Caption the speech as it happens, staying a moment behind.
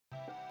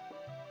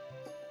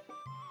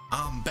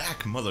I'm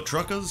back, mother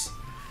truckers.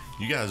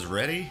 You guys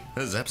ready?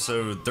 This is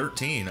episode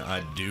 13,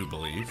 I do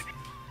believe.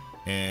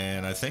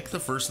 And I think the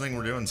first thing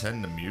we're doing is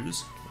heading to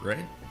Muse,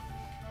 right?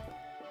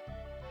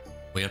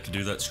 We have to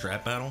do that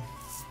strat battle?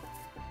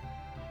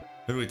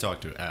 Who do we talk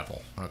to?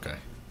 Apple. Okay,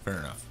 fair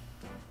enough.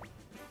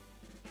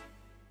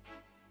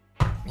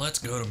 Let's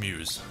go to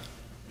Muse.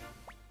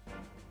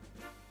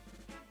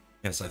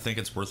 Yes, I think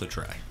it's worth a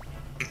try.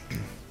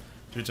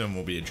 Tutum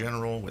will be a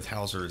general, with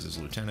Hauser as his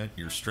lieutenant.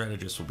 Your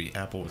strategist will be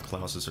Apple, with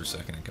Klaus as her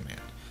second in command.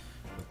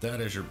 With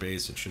that as your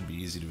base, it should be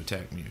easy to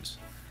attack Muse.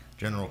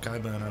 General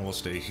Kaiba and I will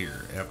stay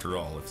here. After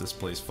all, if this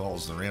place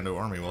falls, the Rando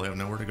army will have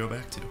nowhere to go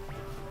back to.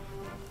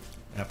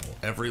 Apple,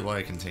 every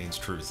lie contains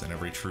truth, and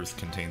every truth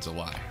contains a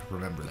lie.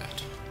 Remember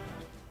that.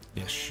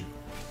 Yes, shoot.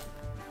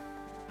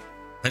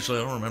 Actually,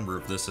 I don't remember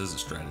if this is a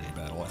strategy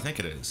battle. I think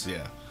it is,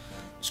 yeah.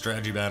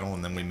 Strategy battle,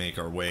 and then we make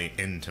our way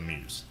into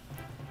Muse.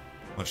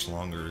 Much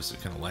longer is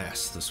it gonna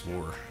last, this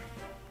war?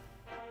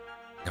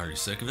 Are you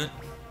sick of it?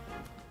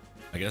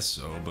 I guess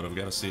so, but I've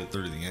got to see it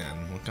through to the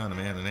end. What kind of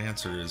man and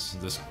answer is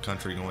this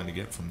country going to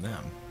get from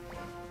them?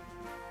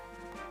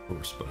 Of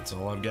course, but it's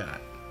all I've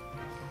got.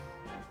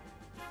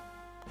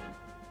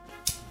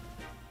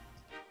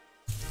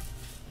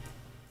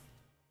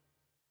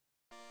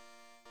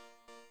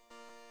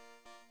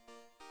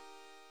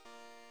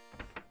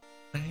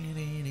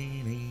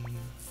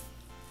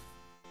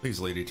 Please,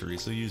 Lady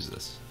Teresa, use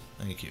this.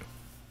 Thank you.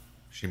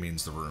 She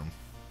means the room.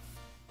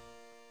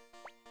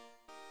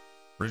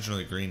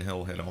 Originally, Green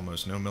Hill had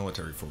almost no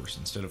military force.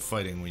 Instead of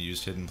fighting, we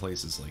used hidden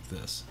places like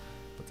this.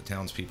 But the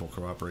townspeople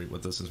cooperate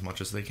with us as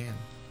much as they can.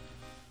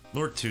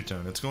 Lord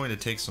Two-Tone, it's going to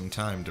take some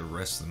time to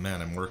rest the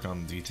men and work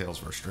on the details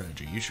of our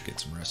strategy. You should get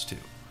some rest too.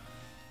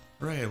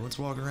 Hooray, let's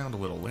walk around a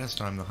little. Last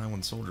time the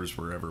Highland soldiers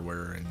were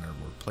everywhere and there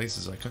were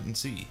places I couldn't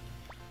see.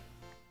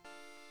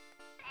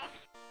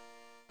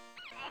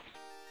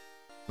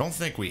 I don't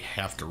think we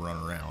have to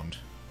run around.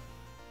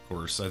 Of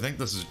course, I think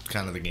this is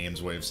kind of the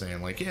game's way of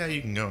saying, like, yeah, you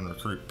can go and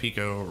recruit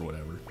Pico or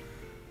whatever.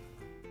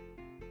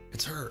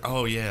 It's her.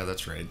 Oh, yeah,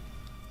 that's right.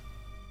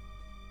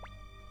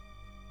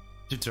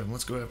 Two-Tone,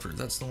 let's go after her.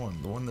 That's the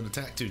one that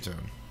attacked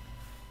Two-Tone.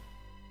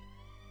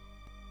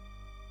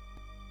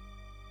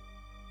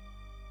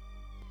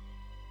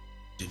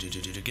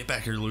 Get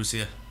back here,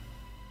 Lucia.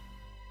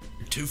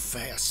 You're too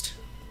fast.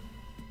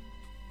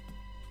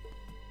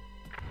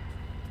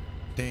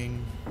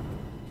 Ding.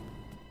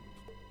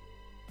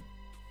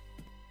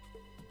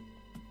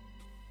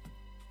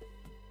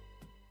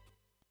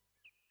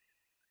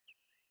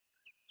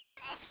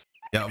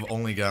 Yeah, I've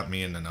only got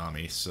me and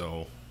Nanami,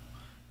 so...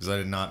 Because I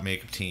did not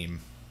make a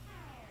team.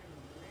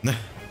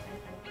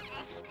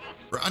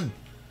 Run!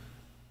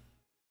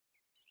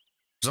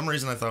 For some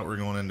reason I thought we were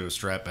going into a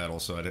strat battle,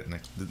 so I didn't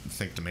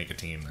think to make a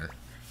team there.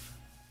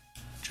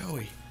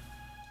 Joey!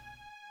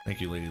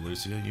 Thank you, Lady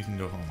Lucia. You can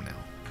go home now.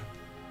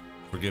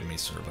 Forgive me,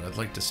 sir, but I'd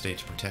like to stay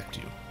to protect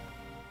you.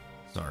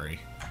 Sorry.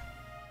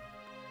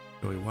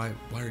 Joey, why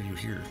are you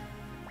here?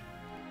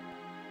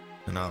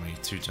 Nanami,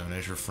 Two-Tone,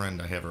 as your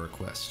friend, I have a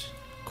request.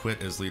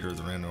 Quit as leader of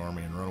the Rando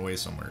army and run away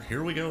somewhere.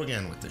 Here we go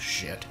again with this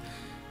shit.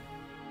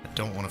 I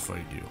don't want to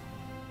fight you.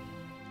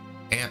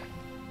 And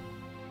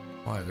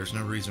why? There's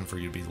no reason for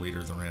you to be leader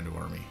of the Rando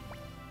army.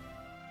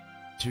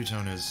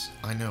 Two-Tone is...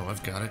 I know,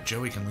 I've got it.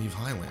 Joey can leave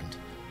Highland.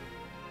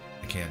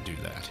 I can't do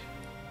that.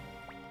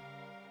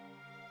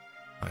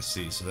 I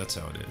see, so that's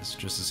how it is.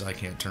 Just as I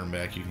can't turn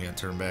back, you can't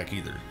turn back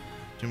either.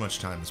 Too much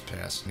time has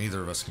passed.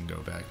 Neither of us can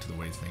go back to the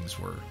way things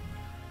were.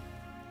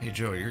 Hey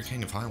Joey, you're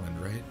king of Highland,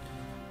 right?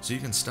 So you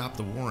can stop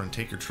the war and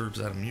take your troops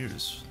out of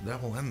Muse.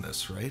 That will end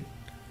this, right?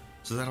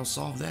 So that'll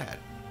solve that.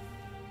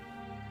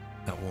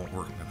 That won't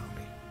work,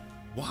 Nanami.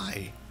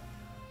 Why?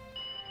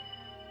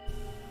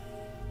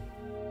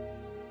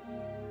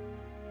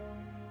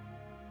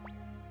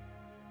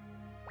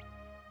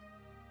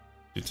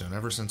 Two-Tone,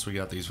 ever since we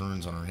got these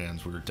runes on our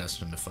hands, we were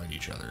destined to fight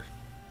each other.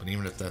 But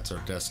even if that's our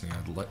destiny,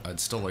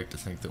 I'd still like to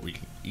think that we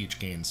can each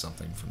gain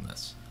something from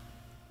this.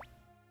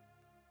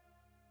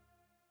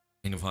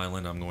 King of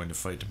Highland, I'm going to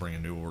fight to bring a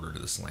new order to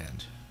this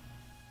land.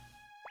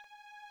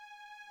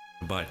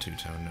 Goodbye,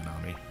 Two-Tone,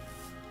 Nanami.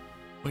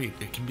 Wait,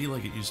 it can be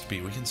like it used to be.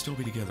 We can still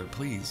be together,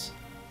 please.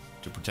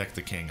 To protect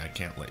the king, I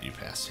can't let you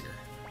pass here.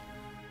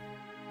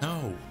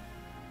 No!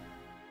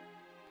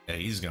 Yeah,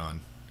 he's gone.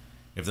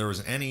 If there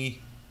was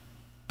any...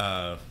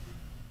 if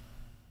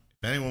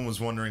anyone was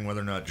wondering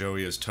whether or not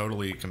Joey is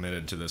totally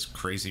committed to this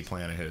crazy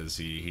plan of his,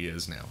 he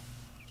is now.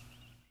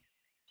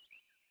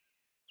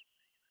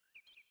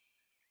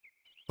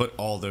 Put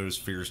all those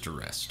fears to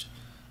rest.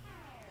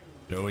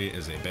 Joey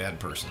is a bad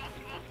person.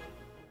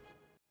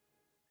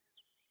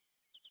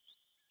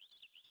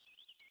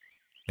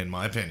 In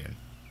my opinion.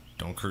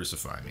 Don't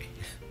crucify me.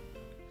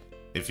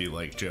 If you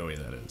like Joey,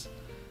 that is.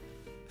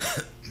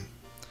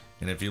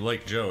 And if you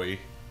like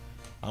Joey,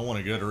 I want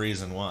a good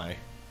reason why.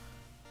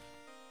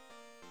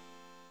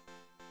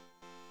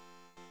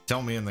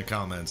 Tell me in the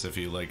comments if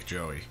you like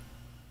Joey.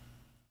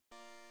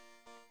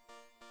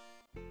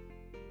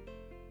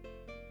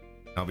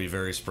 I'll be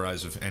very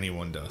surprised if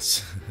anyone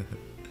does.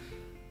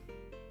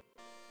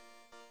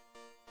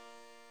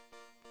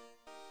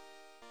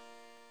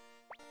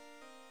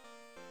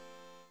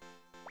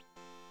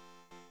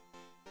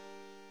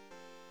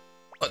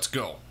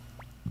 go.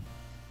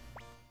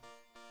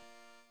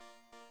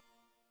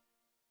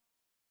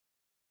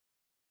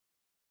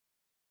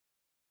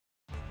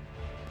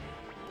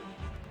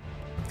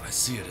 I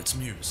see it, it's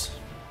Muse.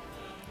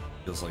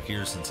 Feels like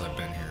years since I've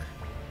been here.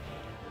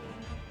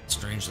 It's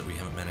strange that we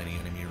haven't met any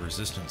enemy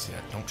resistance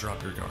yet. Don't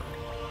drop your guard.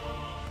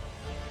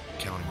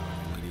 Counting on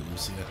you, Lady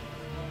Lucia.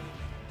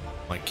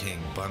 My king,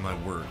 by my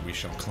word, we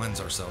shall cleanse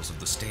ourselves of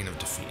the stain of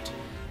defeat.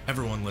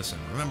 Everyone listen.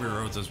 Remember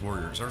your oath as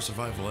warriors. Our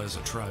survival as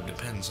a tribe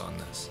depends on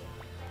this.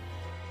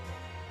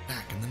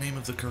 Back, in the name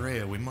of the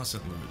Korea, we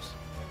mustn't lose.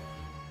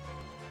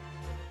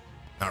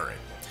 Alright,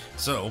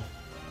 so...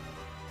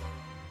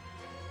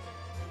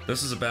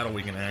 this is a battle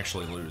we can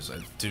actually lose, I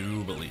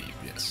do believe,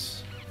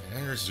 yes.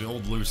 There's the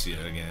old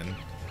Lucia again.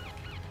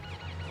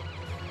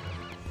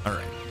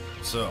 Alright,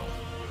 so...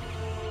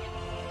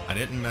 I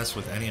didn't mess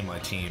with any of my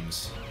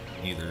teams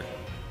either,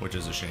 which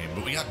is a shame.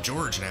 But we got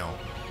George now,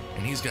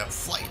 and he's got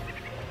flight.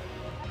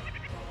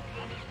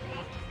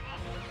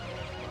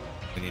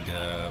 I need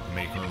to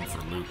make room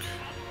for Luke.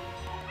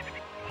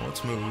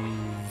 Let's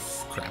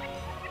move... crap.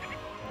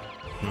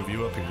 Move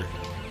you up here.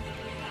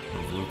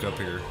 Move Luke up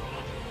here.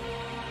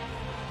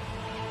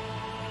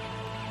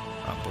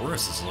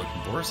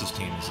 Boris's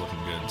team is looking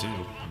good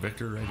too.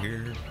 Victor right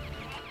here.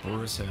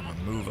 Boris having a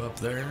move up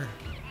there.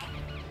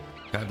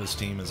 Kaiba's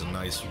team is a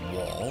nice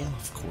wall,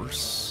 of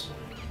course.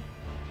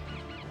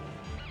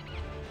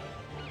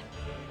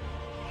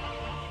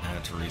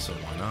 And Teresa,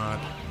 why not?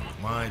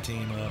 Move my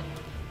team up.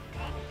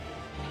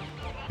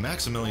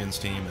 Maximilian's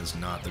team is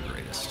not the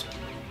greatest.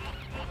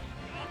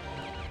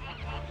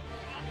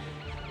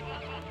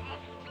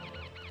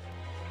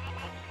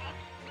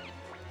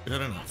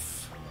 Good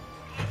enough.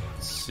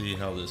 Let's see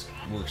how this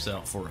works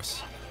out for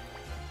us.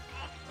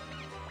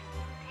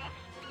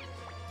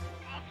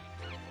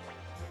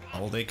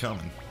 All day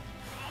coming.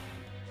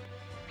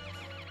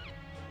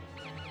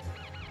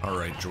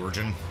 Alright,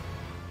 Georgian.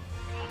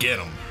 Get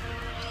him.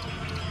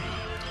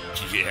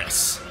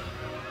 Yes.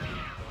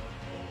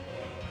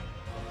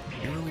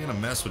 You really gonna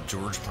mess with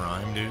George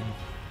Prime, dude?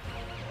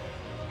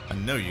 I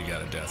know you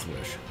got a death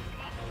wish.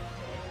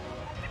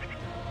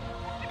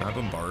 Can I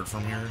bombard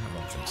from here? I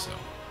don't think so.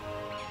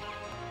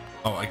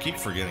 Oh, I keep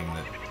forgetting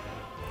that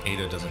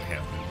Ada doesn't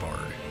have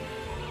bombard.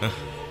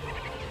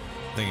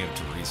 Thinking of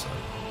Teresa.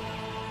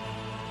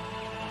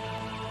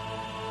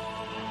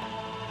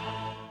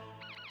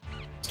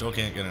 Still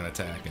can't get an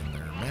attack in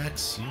there.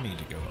 Max, you need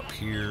to go up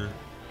here.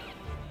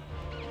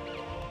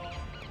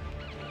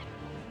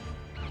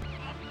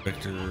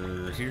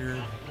 Victor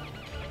here.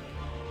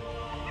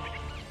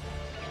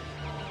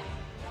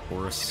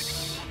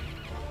 Boris.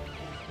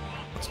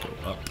 Let's go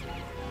up.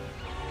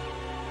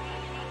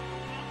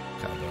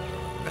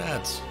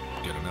 That's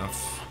good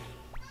enough.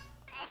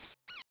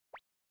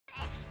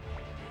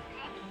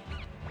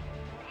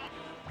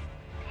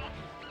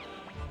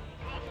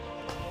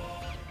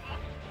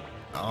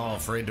 Oh,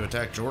 afraid to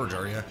attack George,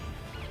 are you?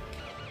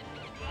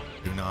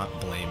 Do not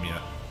blame you.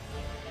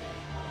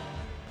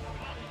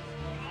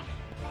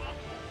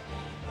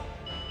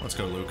 Let's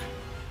go, Luke.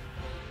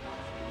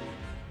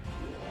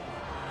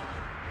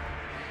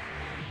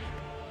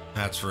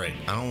 That's right.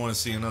 I don't want to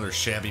see another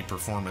shabby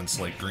performance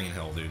like Green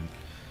Hill, dude.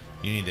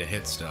 You need to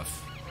hit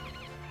stuff.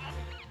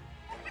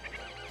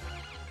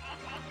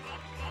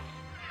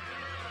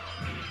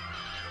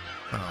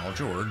 Oh,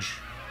 George.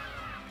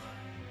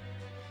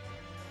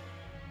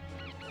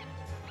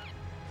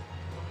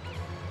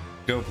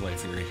 Go play,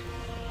 Fury.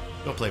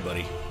 Go play,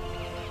 buddy.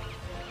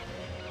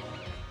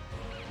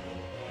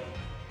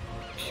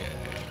 Okay,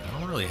 I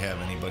don't really have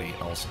anybody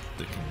else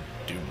that can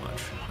do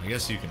much. I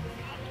guess you can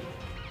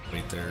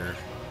wait there.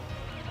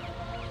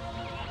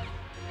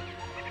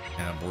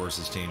 Yeah,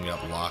 Boris's team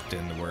got locked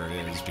into where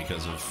it is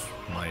because of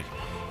my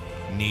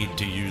need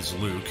to use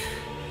Luke.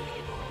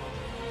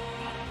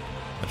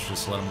 Let's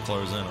just let him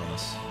close in on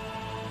us.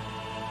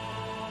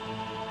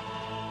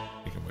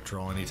 We can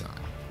withdraw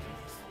anytime.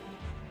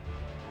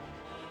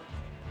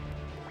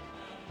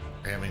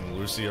 Having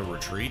Lucia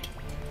retreat.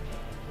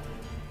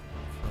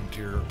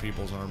 Frontier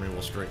People's Army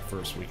will strike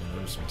first. We can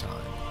lose some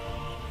time.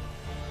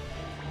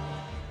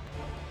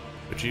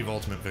 To achieve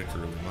ultimate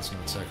victory, we must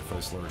not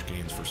sacrifice large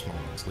gains for small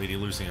ones. Lady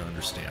Lucia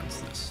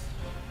understands this.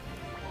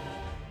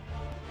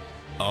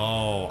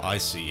 Oh, I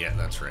see. Yeah,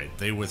 that's right.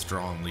 They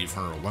withdraw and leave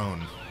her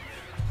alone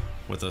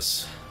with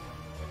us.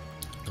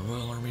 The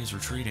Royal Army is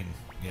retreating.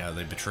 Yeah,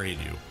 they betrayed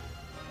you.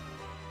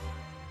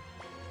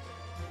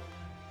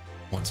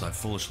 Once I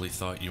foolishly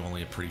thought you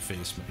only a pretty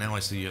face, but now I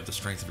see you have the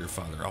strength of your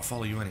father. I'll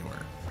follow you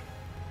anywhere.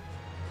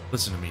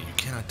 Listen to me, you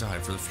cannot die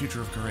for the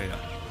future of Korea.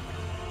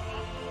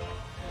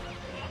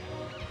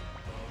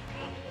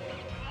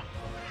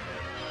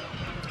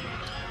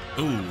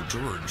 Ooh,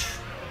 George.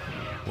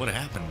 What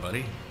happened,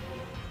 buddy?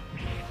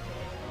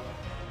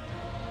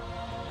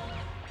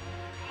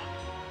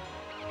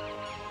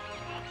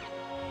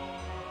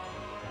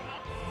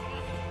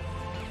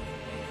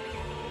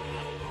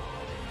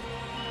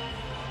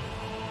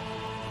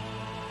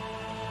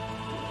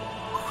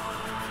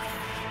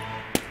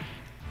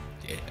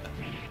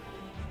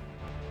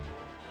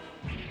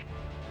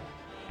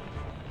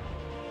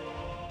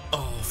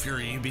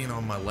 Fury, you being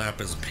on my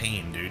lap is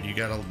pain, dude. You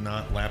gotta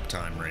not lap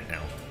time right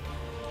now.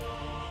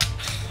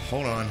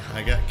 Hold on,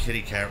 I got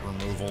kitty cat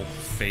removal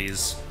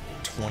phase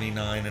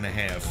 29 and a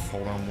half.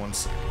 Hold on one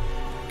second.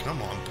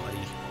 Come on, buddy.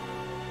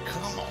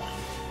 Come on.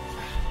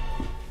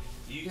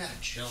 You gotta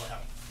chill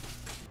out.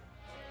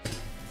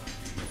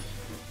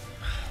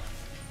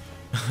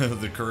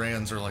 The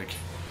Korans are like,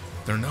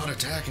 they're not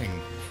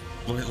attacking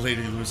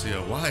Lady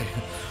Lucia. Why?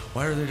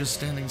 Why are they just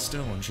standing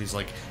still? And she's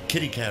like,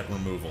 kitty cat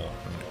removal.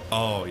 I'm like,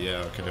 oh,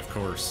 yeah, okay, of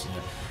course.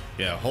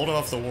 Yeah, hold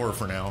off the war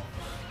for now.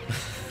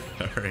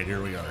 Alright,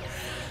 here we are.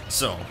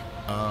 So,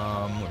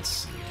 let's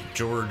see.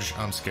 George,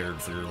 I'm scared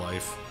for your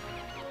life.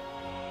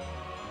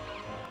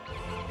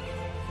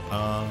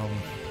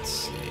 Let's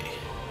see.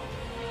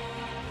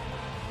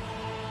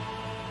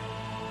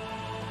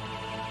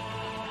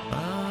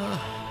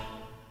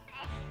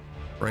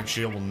 Right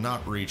shield will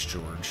not reach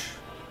George.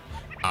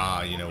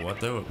 Ah, you know what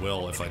though? It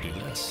will if I do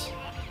this.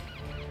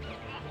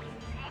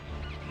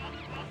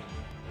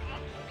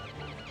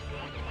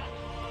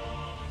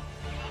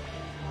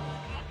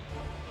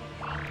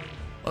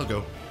 I'll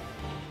go.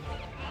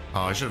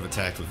 Oh, I should have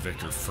attacked with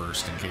Victor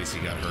first in case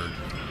he got hurt.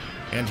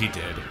 And he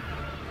did.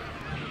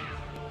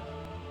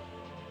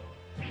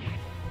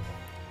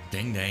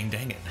 Dang, dang,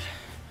 dang it.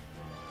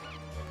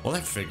 Well,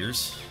 that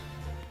figures.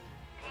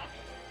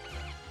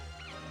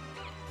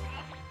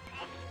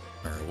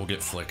 Alright, we'll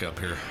get Flick up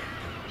here.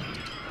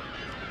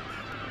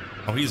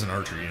 Oh, he's an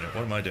archer unit.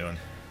 What am I doing?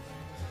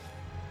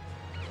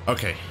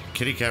 Okay,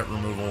 kitty cat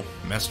removal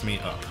messed me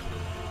up.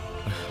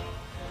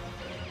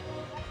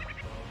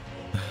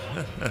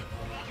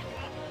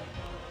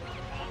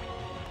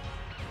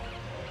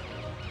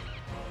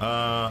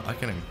 I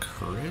can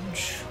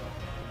encourage,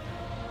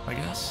 I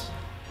guess.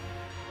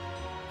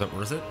 Is that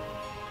worth it?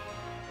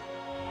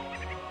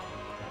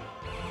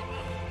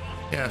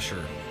 Yeah,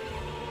 sure.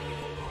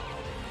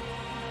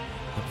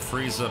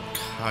 Freeze up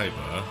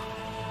Kaiba.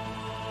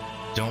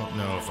 Don't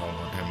know if I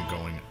want him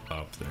going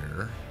up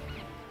there.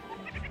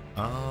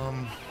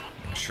 Yeah,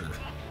 sure.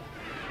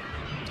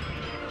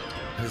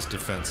 His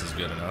defense is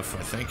good enough,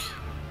 I think.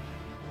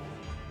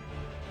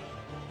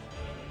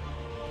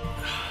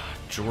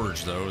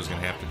 George, though, is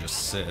gonna have to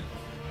just sit.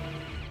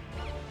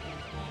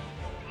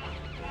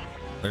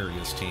 There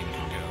his team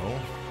can go.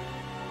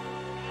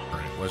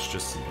 Alright, let's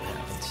just see what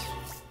happens.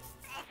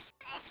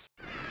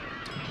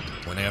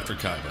 Went after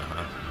Kaiba,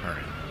 huh?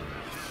 Alright.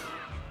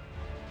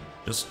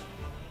 Just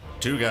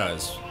two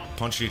guys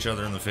punched each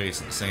other in the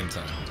face at the same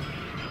time.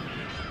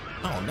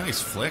 Oh, nice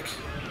flick.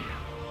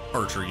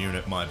 Archer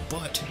unit, my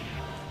butt.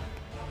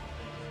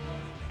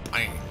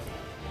 Bang.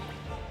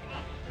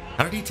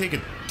 How did he take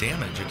a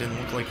damage? It didn't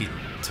look like he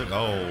took...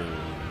 Oh,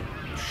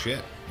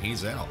 shit.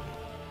 He's out.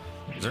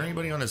 Is there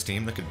anybody on his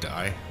team that could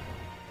die?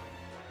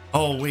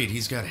 Oh, wait,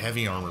 he's got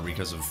heavy armor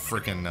because of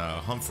frickin'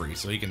 Humphrey,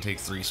 so he can take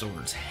 3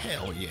 swords.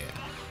 Hell yeah.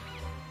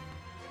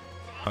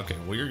 Okay,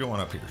 well, you're going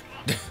up here.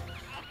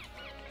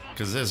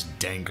 Because this is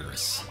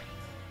dangerous.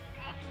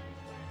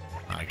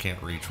 I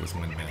can't reach with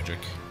wind magic.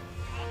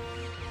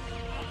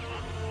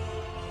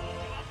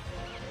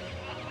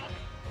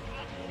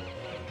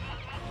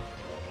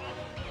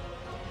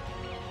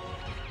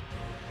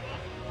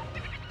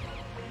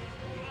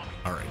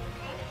 Alright.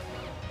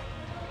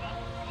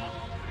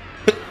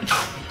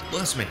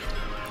 Bless me.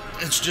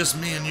 It's just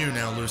me and you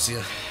now,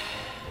 Lucia.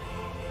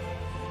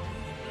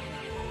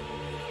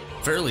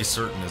 Fairly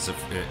certain as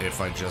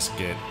if I just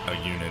get a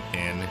unit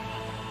in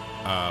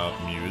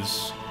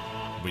Muse,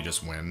 we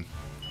just win.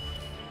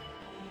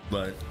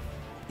 But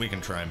we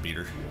can try and beat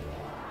her.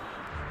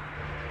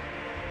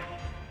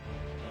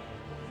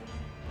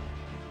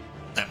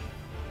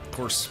 Of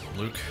course,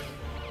 Luke.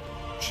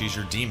 She's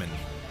your demon.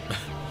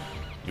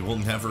 You will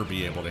never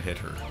be able to hit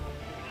her.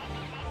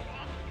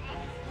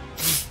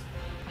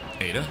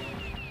 Ada?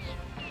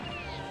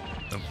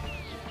 Nope.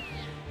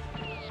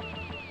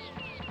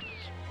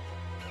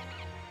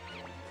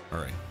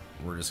 Alright,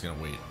 we're just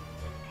gonna wait.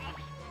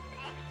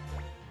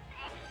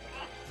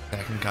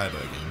 Attacking Kaiba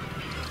again.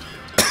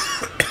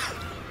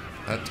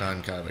 That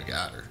time Kaiba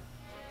got her.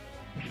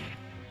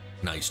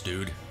 Nice,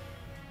 dude.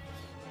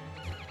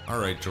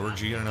 Alright,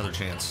 George, you get another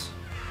chance.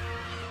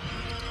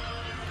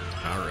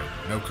 Alright,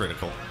 no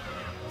critical.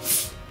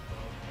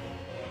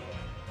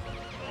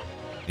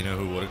 You know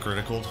who would have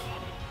criticaled?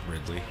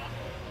 Ridley.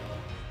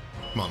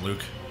 Come on,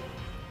 Luke.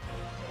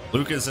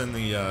 Luke is in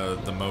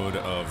the mode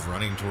of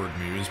running toward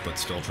Muse, but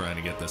still trying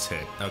to get this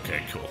hit.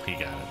 Okay, cool. He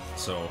got it.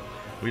 So,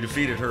 we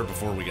defeated her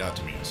before we got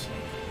to Muse.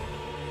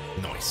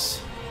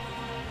 Nice.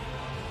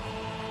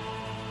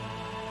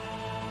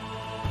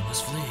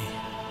 Let's flee.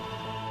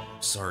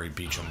 Sorry,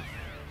 Beecham.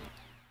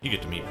 You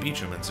get to meet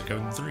Beecham in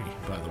Suikoden 3,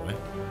 by the way.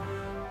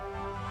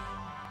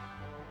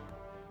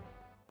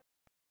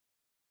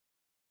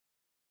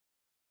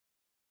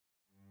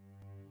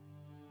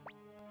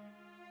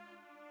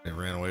 They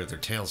ran away with their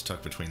tails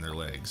tucked between their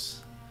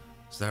legs.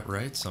 Is that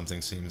right?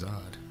 Something seems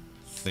odd.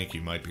 Think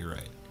you might be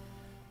right.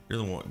 You're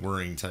the one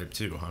worrying type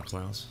too, huh,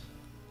 Klaus?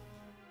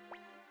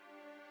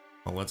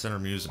 Well, let's enter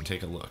Muse and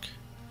take a look.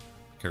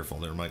 Careful,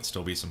 there might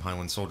still be some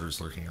Highland soldiers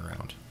lurking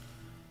around.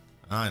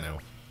 I know.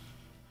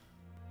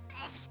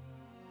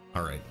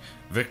 Alright,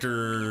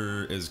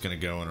 Victor is gonna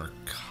go in our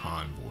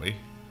convoy.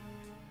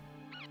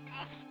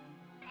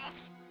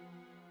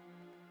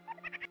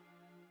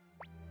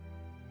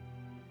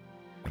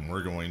 And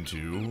we're going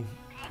to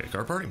pick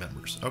our party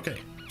members. Okay,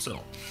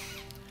 so...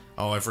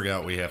 Oh, I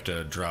forgot we have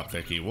to drop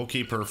Vicky. We'll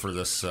keep her for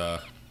this,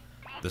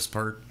 this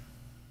part.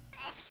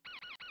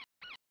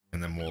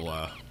 And then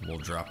we'll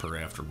drop her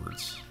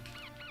afterwards.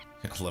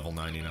 Level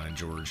 99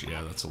 George.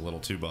 Yeah, that's a little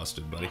too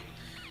busted, buddy.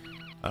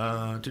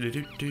 What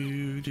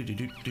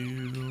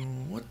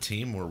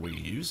team were we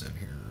using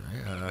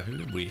here? Who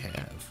did we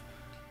have?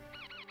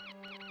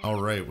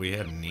 Oh, right, we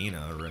had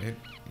Nina, right?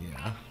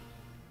 Yeah.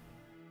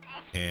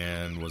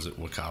 And was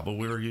it Wakaba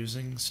we were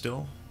using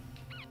still?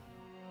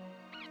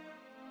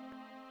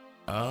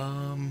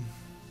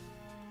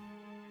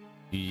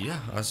 Yeah,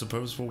 I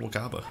suppose we'll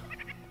Wakaba.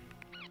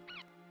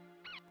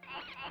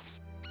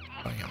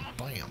 Bam,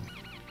 bam.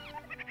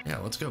 Yeah,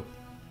 let's go.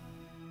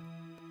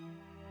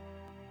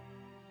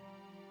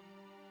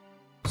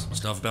 Some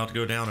stuff about to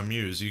go down in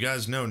Muse. You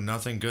guys know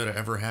nothing good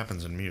ever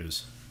happens in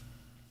Muse.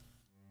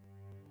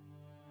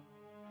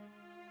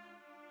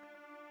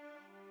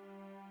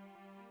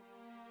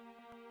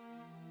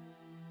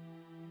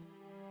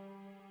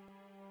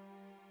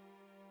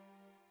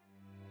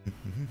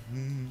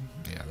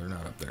 Yeah, they're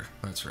not up there.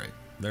 That's right.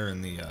 They're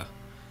in the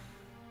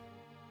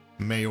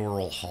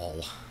mayoral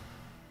hall.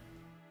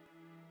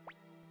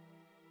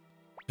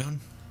 Done?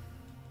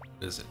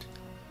 What is it?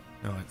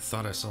 No, I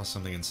thought I saw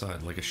something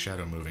inside, like a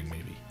shadow moving,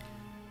 maybe.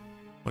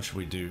 What should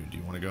we do? Do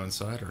you want to go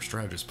inside? Our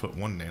strategist put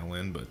one nail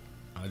in, but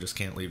I just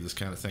can't leave this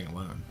kind of thing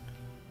alone.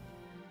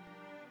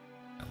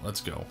 Now,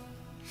 let's go.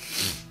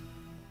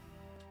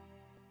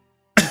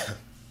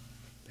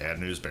 Bad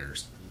news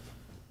bears.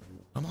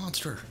 A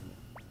monster!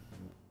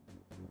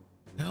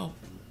 Help!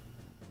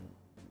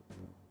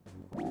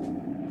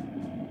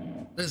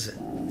 What is it?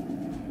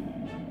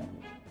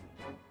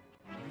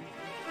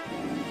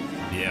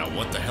 Yeah,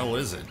 what the hell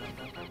is it?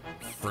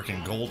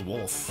 Frickin' Gold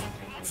Wolf.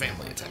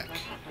 Family attack.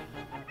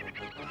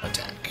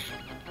 Attack.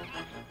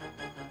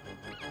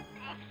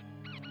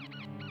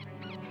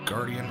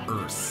 Guardian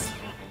Earth.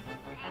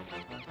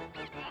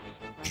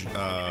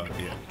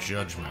 Yeah,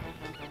 Judgment.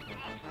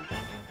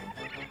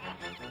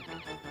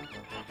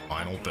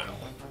 Final Bell.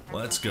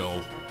 Let's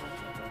go.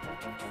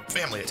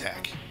 Family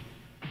attack.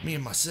 Me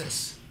and my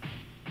sis.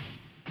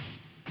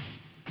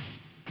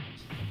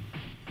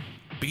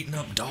 Beating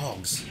up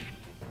dogs.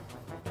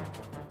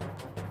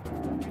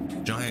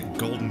 Giant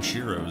golden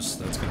Shiros.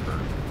 That's gonna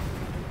hurt.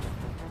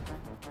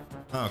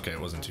 Okay, it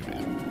wasn't too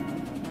bad.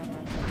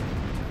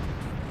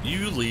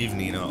 You leave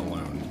Nina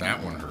alone.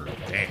 That one hurt.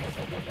 Dang.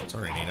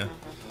 Sorry, Nina.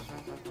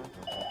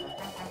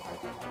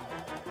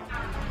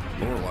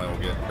 Lorelei will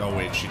get... Oh,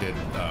 wait, she did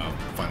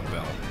Final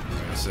Bell. I was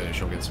gonna say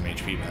she'll get some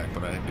HP back,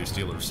 but I didn't do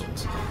Stealer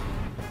Souls.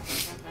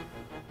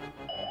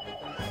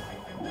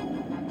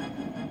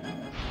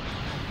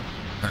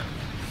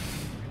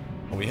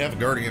 Well, we have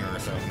Guardian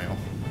Earth out now.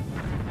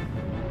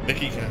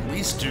 Vicky can at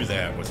least do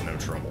that with no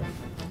trouble.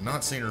 I've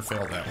not seen her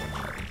fail that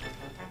one yet.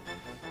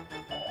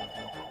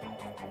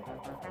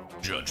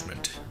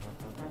 Judgment.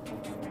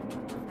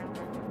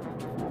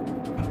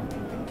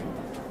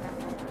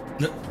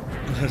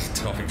 This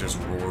dog just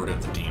roared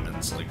at the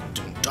demons, like,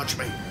 don't touch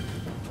me!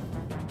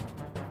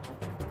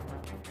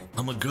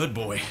 I'm a good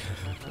boy.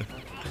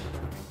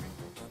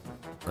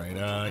 Right,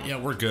 yeah,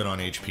 we're good on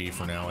HP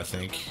for now, I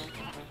think.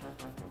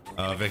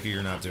 Vicky,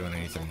 you're not doing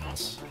anything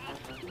else.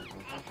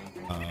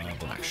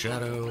 Black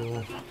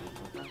Shadow.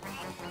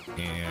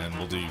 And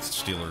we'll do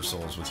Stealer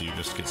Souls with you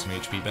just to get some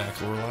HP back,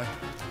 Lorelei.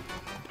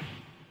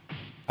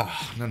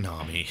 Ah,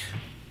 Nanami.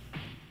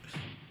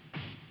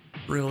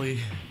 Really?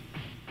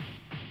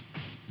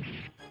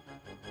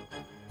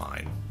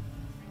 Fine.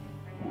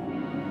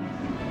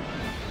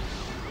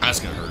 That's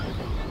gonna hurt.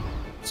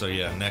 So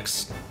yeah,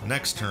 next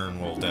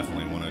turn we'll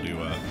definitely want to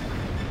do a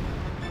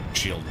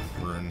shield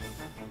rune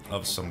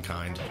of some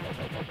kind.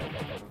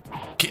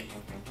 Get.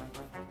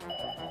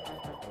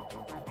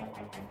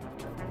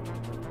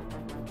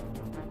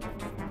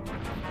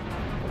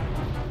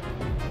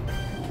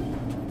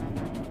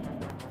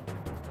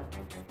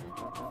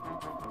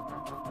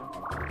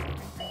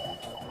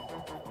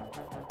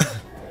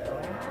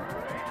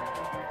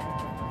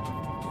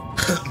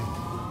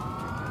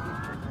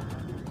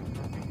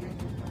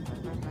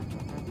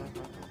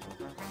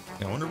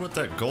 I wonder what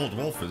that gold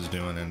wolf is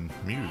doing in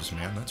Muse,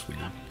 man. That's weird.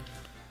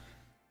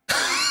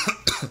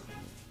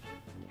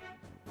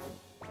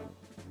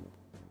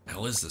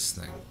 Hell is this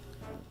thing?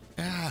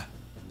 Ah.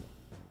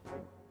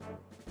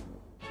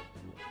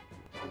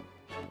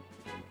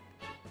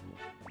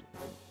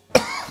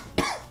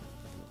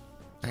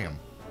 Damn.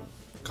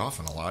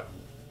 Coughing a lot.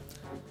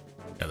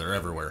 Yeah, they're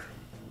everywhere.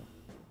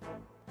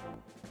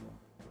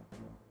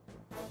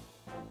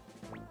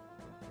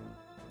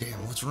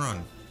 Damn, let's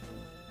run.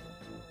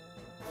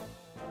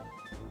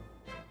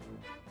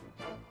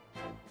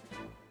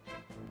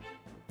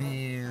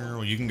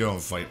 you can go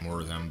and fight more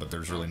of them, but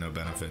there's really no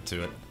benefit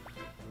to it.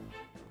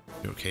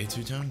 You okay,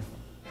 Two-Tone?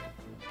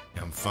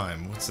 Yeah, I'm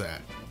fine. What's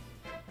that?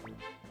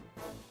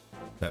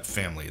 That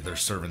family, they're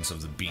servants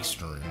of the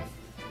Beast Rune.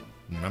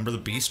 Remember the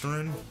Beast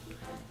Rune?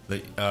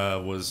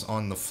 That was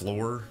on the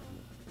floor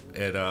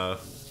at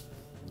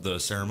the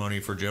ceremony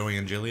for Joey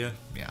and Jillia?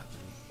 Yeah.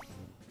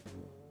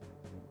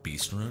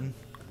 Beast Rune?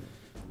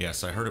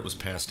 Yes, I heard it was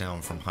passed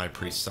down from High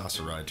Priest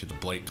Sasarai to the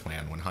Blight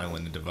clan when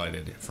Highland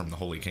divided from the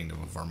Holy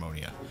Kingdom of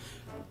Harmonia.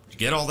 Did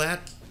you get all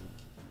that?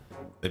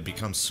 They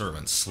become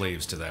servants,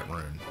 slaves to that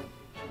rune.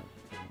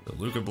 The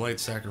Luca Blight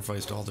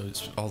sacrificed all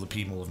the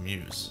people of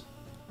Muse.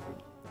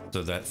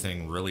 So that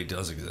thing really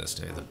does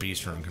exist, eh? The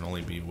Beast Rune can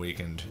only be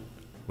awakened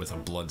with a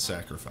blood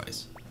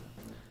sacrifice.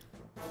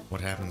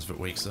 What happens if it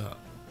wakes up?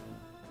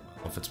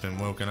 Well, if it's been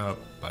woken up,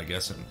 I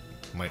guess it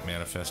might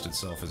manifest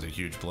itself as a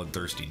huge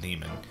bloodthirsty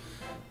demon.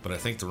 But I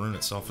think the rune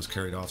itself was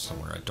carried off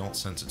somewhere. I don't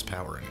sense its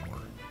power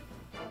anymore.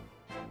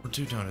 Or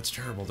Two-Tone, it's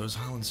terrible. Those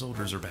Highland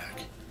soldiers are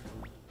back.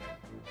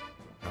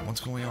 And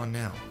what's going on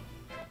now?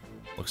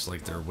 Looks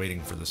like they're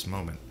waiting for this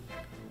moment.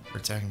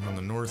 They're attacking from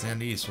the north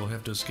and east. We'll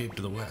have to escape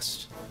to the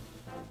west.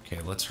 Okay,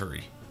 let's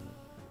hurry.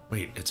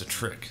 Wait, it's a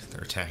trick.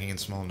 They're attacking in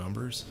small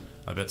numbers?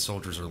 I bet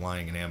soldiers are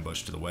lying in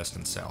ambush to the west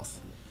and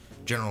south.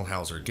 General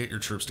Hauser, get your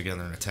troops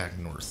together and attack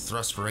north.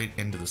 Thrust right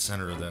into the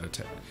center of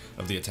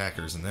the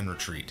attackers and then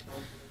retreat.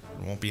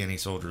 There won't be any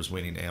soldiers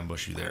waiting to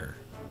ambush you there.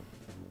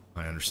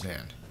 I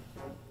understand.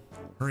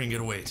 Hurry and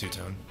get away,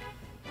 Two-Tone.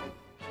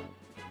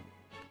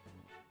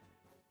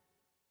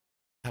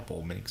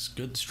 Apple makes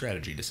good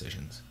strategy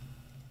decisions.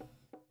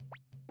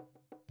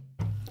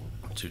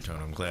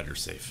 Two-Tone, I'm glad you're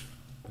safe.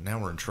 But now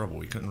we're in trouble.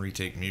 We couldn't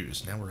retake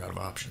Muse. Now we're out of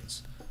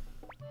options.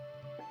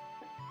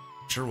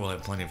 Sure, we'll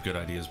have plenty of good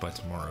ideas by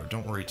tomorrow.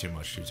 Don't worry too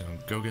much, Two-Tone.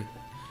 Go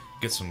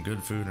get some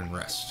good food and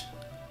rest.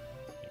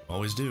 You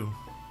always do.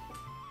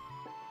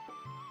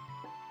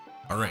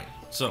 Alright,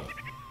 so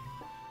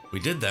we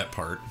did that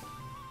part.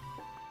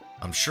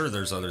 I'm sure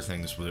there's other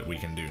things that we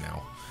can do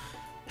now.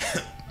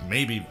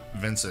 Maybe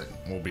Vincent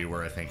will be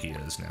where I think he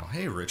is now.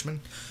 Hey, Richmond.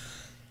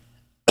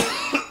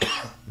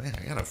 Man,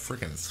 I got a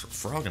freaking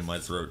frog in my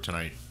throat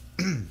tonight.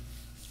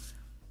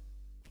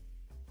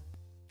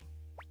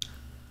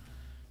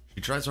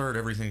 She tries hard at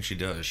everything she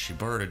does. She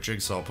borrowed a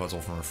jigsaw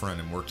puzzle from a friend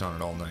and worked on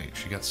it all night.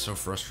 She got so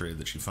frustrated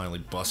that she finally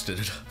busted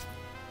it up.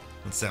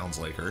 It sounds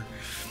like her.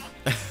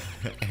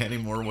 Any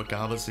more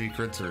Wakaba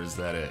secrets, or is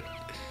that it?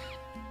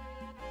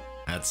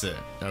 That's it.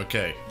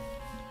 Okay.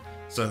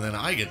 So then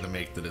I get to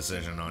make the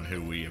decision on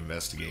who we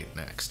investigate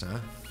next, huh?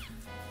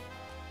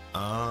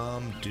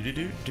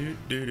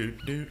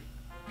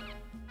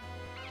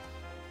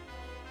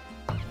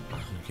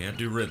 We can't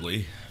do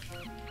Ridley.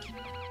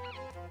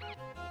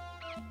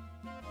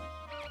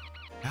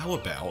 How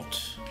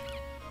about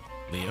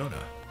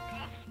Leona?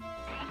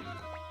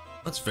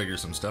 Let's figure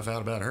some stuff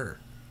out about her.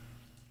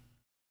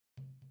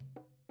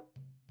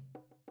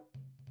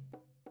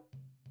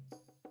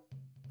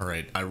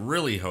 Alright, I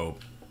really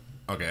hope...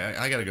 Okay,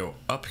 I gotta go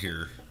up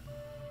here.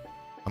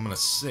 I'm gonna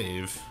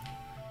save,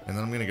 and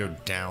then I'm gonna go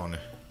down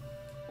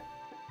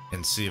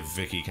and see if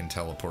Vicky can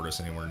teleport us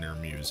anywhere near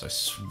Muse. I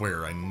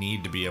swear, I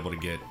need to be able to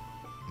get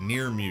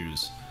near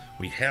Muse.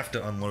 We have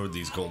to unload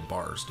these gold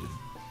bars, dude.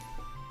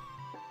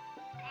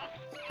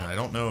 And I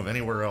don't know of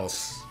anywhere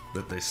else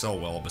that they sell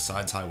well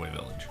besides Highway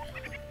Village.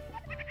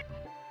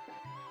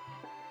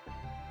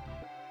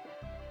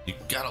 You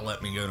gotta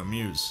let me go to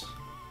Muse.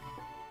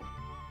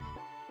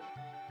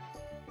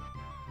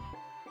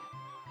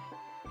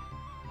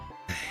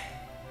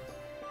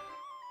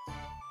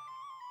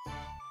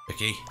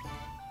 Vicky.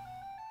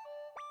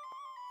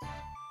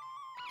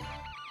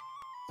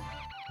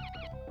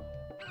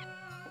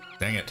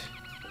 Dang it.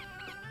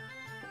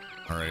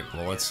 Alright,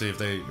 well let's see if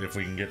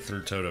we can get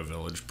through Toto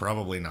Village.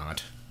 Probably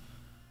not.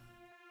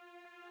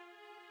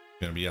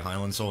 Gonna be a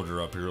Highland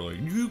soldier up here like,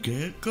 you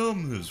can't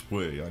come this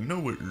way. I know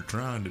what you're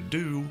trying to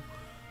do.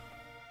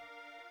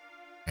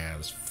 Yeah,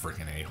 this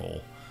freaking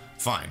a-hole.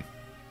 Fine.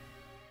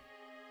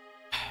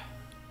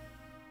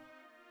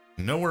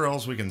 Nowhere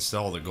else we can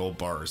sell the gold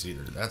bars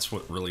either. That's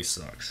what really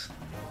sucks.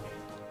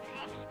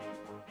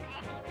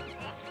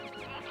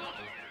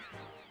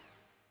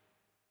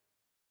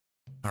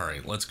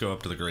 Alright, let's go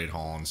up to the Great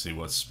Hall and see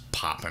what's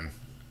poppin'.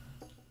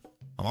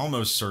 I'm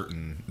almost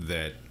certain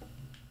that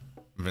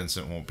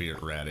Vincent won't be at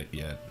Radit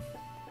yet.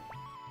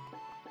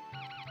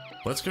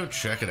 Let's go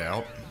check it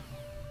out.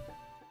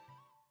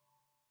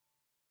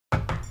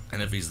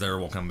 And if he's there,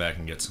 we'll come back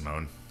and get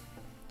Simone.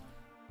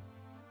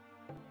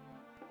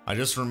 I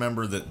just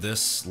remember that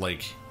this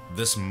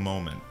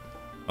moment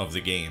of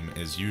the game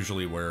is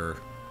usually where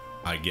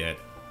I get,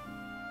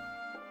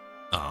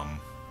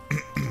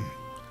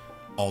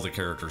 all the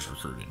characters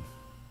recruited.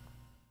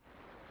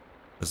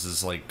 This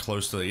is, like,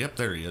 close to the... Yep,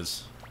 there he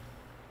is.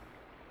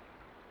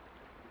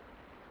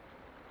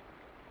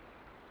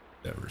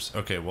 Devers.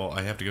 Okay, well,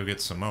 I have to go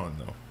get Simone,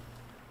 though.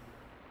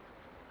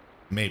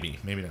 Maybe.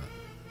 Maybe not.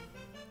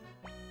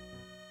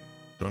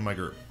 Join my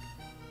group.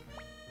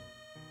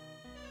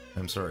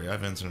 I'm sorry, I,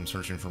 Vincent, am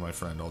searching for my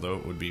friend. Although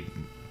it would be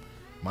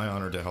my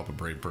honor to help a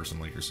brave person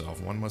like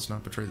yourself, one must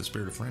not betray the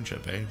spirit of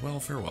friendship, eh? Well,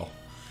 farewell.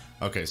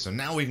 Okay, so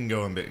now we can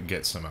go and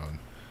get Simone.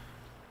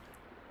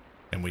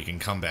 And we can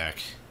come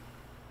back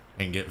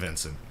and get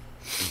Vincent.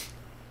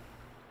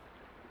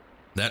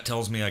 That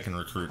tells me I can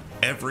recruit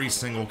every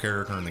single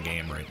character in the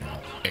game right now,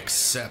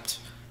 except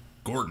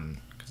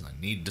Gordon, because I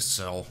need to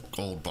sell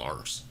gold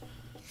bars.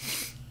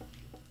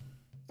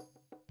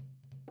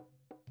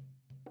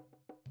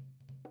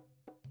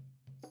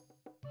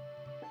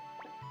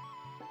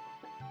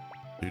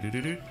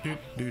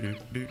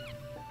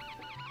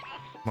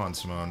 Come on,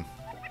 Simone.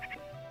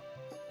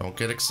 Don't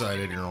get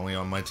excited, you're only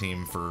on my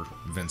team for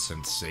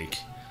Vincent's sake.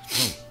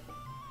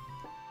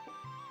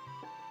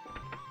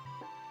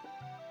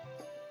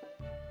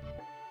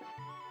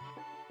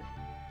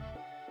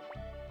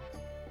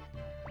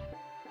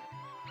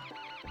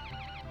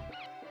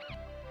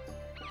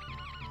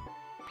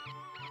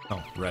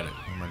 Oh, Reddit.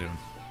 What am I doing?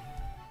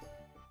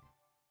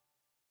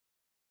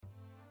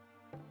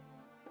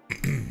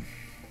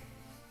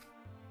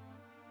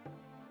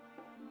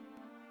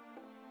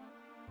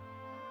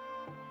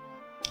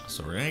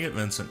 So we're gonna get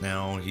Vincent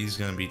now. He's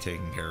gonna be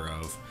taken care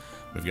of.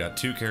 We've got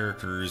two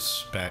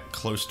characters back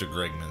close to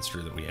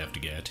Gregminster that we have to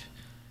get.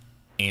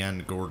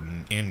 And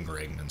Gordon in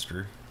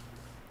Gregminster.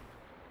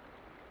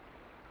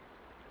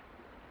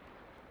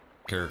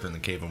 Character in the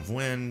Cave of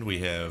Wind. We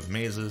have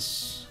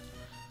Mazes.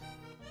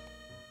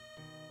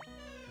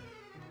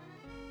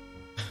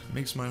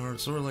 Makes my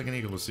heart soar like an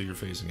eagle to see your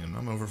face again.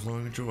 I'm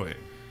overflowing with joy.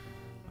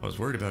 I was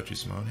worried about you,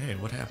 Simone. Hey,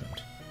 what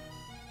happened?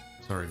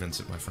 Sorry,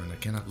 Vincent, my friend. I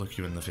cannot look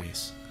you in the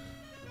face.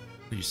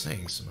 What are you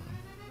saying, Simone?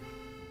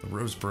 The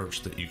rose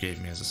brooch that you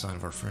gave me as a sign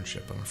of our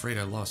friendship. I'm afraid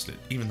I lost it.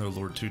 Even though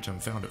Lord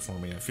Two-Tone found it for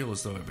me, I feel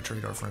as though I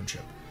betrayed our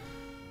friendship.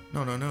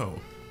 No, no, no.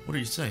 What are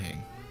you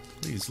saying?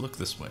 Please, look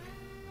this way.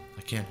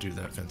 I can't do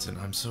that, Vincent.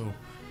 I'm so...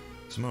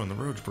 Simone, the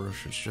rose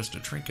brooch is just a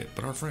trinket,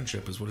 but our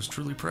friendship is what is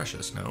truly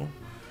precious, no?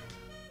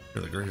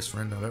 You're the greatest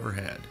friend I've ever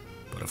had.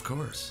 But of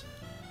course.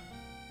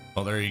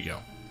 Well, there you go.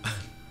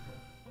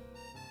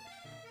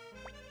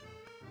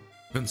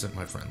 Vincent,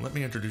 my friend, let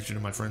me introduce you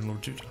to my friend,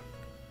 Lord Two-Tone.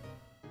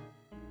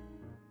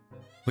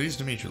 Pleased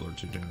to meet you, Lord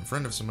Two-Tone. A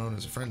friend of Simone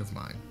is a friend of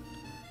mine.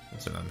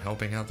 Vincent, I'm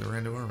helping out the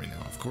Rando army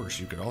now. Of course,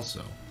 you could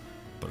also.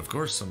 But of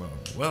course, Simone.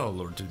 Well,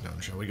 Lord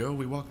Two-Tone, shall we go?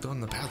 We walked on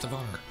the path of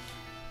honor.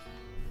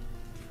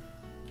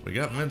 We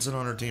got Vincent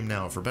on our team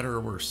now, for better or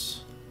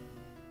worse.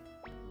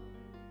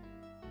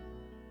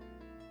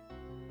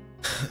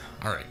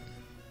 Alright.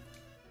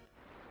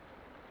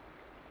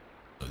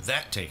 So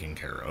that taken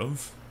care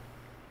of.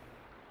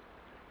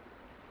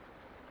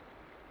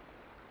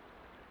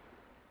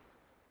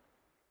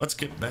 Let's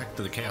get back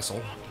to the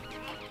castle.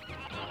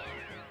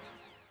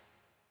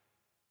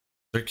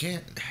 There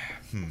can't...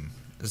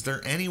 Is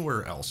there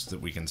anywhere else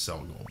that we can sell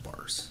gold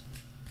bars?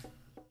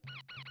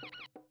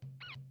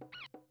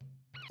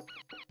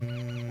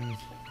 Don't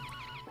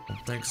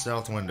think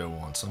South Window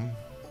wants them.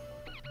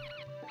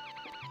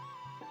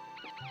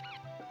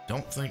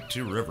 Don't think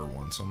Two River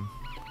wants them.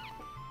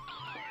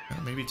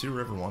 Maybe Two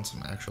River wants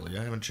them, actually.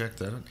 I haven't checked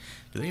that out.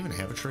 Do they even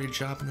have a trade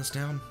shop in this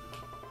town?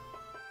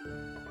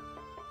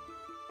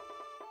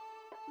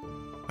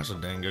 That's a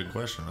dang good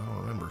question. I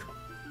don't remember.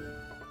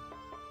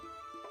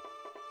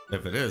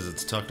 If it is,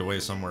 it's tucked away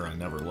somewhere I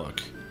never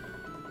look.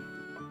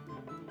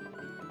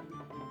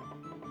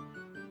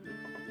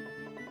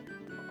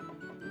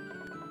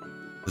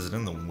 Is it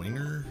in the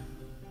Winger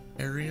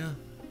area?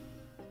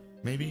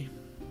 Maybe?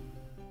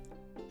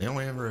 They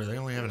only have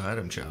an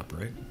item shop,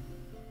 right?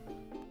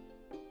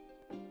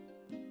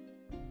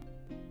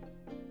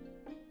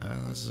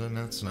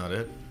 That's not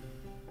it.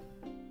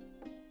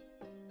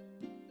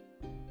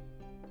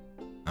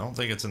 I don't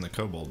think it's in the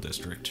Kobold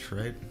district,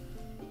 right?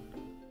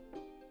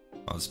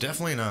 Well, it's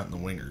definitely not in the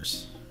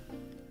Wingers.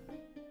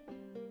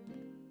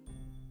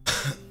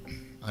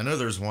 I know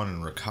there's one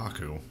in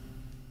Rikaku,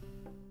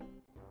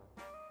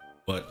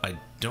 but I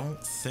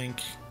don't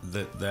think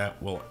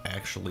that will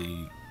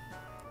actually...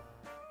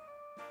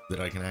 that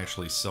I can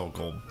actually sell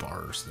gold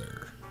bars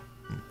there.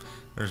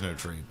 There's no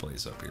trade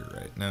place up here,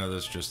 right? No,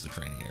 that's just the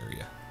training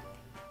area.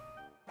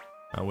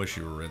 I wish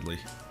you were Ridley.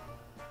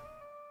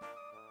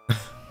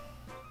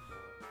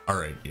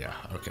 Alright, yeah,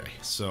 okay,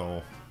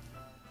 so...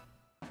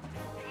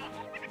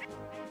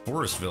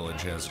 Forest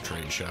Village has a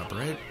trade shop,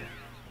 right?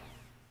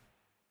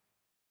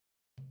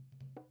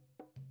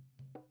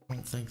 I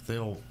don't think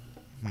they'll...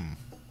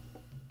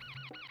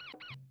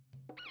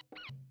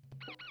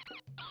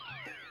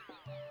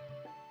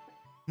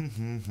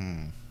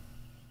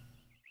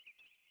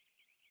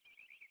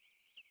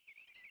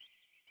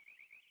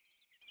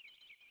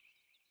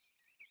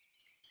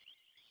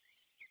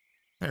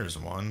 There's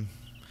one.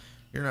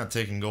 You're not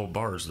taking gold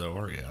bars, though,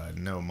 are you? I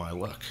know my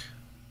luck.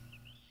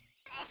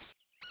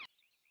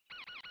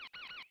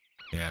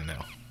 Yeah, no.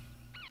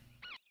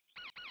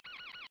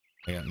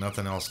 I got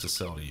nothing else to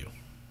sell to you.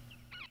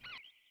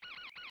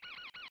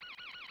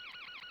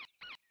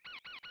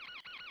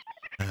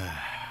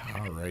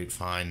 Alright,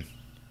 fine.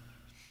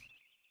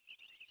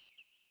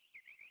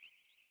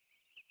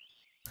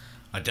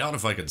 I doubt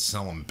if I could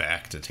sell them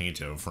back to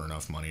Tinto for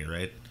enough money,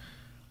 right?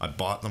 I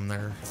bought them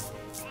there.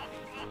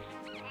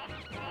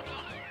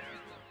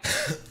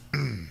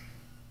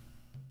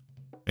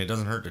 It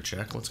doesn't hurt to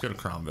check. Let's go to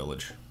Crom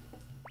Village.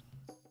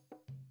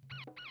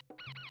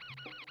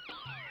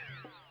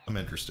 I'm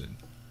interested.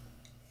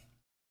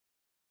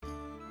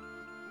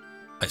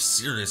 I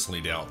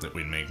seriously doubt that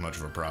we'd make much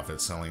of a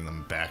profit selling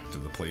them back to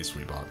the place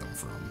we bought them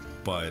from,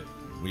 but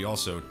we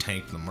also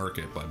tanked the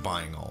market by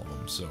buying all of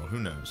them, so who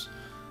knows.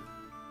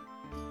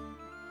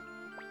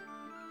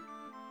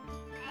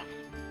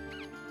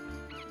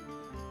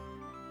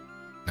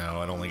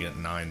 No, I'd only get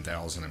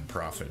 9,000 in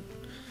profit.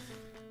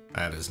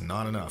 That is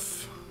not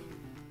enough.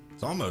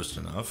 It's almost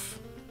enough.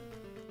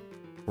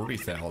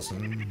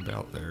 40,000,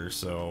 about there,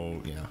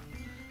 so yeah.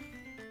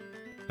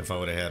 If I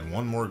would have had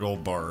one more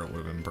gold bar, it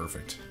would have been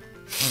perfect.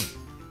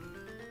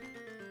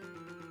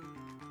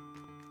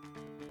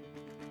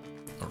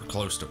 Or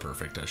close to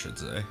perfect, I should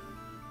say.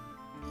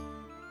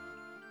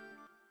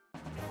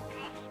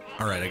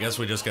 Alright, I guess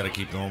we just gotta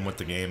keep going with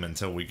the game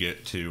until we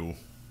get to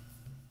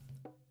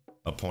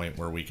a point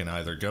where we can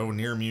either go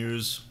near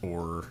Muse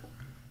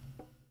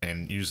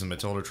and use the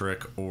Matilda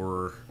trick,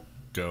 or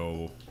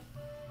go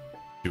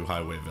to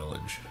Highway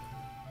Village.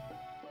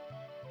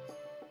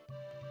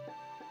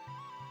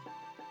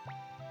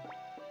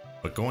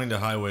 But going to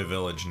Highway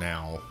Village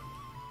now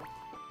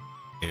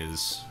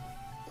is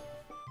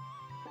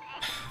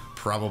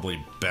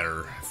probably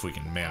better if we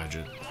can manage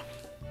it.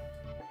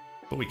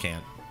 But we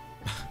can't.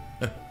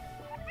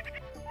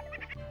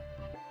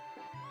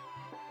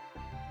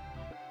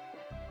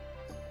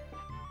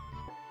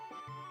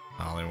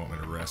 Oh, they want me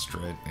to rest,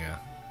 right? Yeah.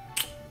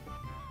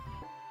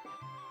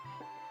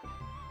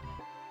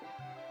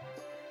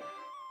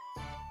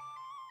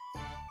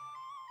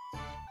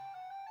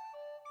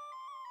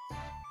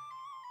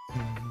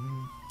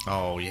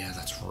 Oh, yeah,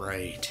 that's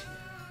right.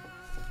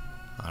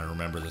 I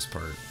remember this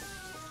part.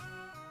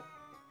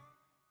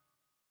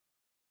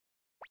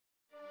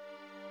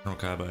 Oh,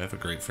 Kaiba, I have a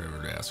great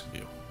favor to ask of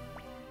you.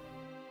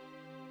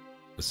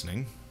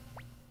 Listening?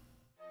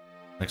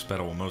 Next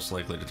battle will most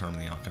likely determine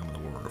the outcome of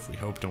the war. If we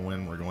hope to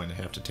win, we're going to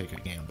have to take a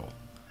gamble.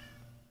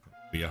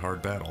 It'll be a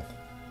hard battle.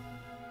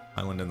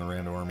 Highland and the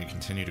Rando army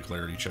continue to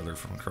glare at each other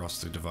from across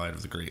the divide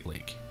of the Great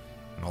Lake.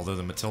 And although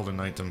the Matilda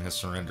Knightdom has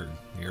surrendered,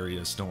 the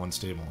area is still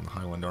unstable and the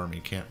Highland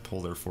army can't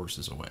pull their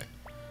forces away.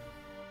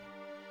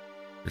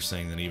 You're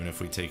saying that even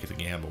if we take it a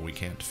gamble, we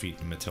can't defeat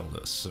the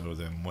Matildas, so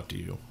then what do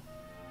you?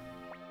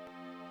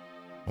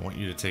 I want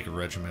you to take a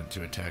regiment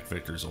to attack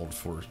Victor's old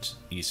fort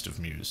east of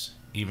Muse.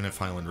 Even if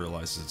Highland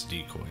realizes it's a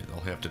decoy,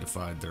 they'll have to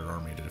divide their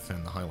army to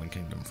defend the Highland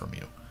Kingdom from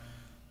you.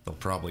 They'll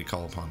probably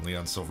call upon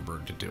Leon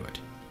Silverberg to do it.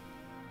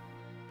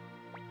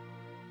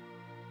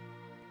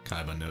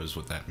 Kaiba knows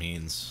what that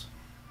means.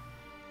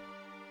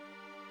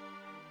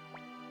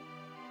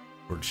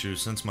 Lord Shu,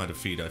 since my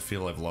defeat, I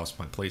feel I've lost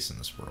my place in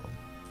this world.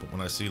 But when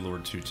I see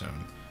Lord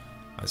Two-Tone,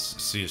 I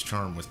see his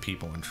charm with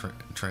people and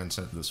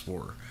transcend this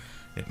war.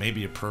 It may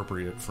be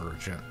inappropriate for a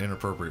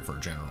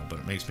general, but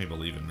it makes me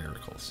believe in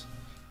miracles.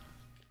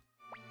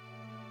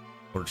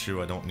 Lord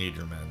Shu, I don't need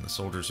your men. The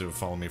soldiers who have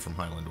followed me from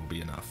Highland will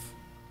be enough.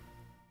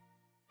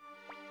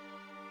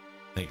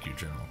 Thank you,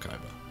 General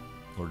Kaiba.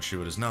 Lord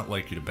Shu, it is not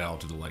like you to bow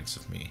to the likes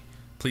of me.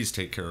 Please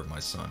take care of my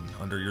son.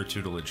 Under your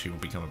tutelage, he will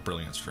become a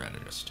brilliant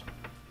strategist.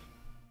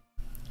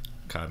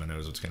 Kaiba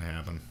knows what's going to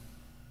happen.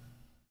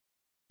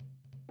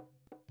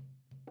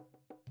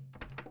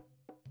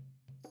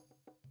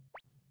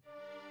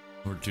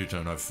 Lord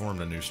Two-Tone, I've formed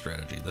a new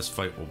strategy. This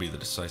fight will be the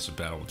decisive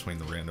battle between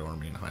the Rando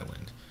army and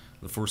Highland.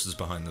 The forces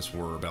behind this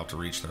war are about to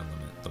reach their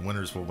limit. The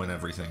winners will win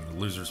everything, the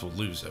losers will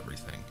lose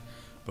everything.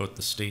 Both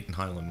the state and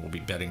Highland will be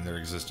betting their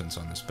existence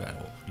on this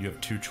battle. You have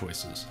two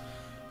choices.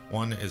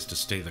 One is to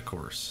stay the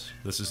course.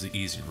 This is the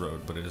easy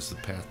road, but it is the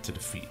path to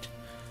defeat.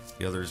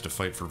 The other is to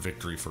fight for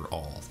victory for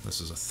all. This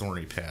is a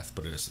thorny path,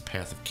 but it is the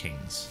path of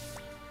kings.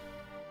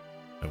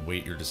 I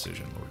await your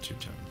decision, Lord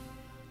Two-Tone.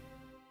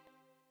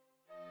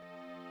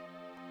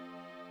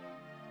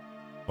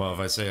 Well, if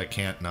I say I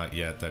can't not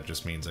yet, that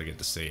just means I get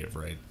to save,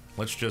 right?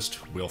 We'll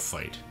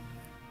fight.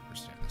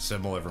 Understand.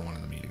 Assemble everyone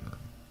in the meeting room.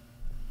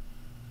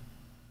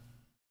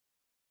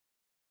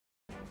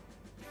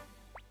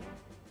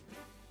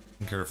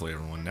 Listen carefully,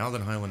 everyone. Now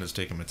that Highland has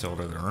taken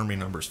Matilda, their army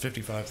numbers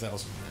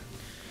 55,000 men.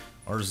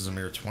 Ours is a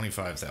mere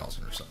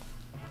 25,000 or so.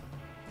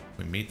 If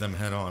we meet them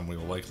head on, we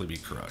will likely be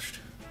crushed.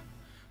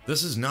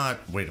 This is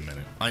not... Wait a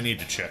minute. I need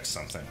to check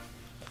something.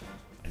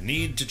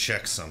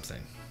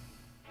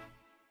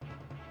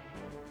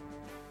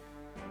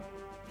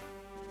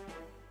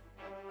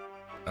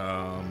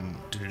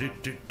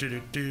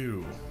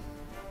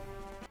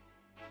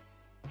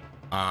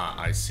 Ah,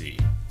 I see.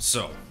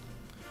 So,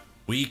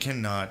 we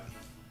cannot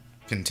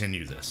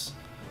continue this.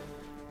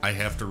 I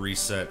have to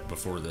reset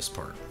before this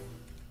part.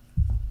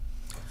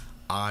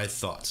 I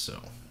thought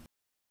so.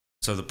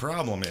 So the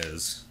problem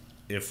is,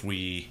 if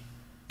we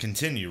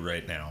continue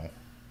right now,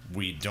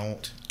 we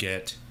don't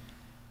get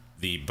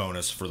the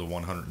bonus for the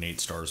 108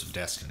 Stars of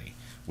Destiny,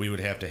 we would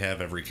have to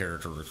have every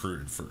character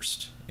recruited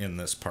first in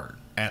this part,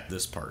 at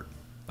this part,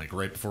 like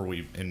right before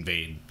we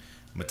invade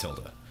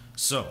Matilda.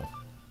 So,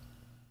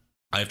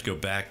 I have to go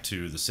back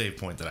to the save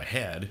point that I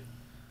had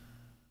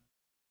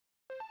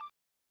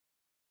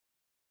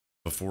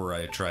before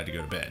I tried to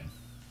go to bed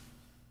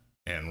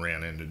and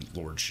ran into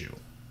Lord Shu.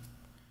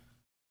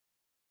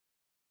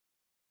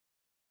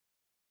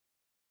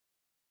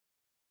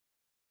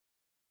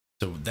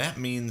 So that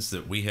means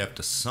that we have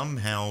to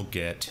somehow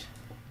get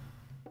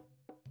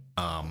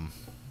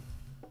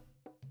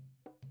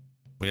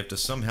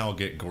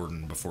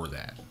Gordon before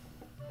that.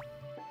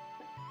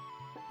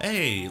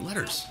 Hey,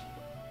 letters.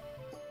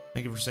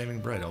 Thank you for saving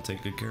Brett. I'll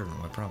take good care of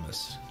him, I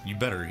promise. You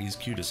better, he's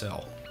cute as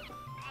hell.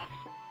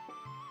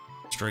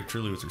 Strike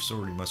truly with your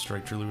sword, you must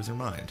strike truly with your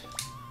mind.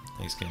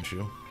 Thanks,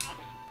 Kenshu.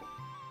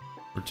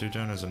 For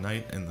Two-Tone as a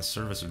knight in the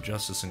service of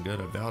justice and good,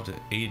 I vow to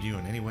aid you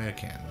in any way I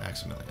can,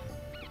 Maximilian.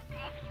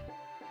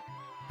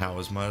 How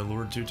is my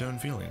Lord Two-Tone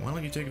feeling? Why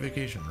don't you take a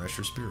vacation, rest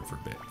your spirit for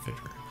a bit,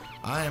 Fisher?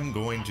 I am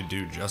going to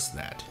do just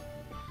that.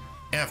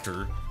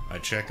 After I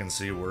check and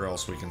see where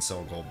else we can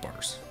sell gold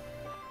bars.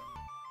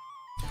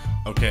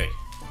 Okay,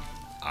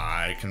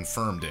 I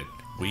confirmed it.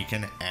 We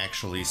can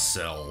actually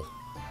sell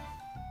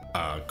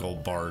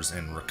gold bars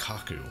in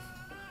Rikaku.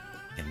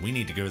 And we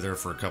need to go there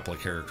for a couple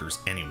of characters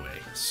anyway,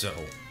 so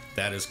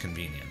that is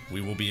convenient.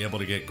 We will be able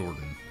to get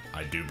Gordon,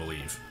 I do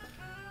believe,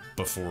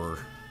 before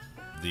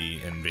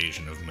the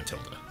invasion of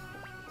Matilda.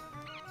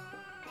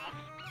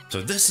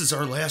 So this is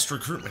our last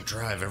recruitment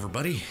drive,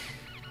 everybody.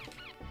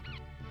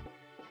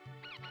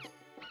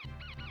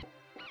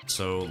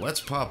 So let's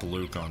pop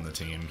Luke on the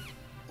team,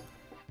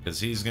 because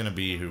he's going to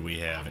be who we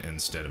have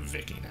instead of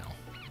Vicky now.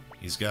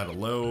 He's got a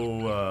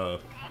low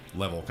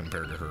level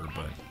compared to her,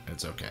 but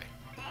it's okay.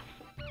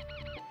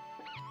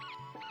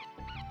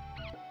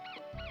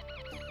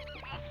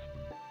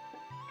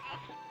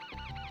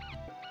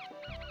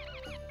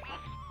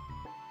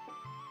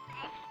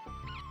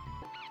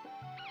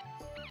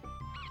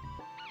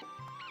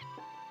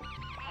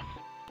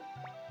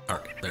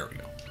 Alright, there we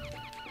go.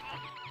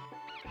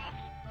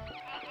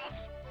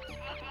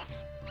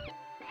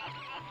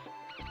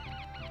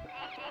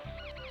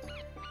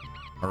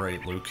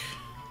 Alright, Luke.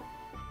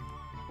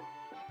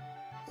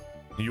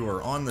 You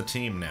are on the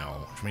team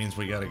now, which means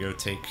we gotta go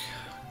take...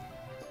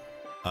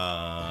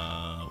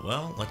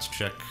 well, let's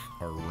check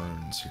our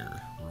runes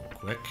here real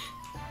quick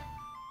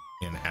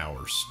in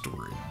our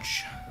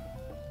storage.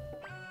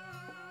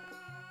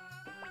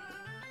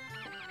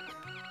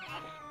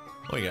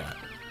 What we got?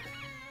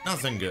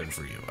 Nothing good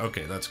for you.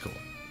 Okay, that's cool.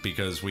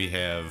 Because we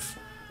have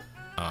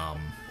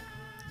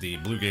the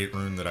Blue Gate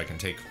rune that I can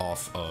take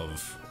off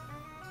of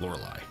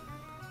Lorelei.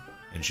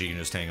 And she can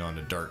just hang on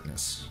to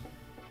darkness.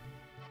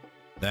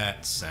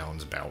 That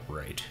sounds about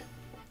right.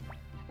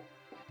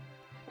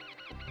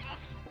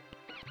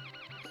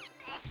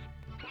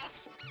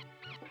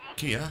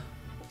 Kia.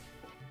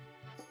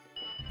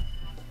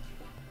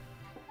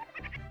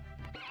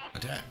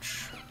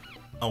 Attach.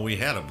 Oh, we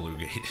had a Blue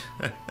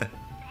Gate.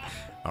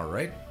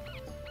 Alright.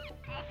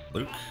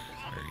 Luke,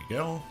 there you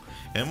go.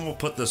 And we'll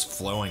put this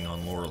flowing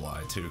on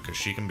Lorelei too, because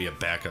she can be a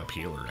backup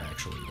healer,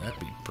 actually. That'd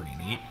be pretty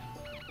neat.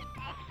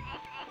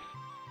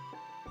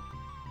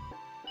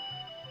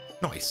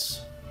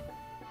 Nice.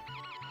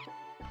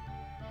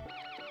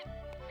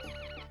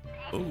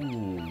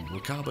 Ooh,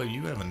 Wakaba,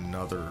 you have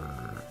another...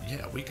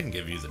 Yeah, we can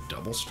give you the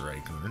double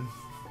strike rune.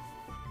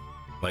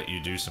 Let you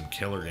do some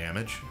killer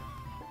damage.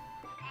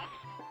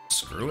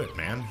 Screw it,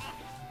 man.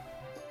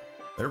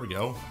 There we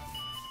go.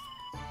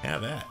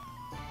 Have that.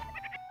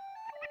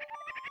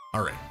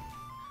 Alright.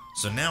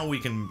 So now we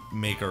can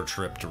make our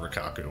trip to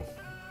Rikaku.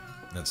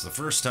 That's the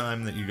first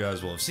time that you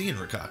guys will have seen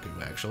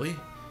Rikaku, actually.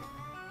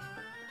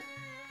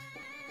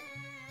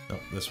 Oh,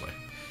 this way.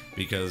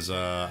 Because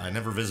I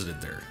never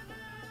visited there.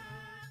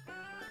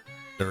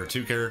 There are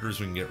 2 characters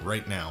we can get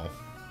right now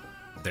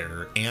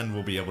there, and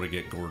we'll be able to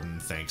get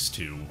Gordon thanks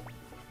to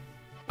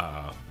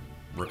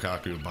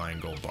Rikaku buying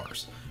gold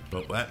bars.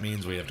 But that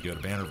means we have to go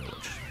to Banner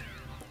Village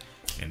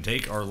and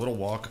take our little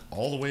walk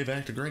all the way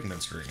back to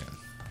Gregminster again.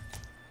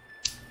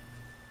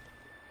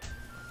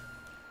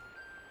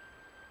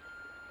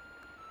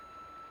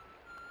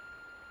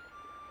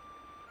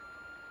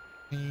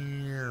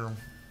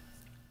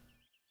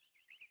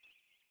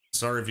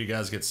 Sorry if you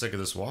guys get sick of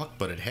this walk,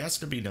 but it has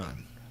to be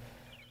done.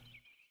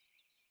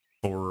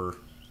 For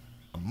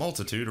a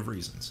multitude of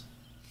reasons.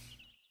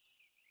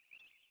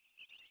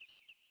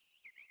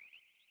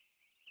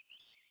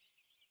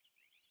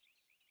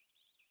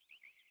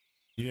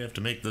 You have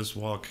to make this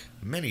walk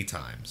many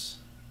times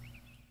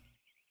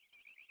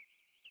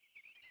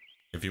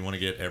if you want to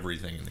get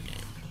everything in the game.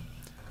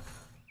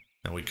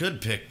 Now we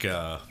could pick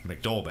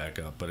McDowell back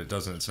up, but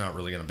it's not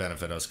really going to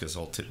benefit us because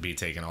he'll be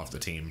taken off the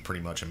team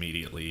pretty much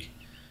immediately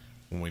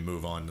when we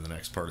move on to the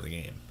next part of the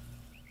game.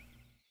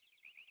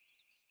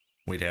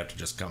 We'd have to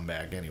just come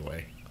back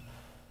anyway,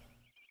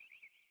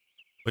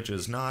 which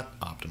is not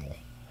optimal.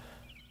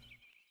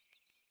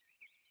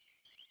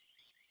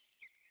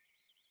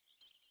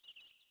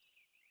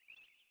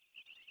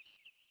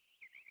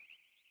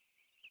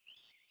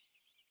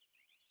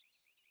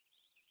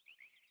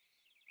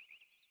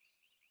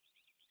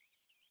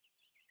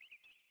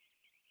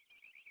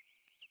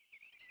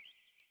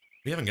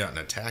 We haven't gotten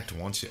attacked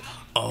once yet.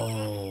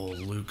 Oh,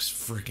 Luke's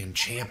freaking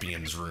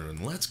champion's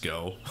rune. Let's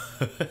go.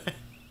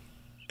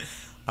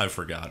 I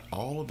forgot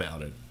all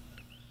about it.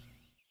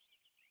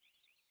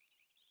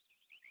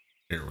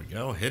 Here we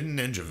go. Hidden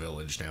Ninja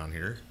Village down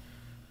here.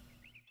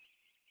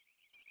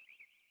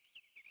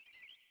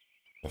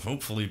 Well,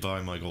 hopefully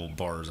buy my gold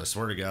bars. I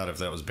swear to God, if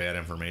that was bad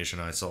information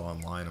I saw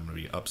online, I'm going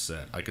to be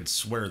upset. I could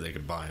swear they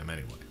could buy them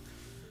anyway.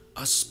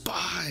 A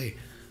spy!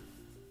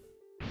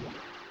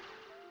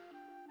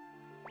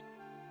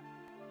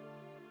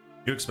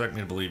 You expect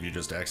me to believe you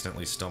just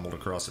accidentally stumbled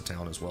across a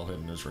town as well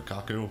hidden as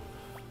Rikaku?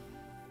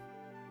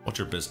 What's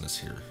your business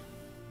here?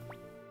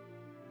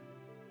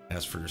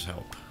 As for your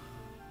help.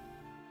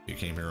 You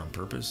came here on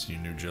purpose? You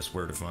knew just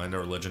where to find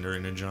our legendary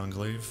ninja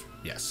enclave?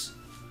 Yes.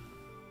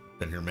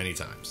 Been here many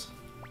times.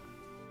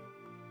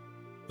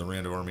 The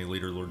Rando army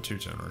leader, Lord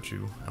Two-Tone, aren't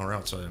you? Our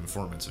outside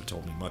informants have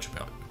told me much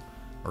about you.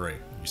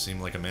 Alright, you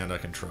seem like a man I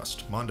can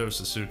trust. Mondo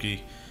Sasuke,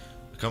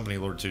 accompany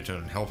Lord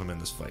Two-Tone and help him in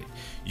this fight.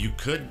 You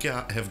could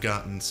have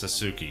gotten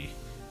Sasuke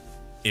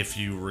if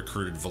you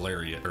recruited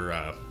Valeria, or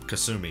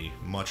Kasumi,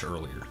 much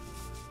earlier.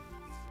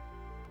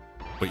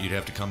 But you'd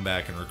have to come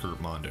back and recruit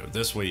Mondo.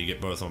 This way you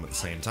get both of them at the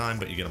same time,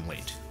 but you get them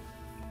late.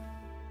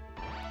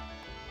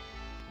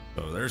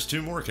 So there's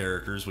two more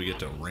characters. We get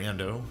to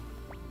Rando.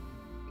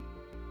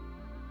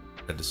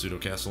 Head to Pseudo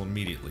Castle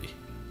immediately.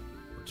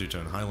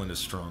 Two-Tone Highland is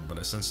strong, but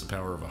I sense the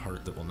power of a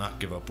heart that will not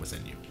give up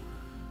within you.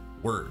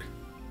 Word.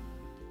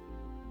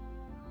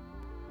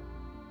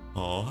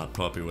 Oh, hot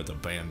puppy with a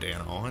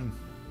bandana on.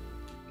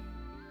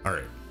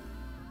 Alright.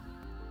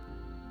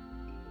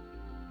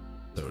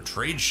 So,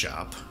 trade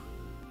shop.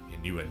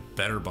 And you had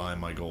better buy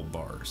my gold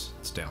bars.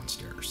 It's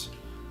downstairs.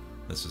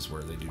 This is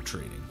where they do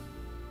trading.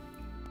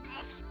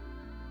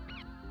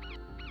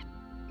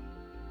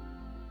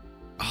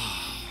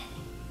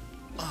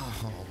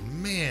 Oh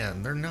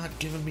man, they're not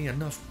giving me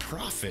enough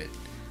profit.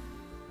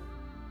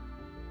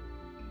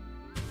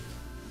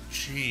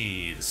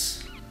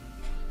 Jeez.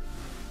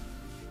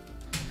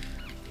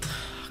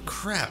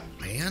 Crap,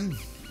 man.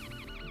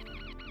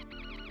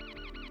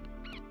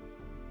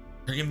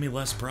 They're giving me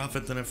less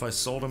profit than if I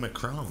sold them at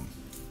Chrome.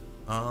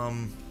 I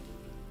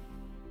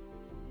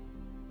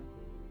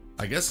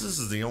guess this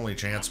is the only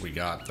chance we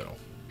got, though.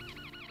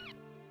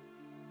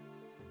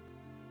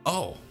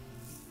 Oh.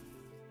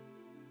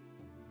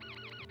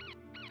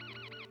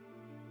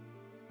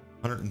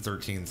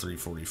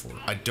 113,344.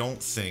 I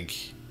don't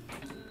think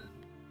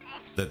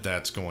that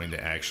that's going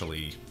to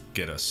actually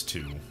get us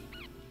to...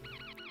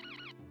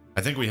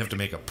 I think we have to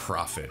make a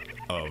profit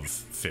of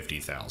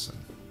 50,000.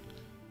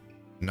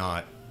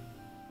 Not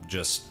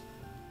just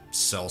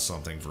sell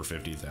something for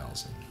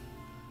 50,000.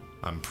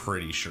 I'm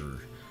pretty sure.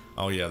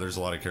 Oh yeah, there's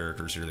a lot of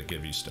characters here that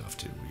give you stuff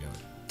too. We gotta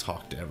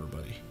talk to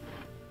everybody.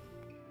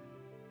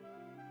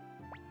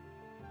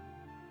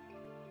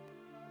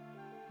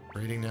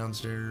 Rating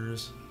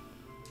downstairs.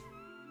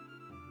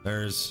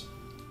 There's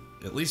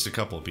at least a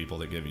couple of people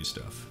that give you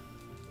stuff.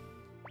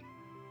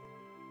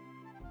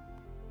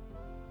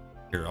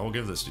 Here, I'll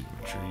give this to you.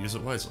 Make sure you use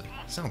it wisely.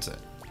 Sound set.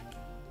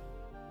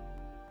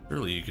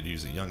 Surely you could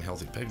use a young,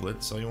 healthy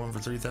piglet. Sell you one for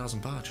 3,000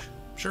 potch.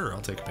 Sure,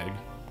 I'll take a pig.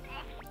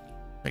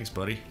 Thanks,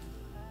 buddy.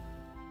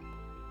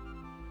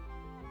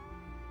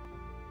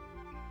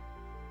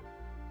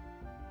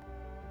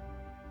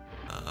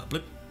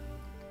 Blip.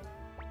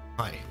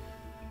 Hi.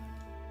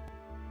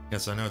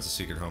 Yes, I know it's a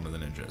secret home of the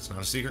ninja. It's not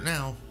a secret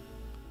now.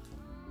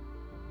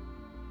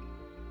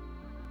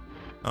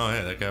 Oh,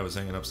 hey, that guy was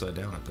hanging upside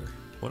down up there.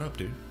 What up,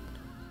 dude?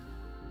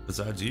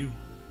 Besides you.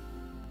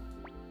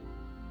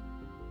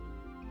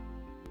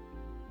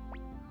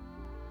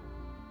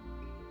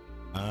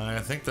 I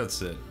think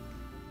that's it.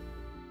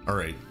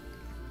 Alright.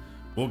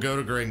 We'll go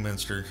to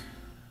Gregminster.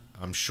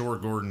 I'm sure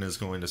Gordon is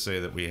going to say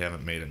that we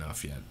haven't made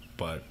enough yet,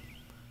 but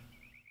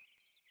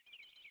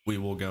we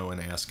will go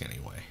and ask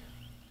anyway.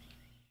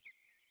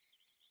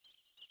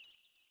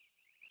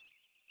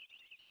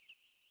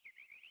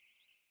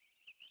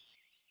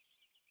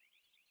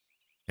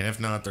 And if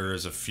not, there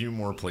is a few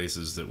more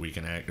places that we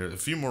can a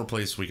few more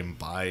places we can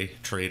buy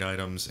trade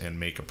items and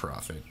make a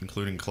profit,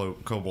 including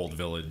Kobold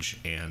Village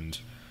and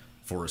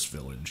Forest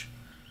Village.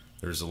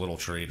 There's a little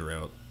trade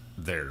route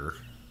there,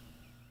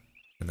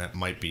 and that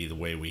might be the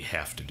way we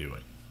have to do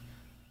it.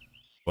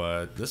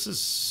 But this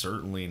is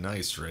certainly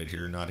nice right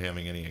here, not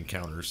having any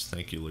encounters.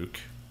 Thank you,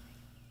 Luke.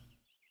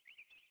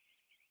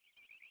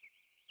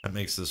 That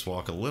makes this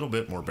walk a little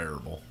bit more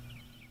bearable.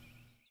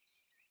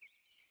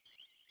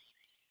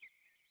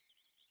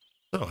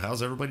 So,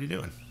 how's everybody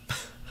doing?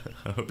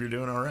 I hope you're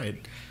doing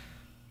alright.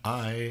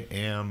 I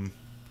am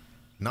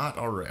not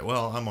alright.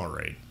 Well, I'm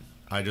alright.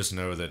 I just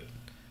know that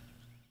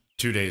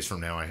 2 days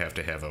from now I have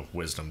to have a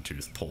wisdom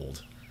tooth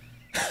pulled.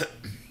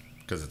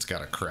 Because it's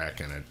got a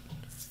crack in it.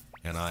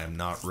 And I am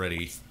not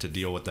ready to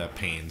deal with that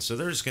pain. So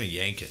they're just going to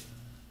yank it.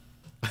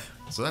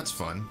 So that's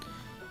fun.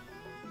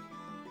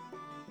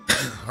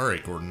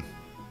 Alright, Gordon.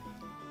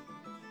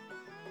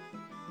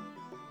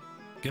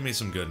 Give me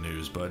some good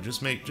news, bud.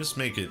 Just make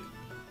it...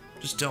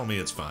 Just tell me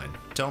it's fine.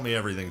 Tell me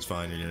everything's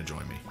fine, you're gonna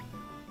join me.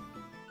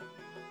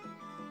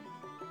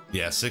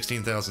 Yeah,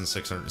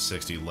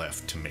 16,660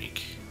 left to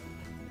make.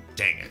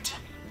 Dang it.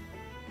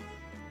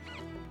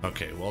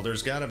 Okay, well,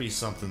 there's gotta be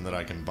something that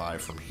I can buy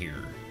from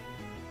here,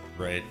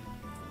 right?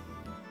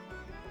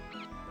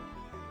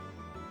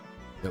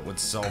 That would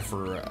sell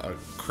for a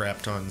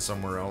crap ton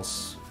somewhere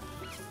else.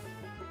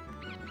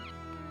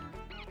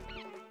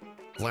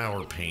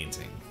 Flower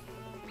painting.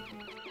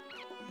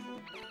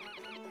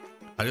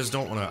 I just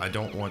don't want to, I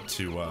don't want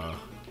to,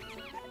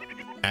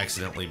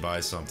 accidentally buy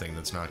something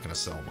that's not gonna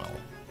sell well.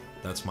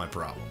 That's my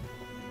problem.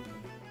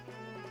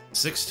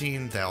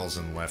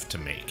 16,000 left to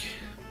make.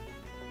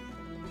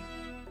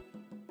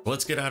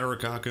 Let's get out of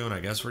Rikaku, and I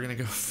guess we're gonna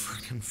go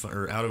frickin'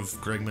 or out of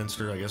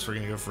Gregminster. I guess we're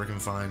gonna go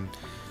frickin' find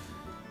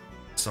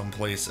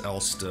someplace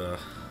else to...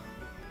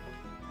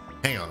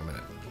 Hang on a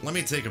minute. Let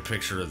me take a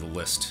picture of the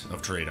list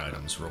of trade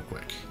items real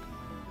quick.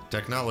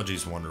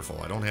 Technology's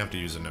wonderful. I don't have to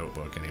use a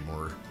notebook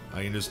anymore.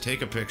 I can just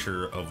take a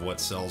picture of what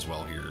sells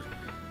well here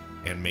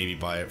and maybe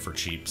buy it for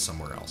cheap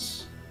somewhere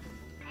else.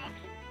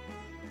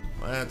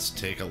 Let's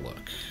take a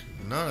look.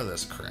 None of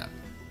this crap.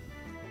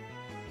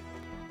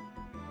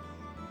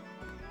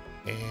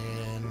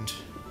 And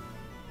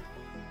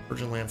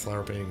Virgin Lamp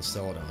Flower Painting,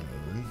 Celadon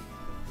Urn.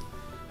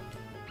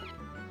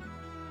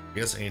 I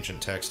guess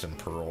Ancient Text and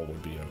Pearl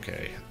would be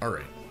okay.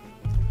 Alright.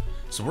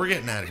 So we're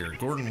getting out of here.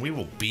 Gordon, we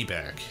will be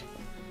back.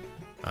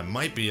 I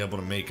might be able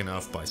to make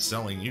enough by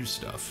selling you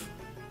stuff.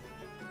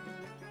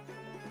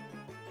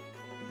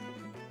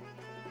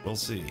 We'll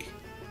see.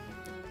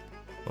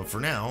 But for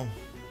now,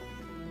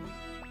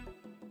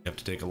 you have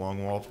to take a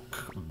long walk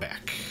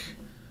back.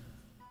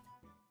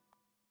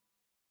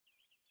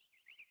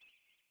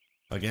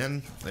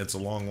 Again, it's a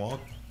long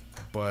walk,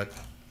 but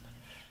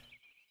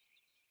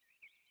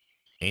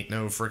ain't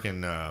no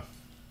freaking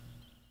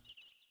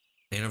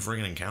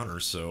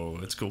encounters, so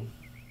it's cool.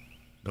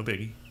 No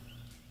biggie.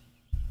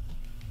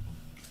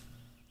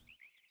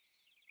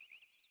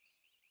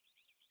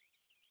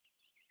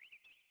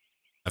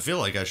 I feel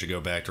like I should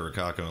go back to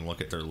Rikaku and look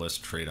at their list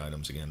of trade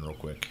items again real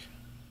quick.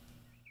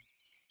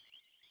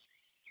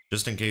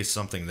 Just in case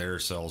something there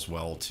sells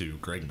well to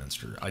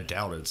Gregminster. I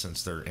doubt it,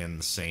 since they're in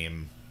the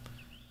same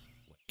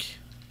like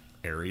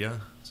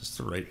area. Is this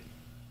the right?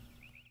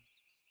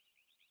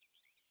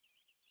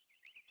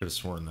 Could have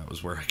sworn that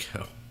was where I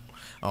go.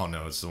 Oh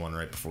no, it's the one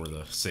right before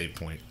the save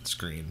point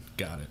screen.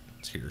 Got it.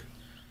 It's here.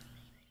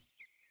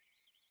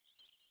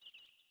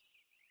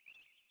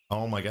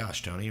 Oh my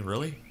gosh, Tony,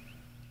 really?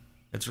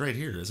 It's right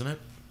here, isn't it?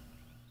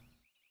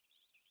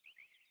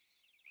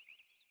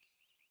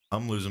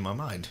 I'm losing my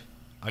mind.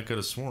 I could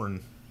have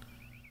sworn.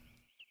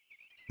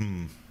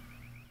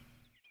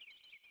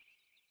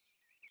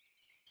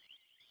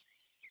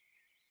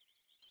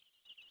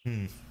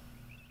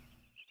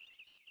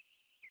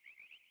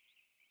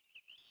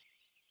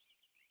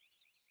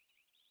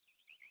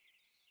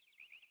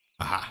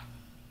 Aha.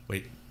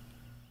 Wait.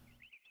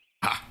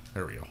 Ah,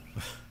 there we go.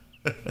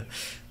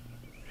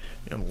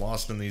 I'm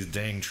lost in these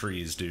dang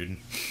trees, dude.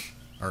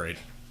 Alright.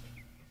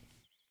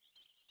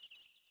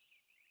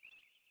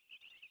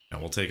 Now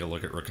we'll take a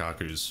look at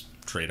Rikaku's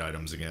trade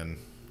items again.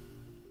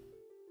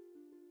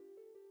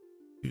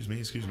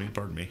 Excuse me,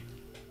 pardon me.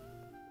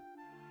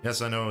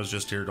 Yes, I know I was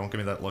just here. Don't give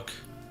me that look.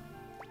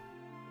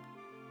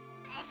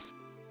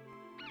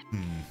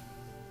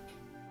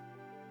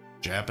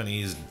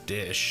 Japanese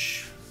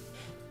dish.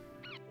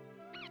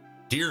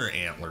 Deer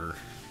antler.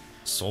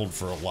 Sold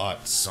for a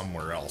lot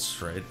somewhere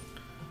else, right?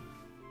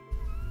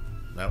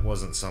 That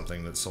wasn't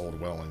something that sold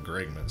well in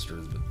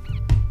Gregminster, but...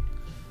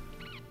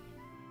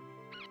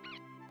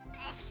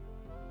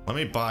 Let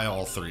me buy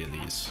all three of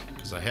these,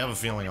 because I have a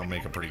feeling I'll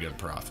make a pretty good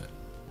profit.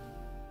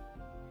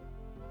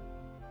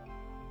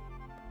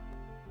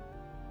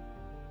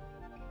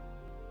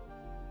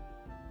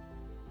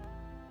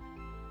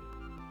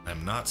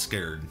 I'm not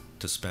scared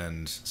to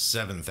spend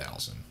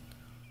 7,000.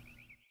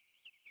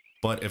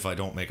 But if I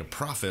don't make a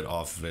profit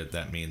off of it,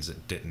 that means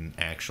it didn't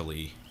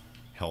actually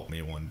help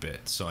me one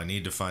bit. So I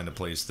need to find a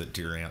place that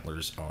deer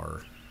antlers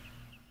are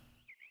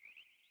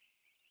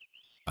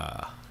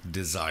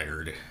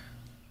desired.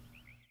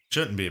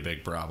 Shouldn't be a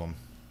big problem.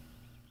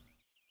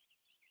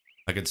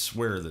 I could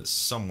swear that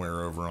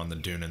somewhere over on the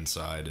Dunan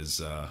side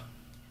is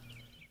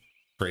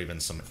craving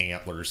some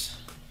antlers.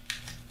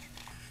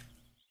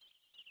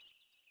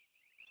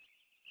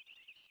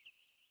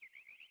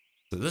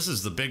 So this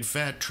is the big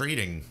fat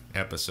trading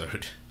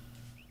episode.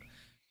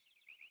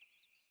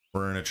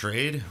 We're in a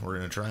trade. We're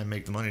going to try and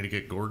make the money to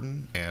get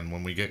Gordon. And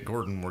when we get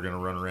Gordon, we're going to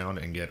run around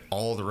and get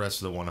all the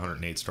rest of the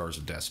 108 Stars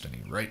of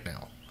Destiny right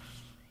now.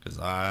 Because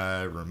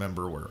I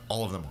remember where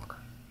all of them are.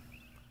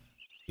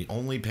 The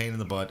only pain in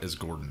the butt is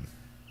Gordon.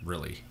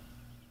 Really.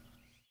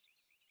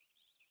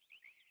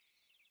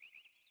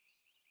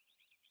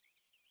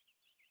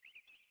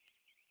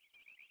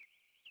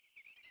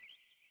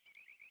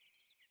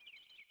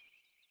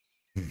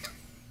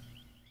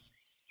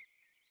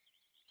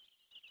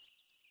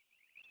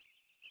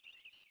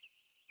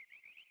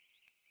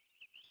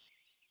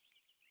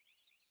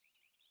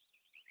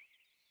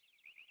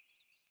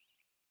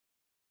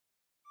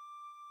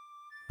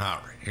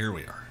 Alright, here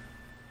we are.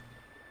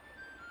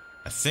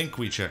 I think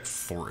we check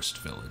Forest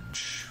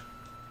Village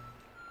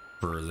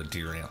for the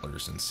deer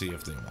antlers and see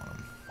if they want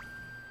them.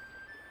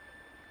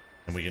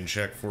 And we can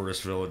check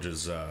Forest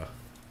Village's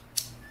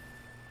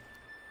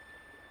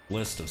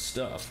list of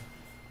stuff.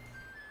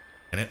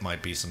 And it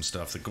might be some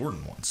stuff that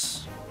Gordon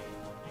wants.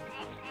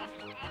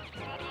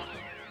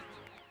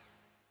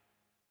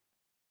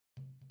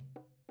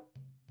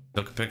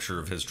 Took a picture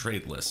of his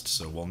trade list,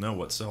 so we'll know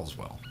what sells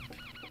well.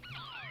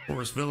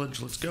 Forest Village,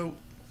 let's go.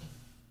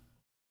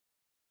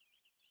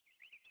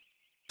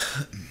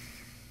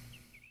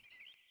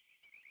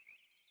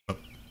 Oh,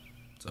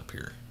 it's up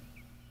here.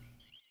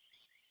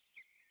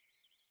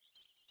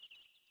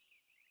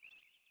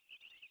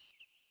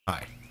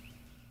 Hi.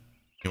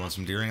 You want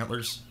some deer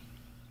antlers?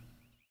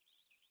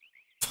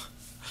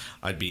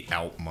 I'd be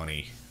out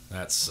money.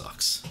 That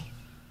sucks.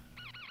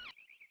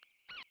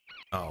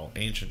 Oh,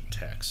 ancient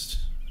text.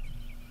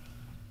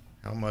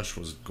 How much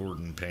was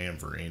Gordon paying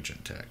for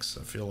ancient text?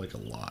 I feel like a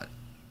lot.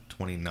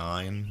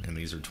 29, and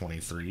these are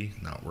 23.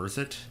 Not worth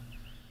it.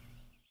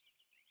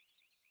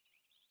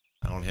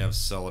 I don't have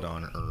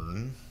Celadon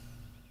Urn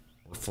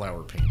or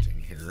flower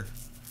painting here.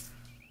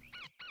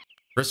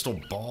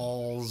 Crystal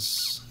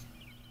Balls.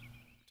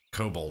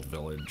 Kobold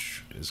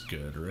Village is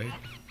good, right?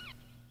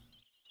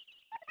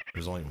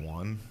 There's only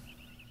one.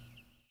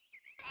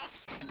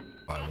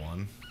 Buy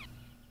one.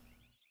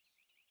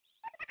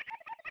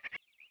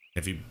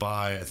 If you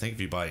buy, I think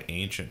if you buy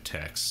ancient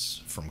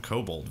texts from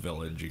Kobold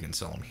Village, you can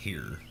sell them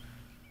here.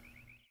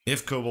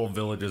 If Kobold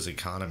Village's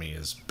economy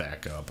is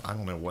back up, I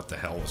don't know what the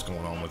hell was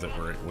going on with it,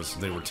 where it was,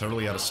 they were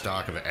totally out of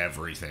stock of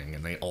everything,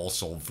 and they all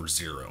sold for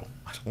 0.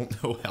 I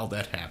don't know how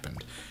that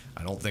happened.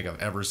 I don't think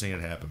I've ever seen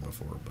it happen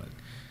before, but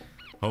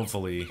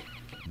hopefully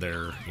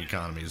their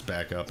economy is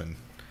back up and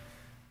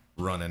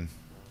running.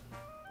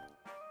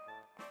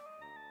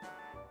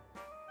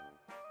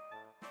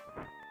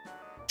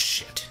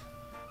 Shit.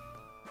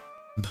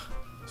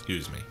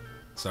 Excuse me.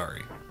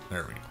 Sorry.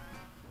 There we go.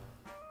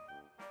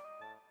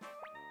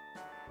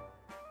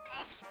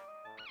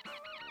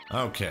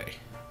 Okay.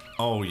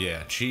 Oh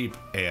yeah, cheap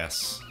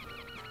ass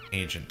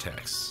ancient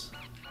texts.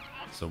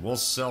 So we'll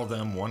sell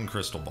them 1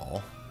 crystal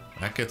ball.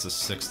 That gets us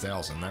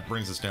 6,000. That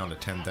brings us down to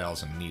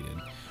 10,000 needed.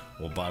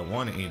 We'll buy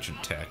 1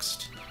 ancient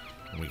text,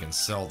 and we can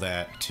sell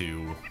that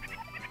to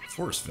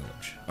Forest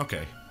Village.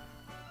 Okay.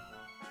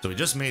 So we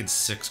just made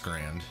 6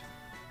 grand.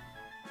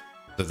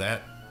 So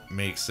that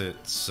makes it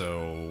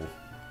so,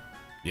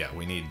 yeah,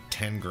 we need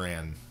 10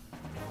 grand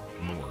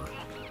more.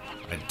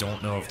 I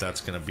don't know if that's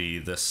gonna be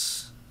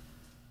this,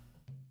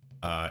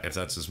 if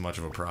that's as much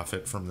of a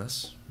profit from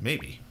this.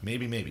 Maybe.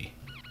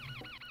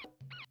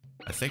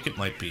 I think it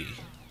might be.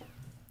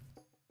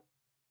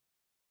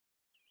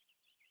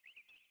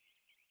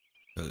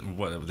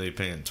 What, are they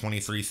paying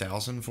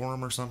 23,000 for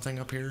them or something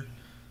up here?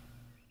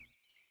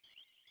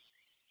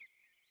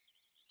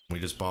 We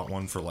just bought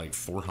one for like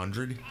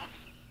 400.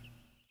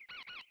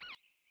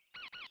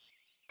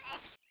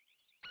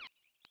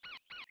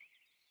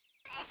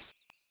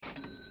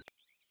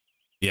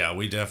 Yeah,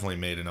 we definitely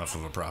made enough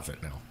of a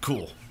profit now.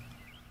 Cool.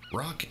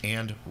 Rock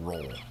and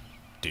roll,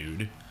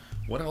 dude.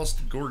 What else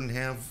did Gordon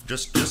have?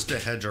 Just to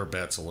hedge our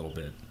bets a little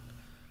bit.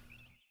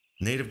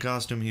 Native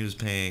costume he was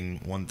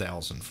paying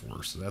 1,000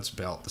 for, so that's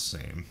about the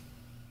same.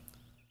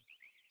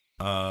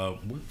 Come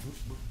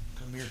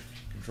here,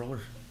 controller.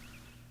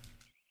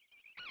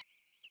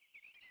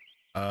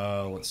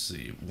 Let's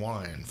see.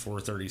 Wine,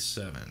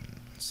 437.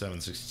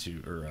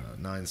 762, or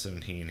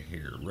 917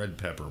 here. Red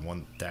pepper,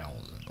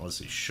 1,000. Let's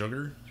see.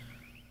 Sugar?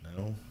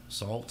 No.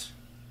 Salt?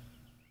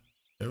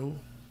 No.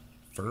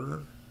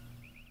 Fur?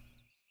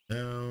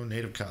 No.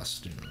 Native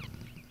costume.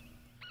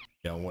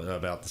 Yeah,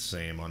 about the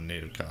same on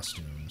native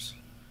costumes.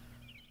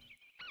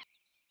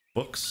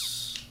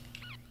 Books.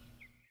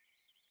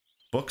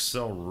 Books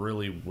sell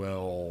really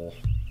well.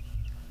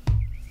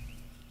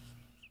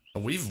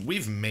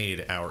 We've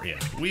made our, yeah,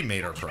 we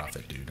made our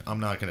profit, dude. I'm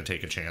not gonna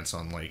take a chance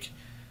on like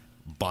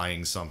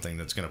buying something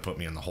that's gonna put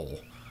me in the hole.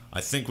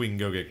 I think we can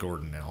go get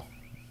Gordon now.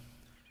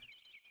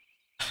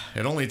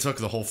 It only took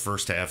the whole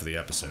first half of the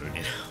episode,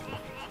 you know.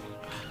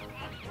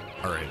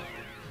 All right.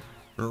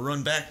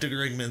 Run back to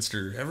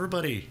Gregminster.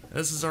 Everybody,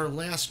 this is our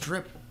last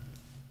trip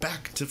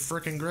back to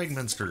frickin'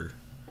 Gregminster.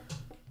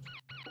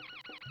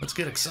 Let's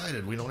get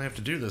excited. We don't have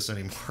to do this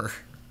anymore.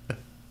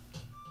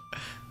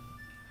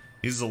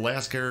 He's the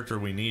last character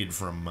we need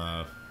from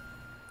the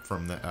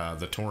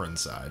Tauren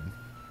side.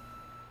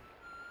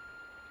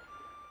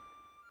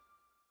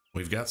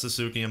 We've got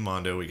Sasuke and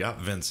Mondo. We got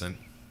Vincent.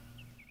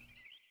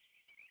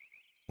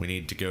 We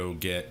need to go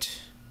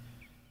get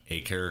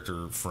a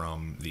character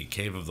from the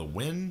Cave of the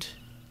Wind.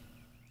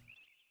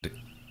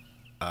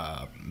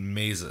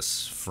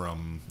 Mazes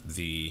from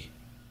the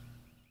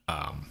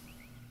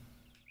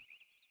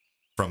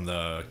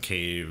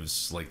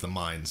caves, like the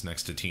mines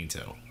next to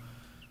Tinto.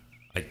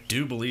 I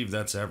do believe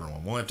that's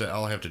everyone.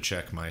 I'll have to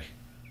check my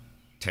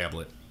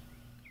tablet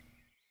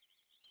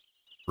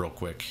real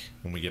quick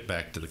when we get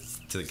back to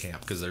the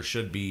camp, because there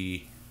should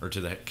be, or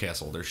to the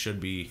castle, there should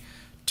be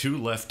 2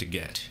 left to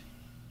get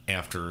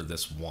after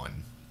this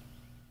one.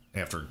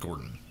 after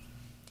Gordon.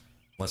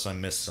 Unless I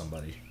missed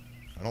somebody.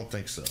 I don't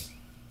think so. If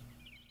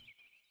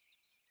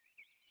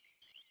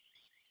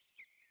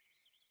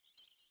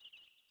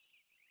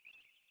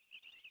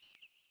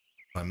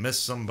I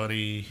missed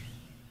somebody,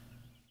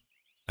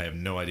 I have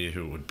no idea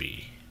who it would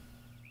be.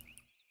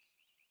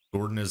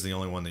 Gordon is the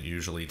only one that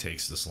usually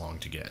takes this long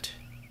to get.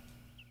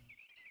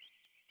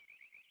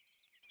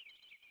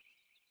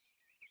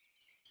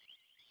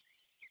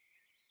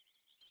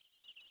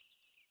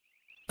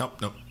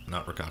 Nope, nope,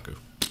 not Rikaku.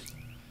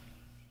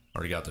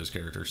 Already got those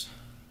characters.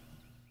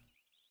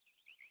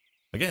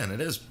 Again,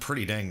 it is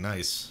pretty dang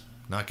nice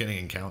not getting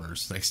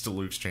encounters thanks to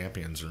Luke's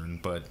Champions rune,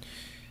 but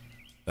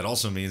that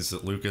also means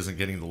that Luke isn't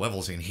getting the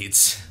levels he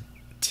needs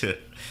to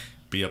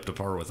be up to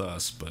par with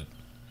us, but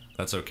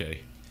that's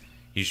okay.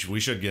 We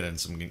should get in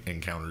some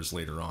encounters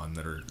later on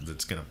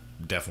that's gonna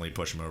definitely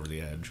push him over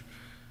the edge.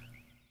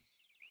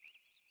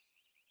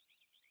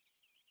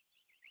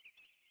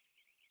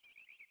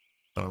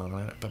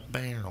 So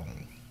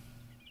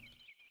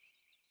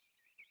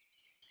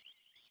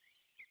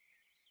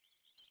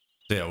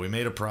yeah, we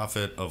made a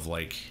profit of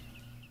like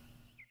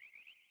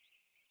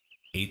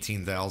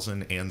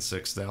 18,000 and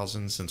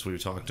 6,000 since we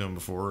talked to him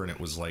before, and it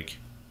was like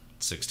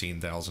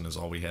 16,000 is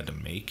all we had to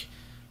make.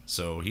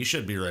 So he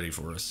should be ready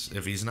for us.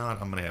 If he's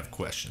not, I'm gonna have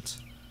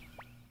questions.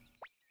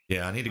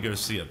 Yeah, I need to go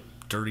see a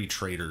dirty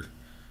trader.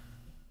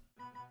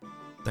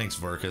 Thanks,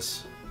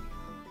 Varkas.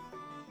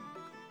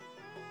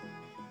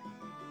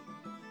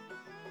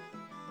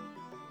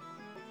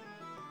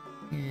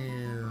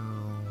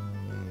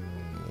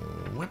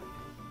 What?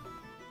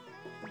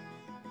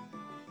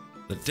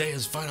 The day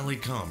has finally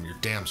come. You're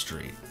damn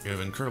straight. You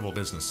have incredible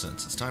business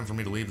sense. It's time for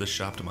me to leave this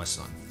shop to my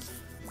son.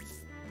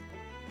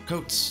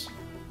 Coats.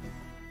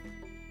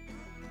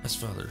 Yes,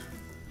 father.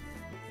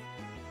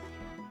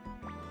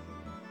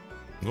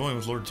 I'm going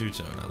with Lord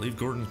Two-Tone. I leave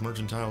Gordon's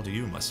mercantile to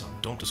you, my son.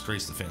 Don't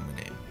disgrace the family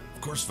name.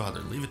 Of course,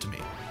 father. Leave it to me.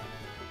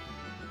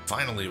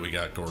 Finally, we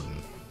got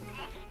Gordon.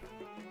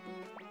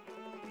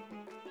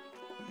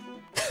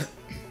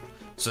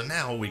 So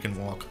now we can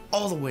walk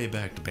all the way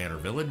back to Banner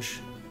Village.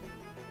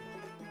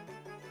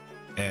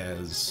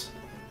 As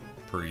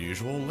per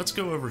usual, let's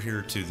go over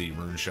here to the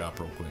rune shop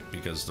real quick,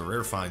 because the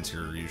rare finds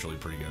here are usually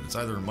pretty good. It's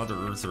either a Mother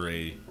Earth or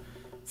a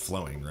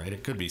flowing, right?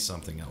 It could be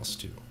something else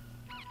too.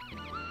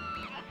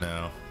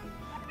 Now,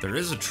 there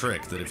is a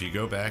trick that if you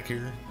go back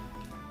here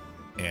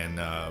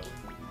and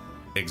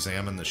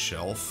examine the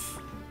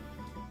shelf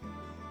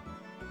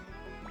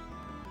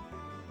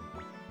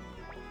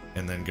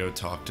and then go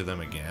talk to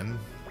them again,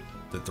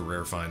 that the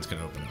rare finds can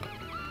open up.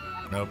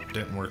 Nope,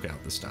 didn't work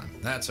out this time.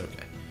 That's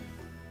okay.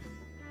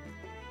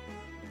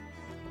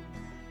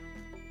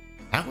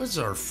 How is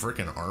our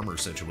frickin' armor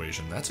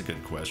situation? That's a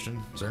good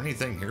question. Is there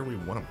anything here we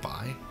want to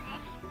buy?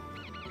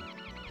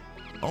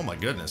 Oh my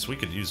goodness, we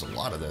could use a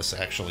lot of this,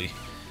 actually.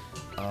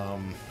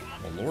 Well,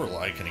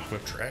 Lorelei can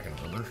equip dragon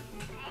armor.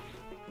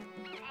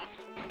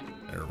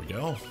 There we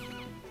go.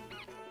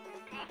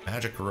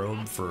 Magic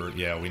robe for...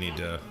 Yeah, we need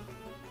to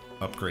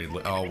upgrade...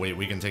 Oh, wait,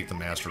 we can take the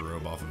master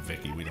robe off of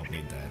Vicky. We don't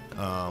need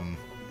that.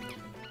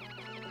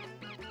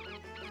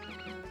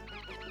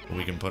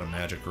 We can put a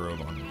magic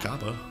robe on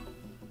Kappa.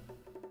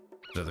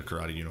 To the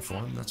karate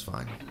uniform, that's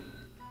fine.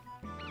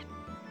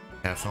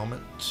 Half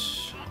helmet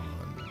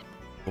on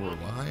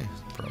Lorelei,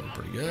 probably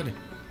pretty good.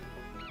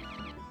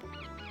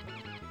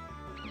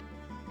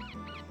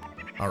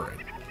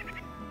 Alright.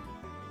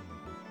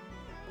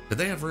 Did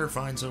they have rare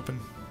finds open?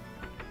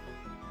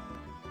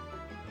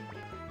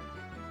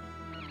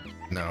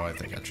 No, I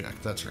think I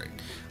checked. That's right.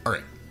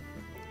 Alright.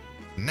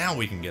 Now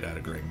we can get out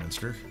of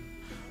Greyminster.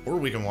 Or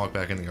we can walk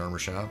back in the armor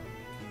shop.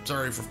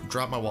 Sorry for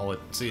drop my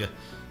wallet. See ya.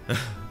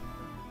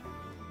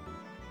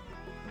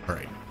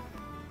 Alright.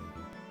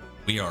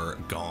 We are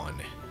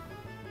gone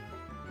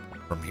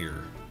from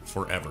here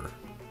forever.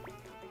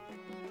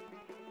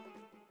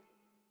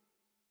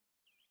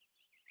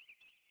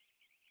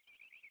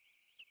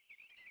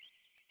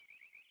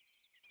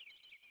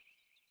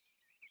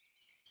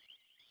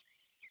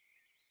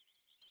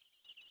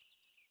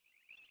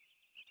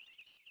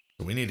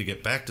 So we need to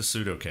get back to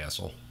Pseudo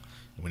Castle.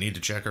 We need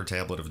to check our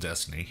Tablet of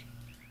Destiny.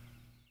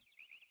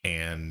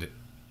 And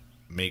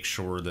make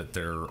sure that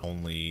there are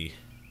only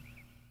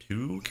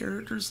 2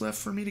 characters left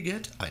for me to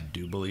get, I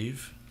do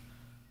believe.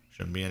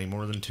 Shouldn't be any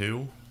more than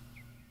 2.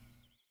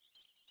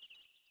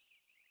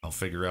 I'll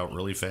figure out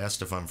really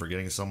fast if I'm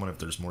forgetting someone if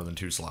there's more than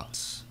 2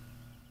 slots.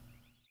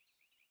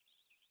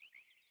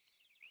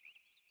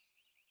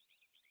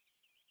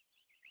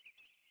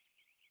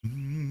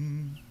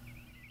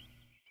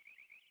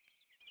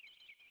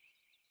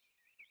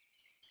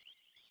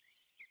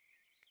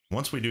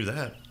 Once we do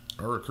that,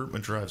 our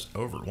recruitment drive's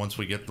over. Once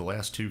we get the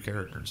last 2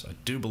 characters. I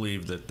do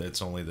believe that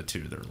that's only the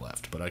 2 that are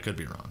left, but I could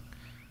be wrong.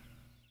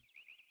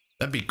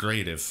 That'd be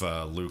great if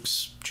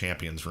Luke's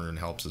Champions rune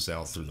helps us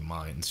out through the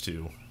mines,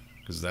 too.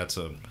 Because that's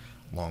a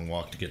long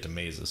walk to get to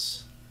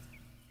Mazes.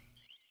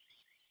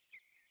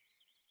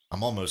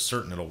 I'm almost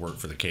certain it'll work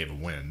for the Cave of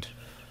Wind.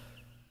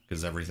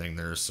 Because everything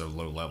there is so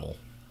low level.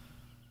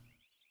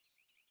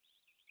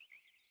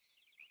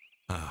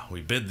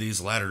 We bid these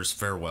ladders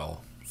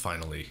farewell,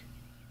 finally.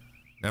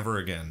 Never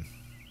again.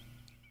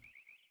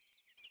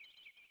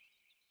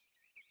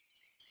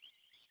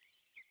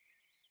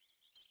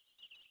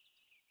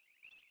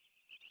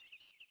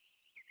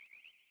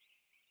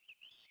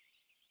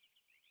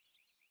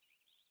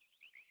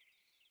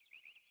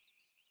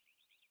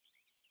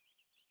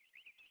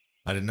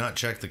 I did not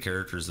check the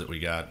characters that we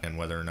got and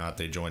whether or not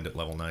they joined at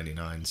level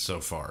 99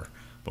 so far,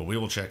 but we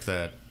will check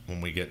that when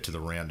we get to the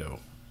Rando,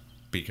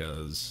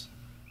 because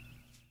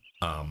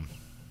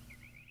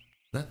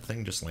that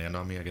thing just land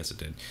on me? I guess it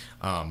did.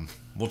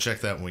 We'll check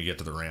that when we get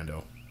to the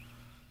Rando,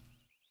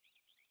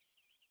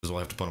 because we'll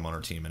have to put them on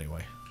our team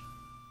anyway.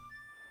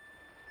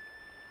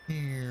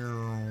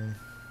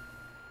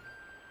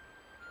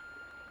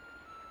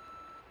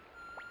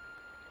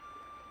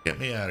 Get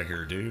me out of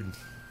here, dude.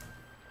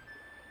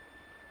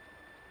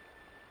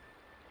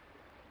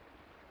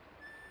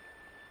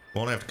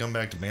 Won't have to come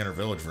back to Manor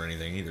Village for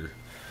anything either.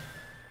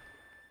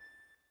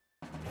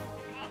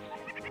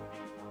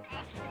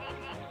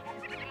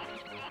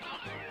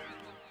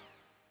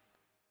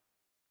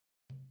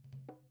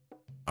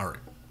 Alright.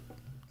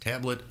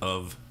 Tablet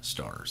of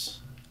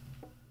Stars.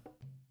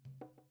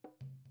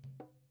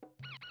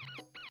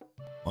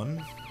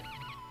 1.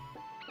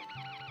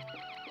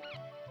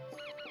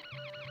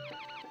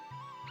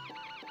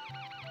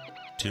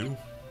 2.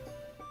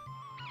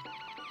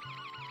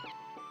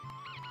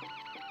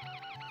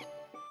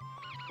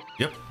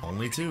 Yep,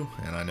 only 2,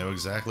 and I know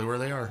exactly where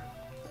they are.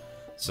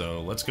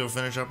 So let's go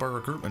finish up our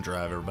recruitment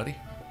drive, everybody.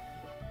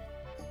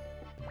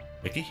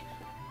 Vicky,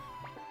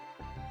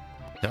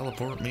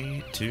 teleport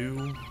me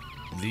to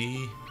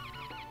the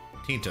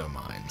Tinto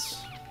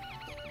Mines.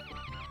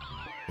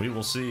 We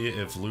will see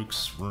if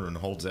Luke's rune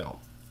holds out.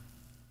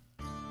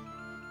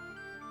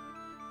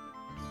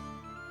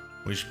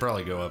 We should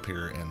probably go up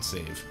here and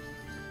save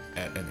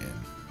at an inn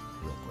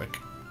real quick.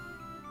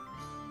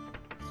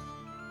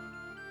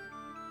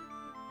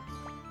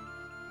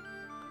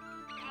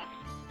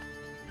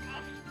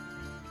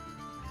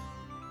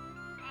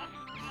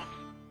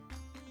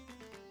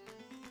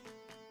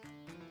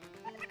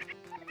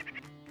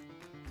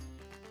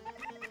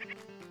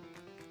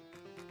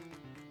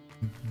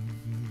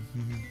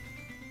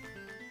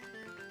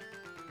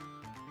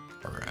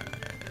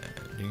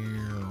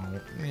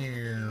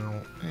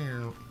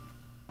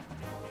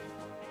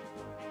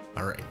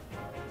 Alright,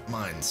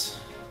 mines.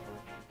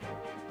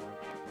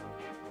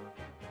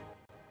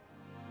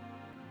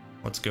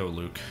 Let's go,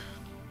 Luke.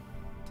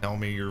 Tell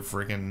me your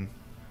friggin'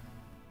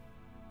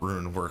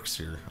 rune works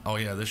here. Oh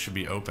yeah, this should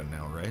be open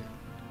now, right?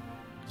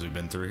 Because we've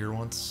been through here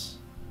once?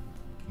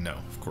 No,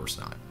 of course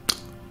not.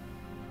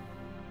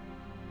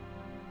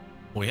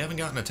 Well, we haven't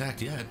gotten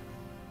attacked yet.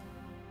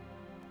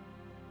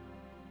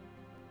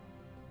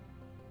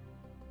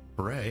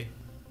 Hooray.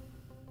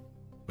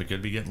 We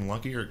could be getting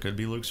lucky, or it could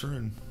be Luke's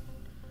rune.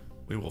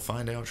 We will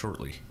find out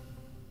shortly.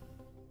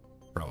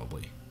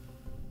 Probably.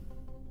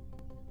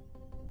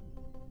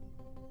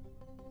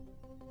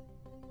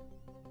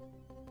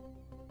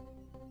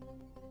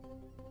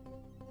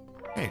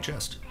 Hey,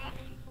 chest.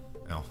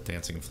 Oh,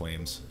 dancing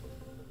flames.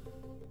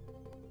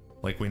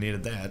 Like we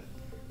needed that.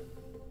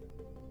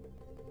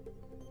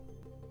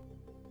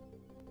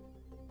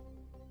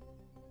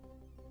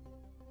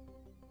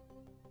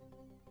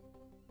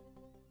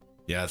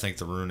 Yeah, I think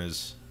the rune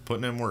is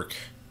putting in work.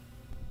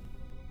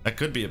 That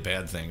could be a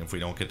bad thing if we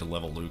don't get to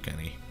level Luke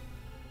any.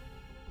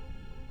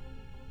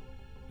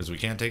 Because we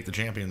can't take the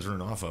champion's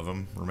rune off of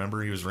him.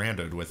 Remember, he was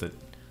randoed with it.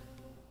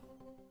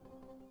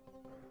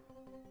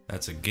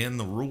 That's again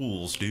the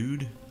rules,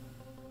 dude. Do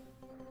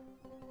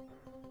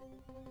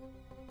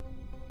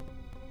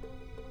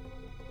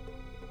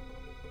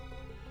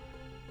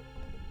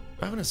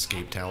I have an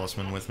escape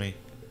talisman with me?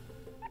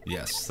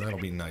 Yes, that'll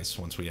be nice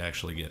once we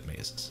actually get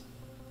mazes.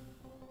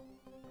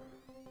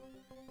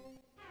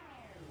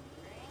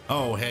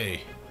 Oh,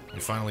 hey.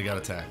 We finally got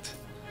attacked.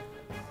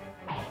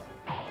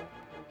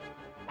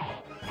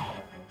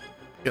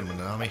 Get him,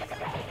 Nanami.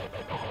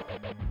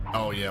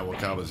 Oh, yeah,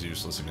 Wakaba's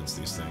useless against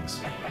these things.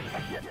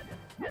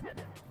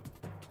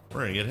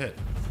 We're gonna get hit.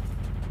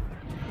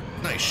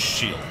 Nice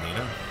shield,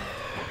 Nina.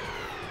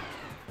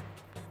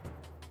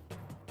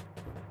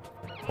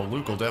 Well,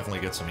 Luke will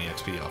definitely get some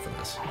EXP off of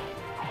this.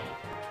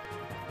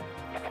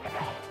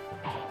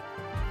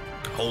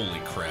 Holy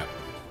crap.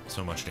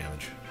 So much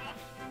damage.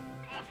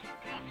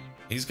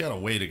 He's got a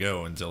way to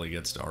go until he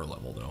gets to our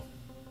level, though.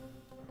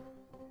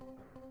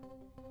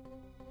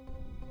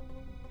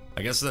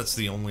 I guess that's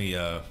the only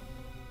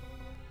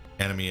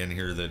enemy in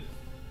here that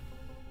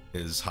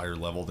is higher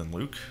level than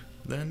Luke,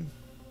 then?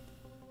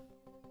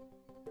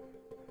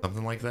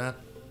 Something like that?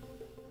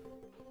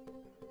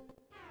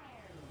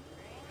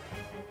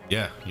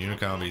 Yeah,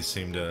 Unikombis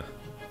seem to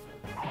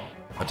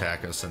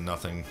attack us and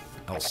nothing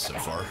else so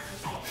far.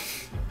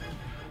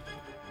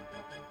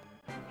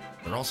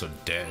 They're also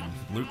dead.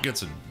 Luke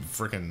gets a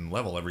freaking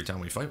level every time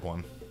we fight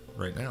one,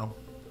 right now.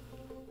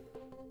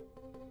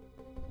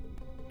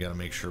 We gotta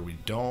make sure we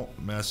don't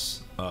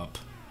mess up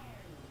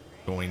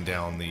going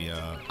down the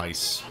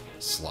ice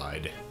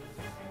slide.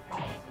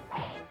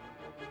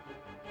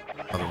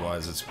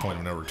 Otherwise, it's point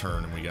of no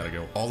return, and we gotta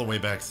go all the way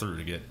back through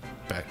to get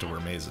back to where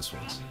Mazes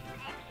was.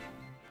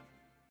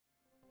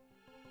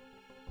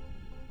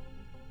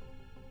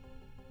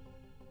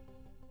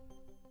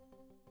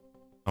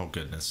 Oh,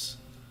 goodness.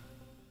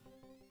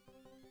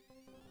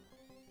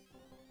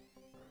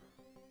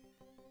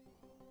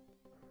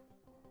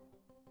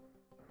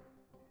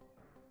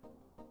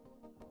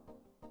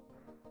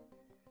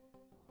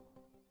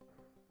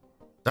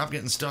 Stop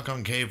getting stuck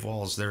on cave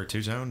walls there,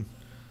 Two-Tone.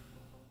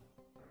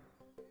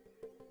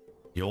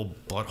 You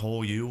old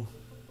butthole, you.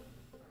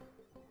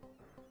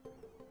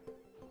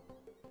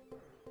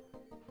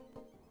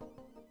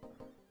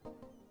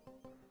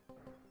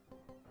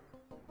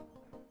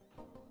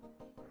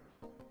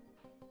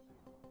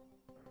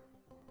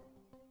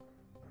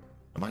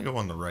 Am I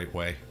going the right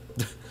way?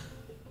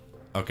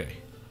 Okay.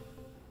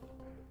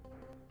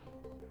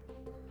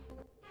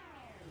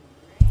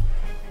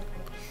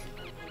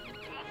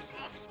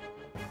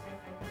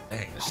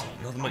 Dang, there's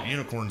nothing but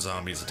unicorn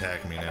zombies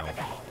attacking me now.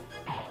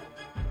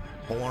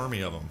 Whole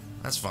army of them.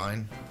 That's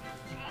fine.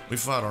 We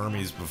fought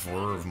armies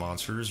before of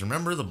monsters.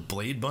 Remember the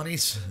blade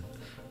bunnies?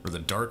 Or the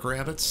dark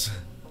rabbits?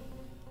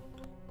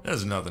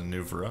 That's nothing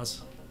new for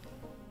us.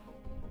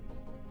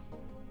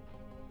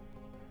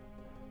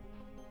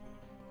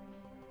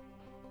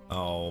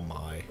 Oh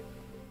my.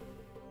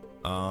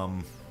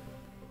 Oh,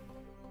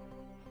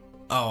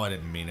 I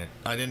didn't mean it.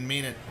 I didn't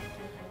mean it.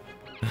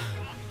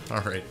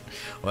 Alright.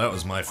 Well, that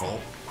was my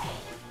fault.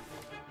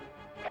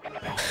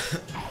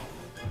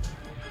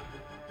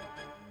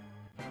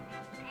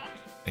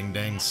 Ding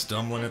dang,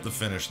 stumbling at the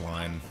finish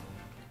line.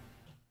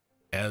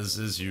 As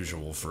is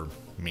usual for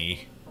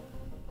me.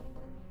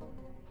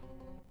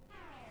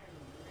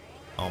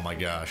 Oh my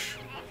gosh.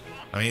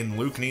 I mean,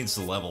 Luke needs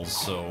the levels,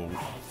 so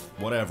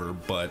whatever,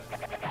 but...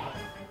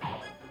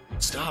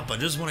 Stop, I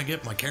just want to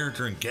get my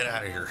character and get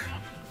out of here.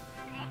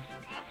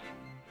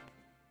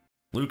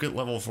 Luke at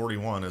level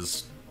 41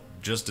 is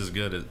just as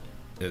good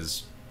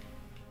as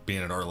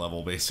being at our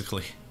level,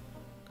 basically.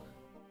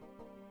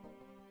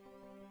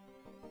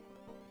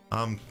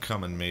 I'm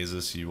coming,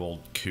 Mazes, you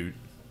old coot.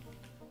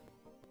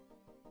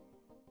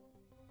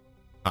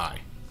 Hi.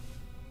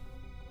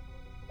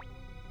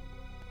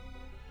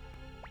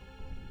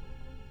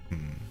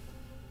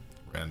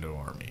 Rando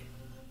army.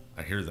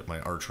 I hear that my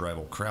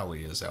arch-rival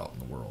Crowley is out in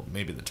the world.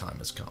 Maybe the time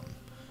has come.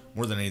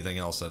 More than anything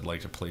else, I'd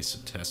like a place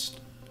to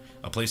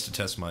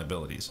test my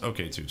abilities.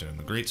 Okay, Two-Tone,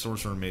 the great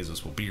sorcerer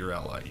Mazes will be your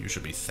ally. You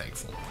should be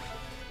thankful.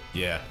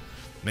 Yeah,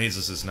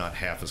 Mazes is not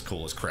half as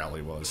cool as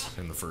Crowley was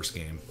in the first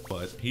game,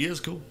 but he is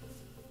cool.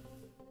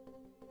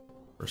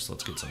 First,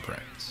 let's get some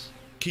practice.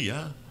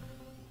 Kia!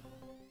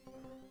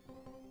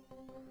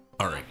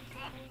 Alright.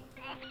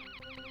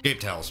 Cape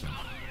Talisman.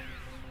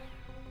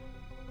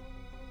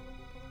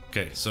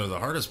 Okay, so the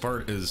hardest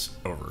part is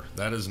over.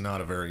 That is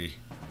not a very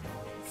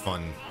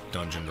fun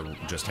dungeon to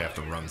just have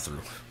to run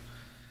through.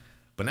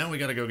 But now we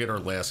gotta go get our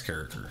last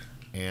character.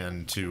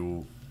 And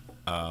to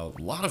a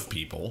lot of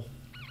people,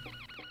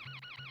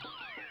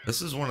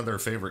 this is one of their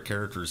favorite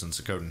characters in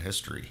Suikoden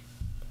history.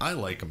 I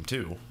like him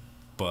too,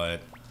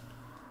 but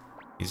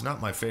he's not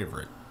my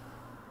favorite.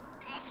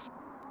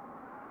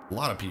 A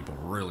lot of people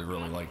really,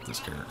 really like this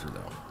character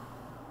though.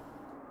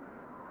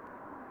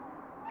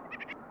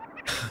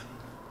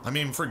 I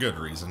mean, for good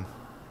reason,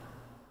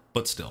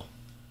 but still.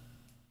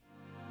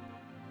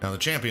 Now, the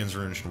Champions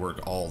Rune should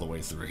work all the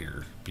way through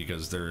here,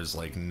 because there is,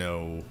 like,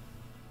 no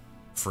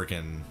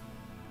freaking...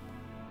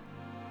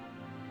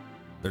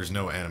 There's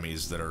no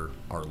enemies that are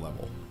our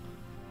level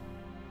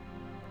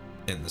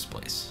in this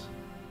place.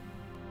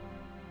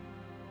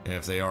 And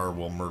if they are,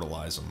 we'll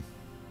myrtleize them.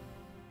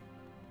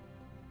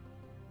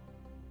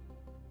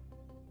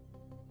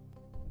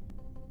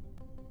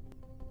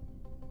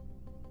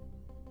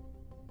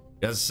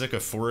 You guys sick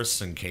of forests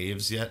and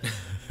caves yet?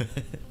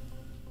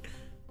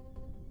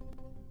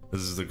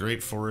 This is the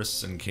Great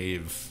Forests and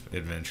Cave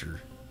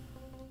Adventure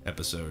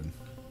episode.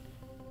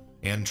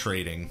 And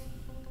trading.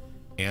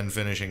 And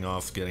finishing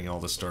off getting all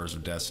the Stars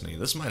of Destiny.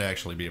 This might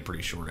actually be a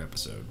pretty short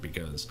episode,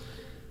 because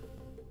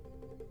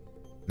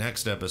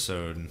next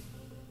episode,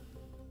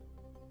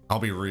 I'll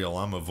be real,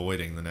 I'm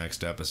avoiding the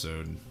next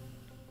episode.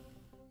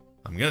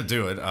 I'm gonna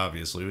do it,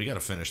 obviously. We gotta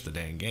finish the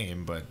dang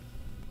game, but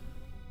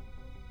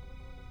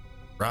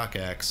Rock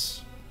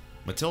Axe.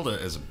 Matilda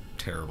is a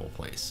terrible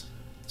place.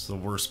 It's the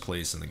worst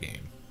place in the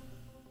game.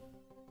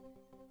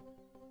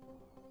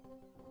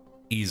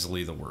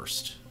 Easily the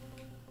worst.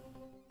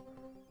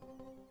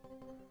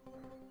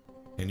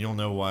 And you'll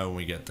know why when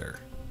we get there.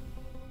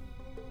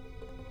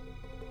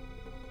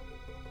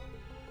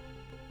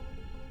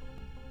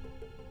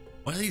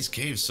 Why are these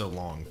caves so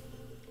long?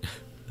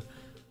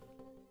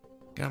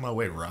 Get out of my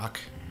way, Rock.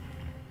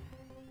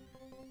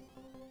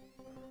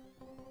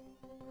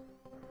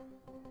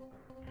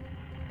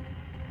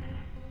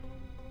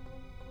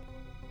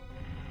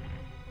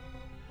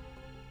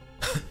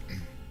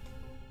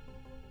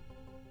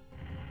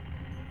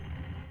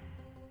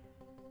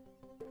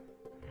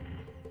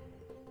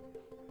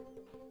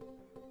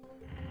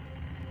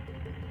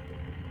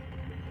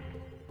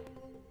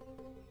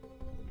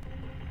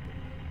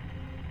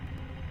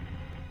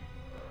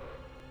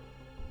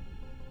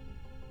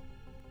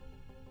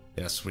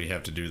 Yes, we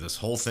have to do this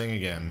whole thing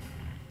again.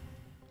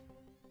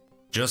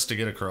 Just to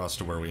get across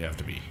to where we have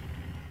to be.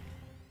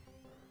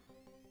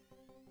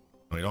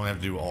 We don't have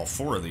to do all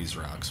 4 of these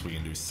rocks, we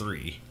can do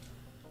 3.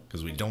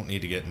 Because we don't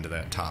need to get into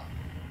that top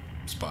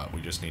spot,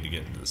 we just need to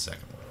get into the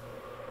second one.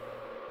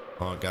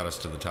 Oh, it got us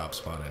to the top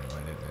spot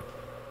anyway, didn't it?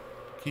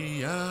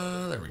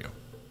 Kia, there we go.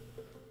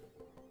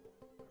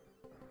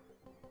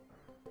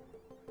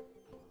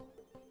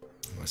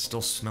 I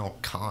still smell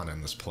con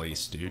in this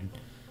place, dude.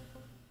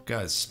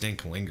 Guy's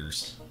stink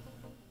lingers.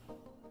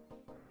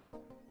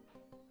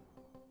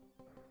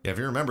 Yeah, if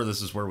you remember,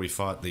 this is where we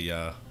fought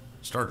the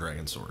Star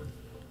Dragon Sword.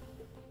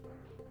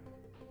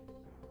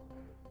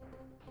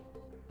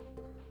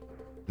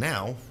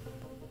 Now,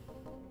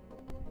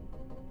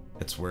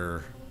 it's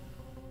where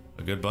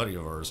a good buddy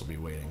of ours will be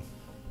waiting.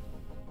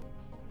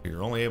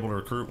 You're only able to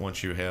recruit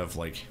once you have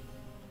like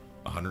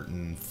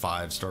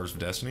 105 Stars of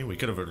Destiny. We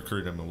could have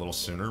recruited him a little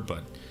sooner,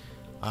 but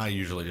I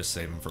usually just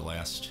save him for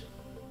last.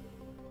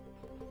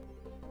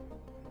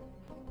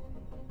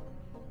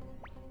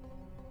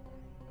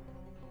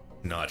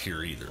 Not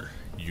here either.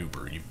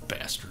 Uber, you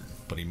bastard.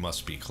 But he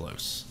must be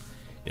close.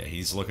 Yeah,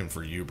 he's looking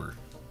for Uber.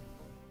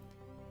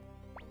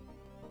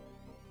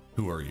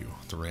 Who are you?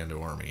 The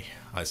Rando army.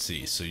 I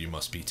see, so you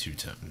must be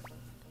two-tone.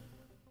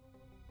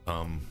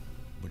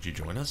 Would you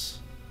join us?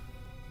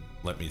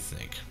 Let me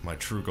think. My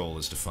true goal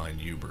is to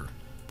find Uber.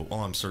 But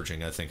while I'm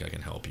searching, I think I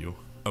can help you.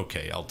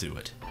 Okay, I'll do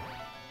it.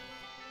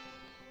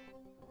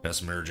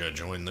 Besmerja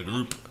joined the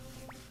group.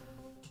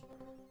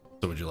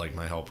 So would you like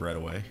my help right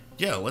away?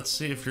 Yeah, let's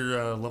see if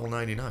you're level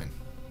 99.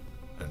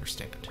 I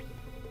understand.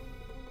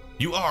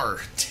 You are!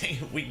 Dang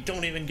it, we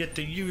don't even get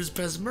to use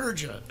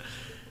Besmerja.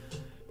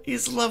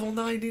 He's level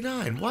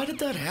 99. Why did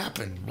that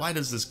happen? Why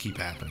does this keep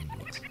happening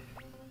to us?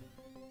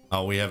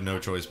 Oh, we have no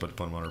choice but to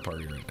put him on our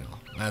party right now.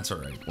 That's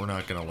alright. We're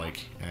not gonna,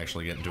 like,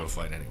 actually get into a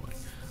fight anyway.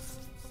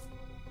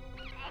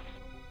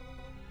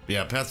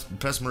 Yeah,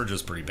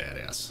 Besmerja's pretty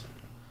badass.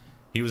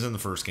 He was in the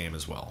first game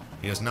as well.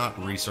 He has not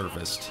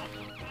resurfaced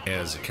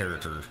as a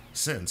character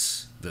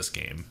since this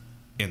game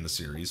in the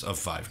series of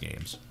 5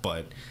 games,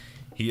 but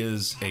he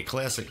is a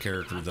classic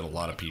character that a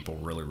lot of people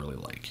really, really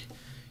like.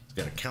 He's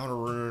got a counter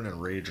rune and a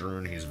rage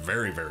rune. He's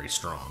very, very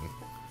strong.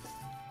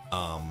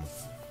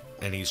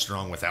 And he's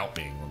strong without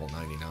being level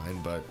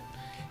 99, but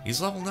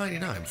he's level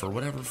 99 for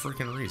whatever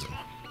freaking reason.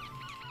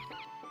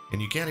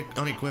 And you can't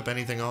unequip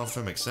anything off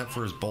him except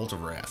for his Bolt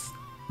of Wrath.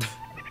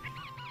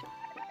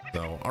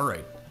 So,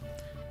 alright.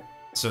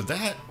 So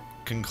that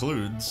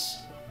concludes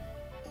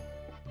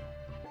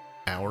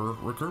our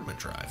recruitment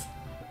drive.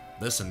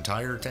 This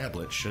entire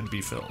tablet should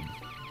be filled.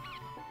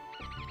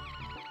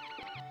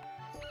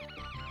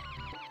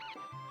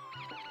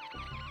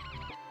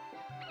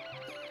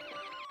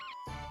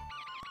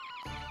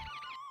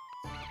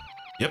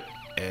 Yep,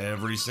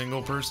 every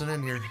single person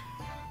in here.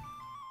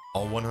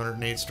 All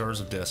 108 Stars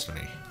of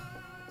Destiny.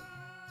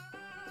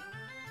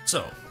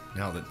 So,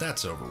 now that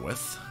that's over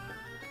with,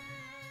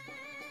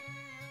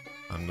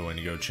 I'm going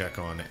to go check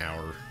on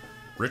our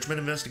Richmond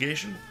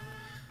investigation.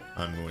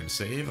 I'm going to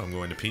save, I'm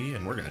going to pee,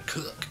 and we're going to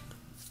cook.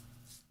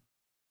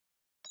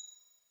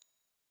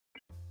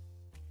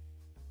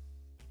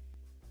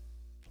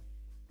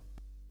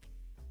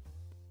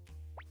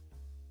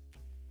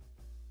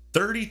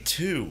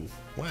 "32.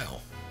 Wow.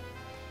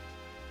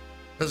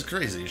 That's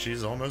crazy.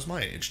 She's almost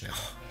my age now.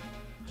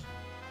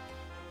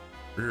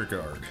 Rear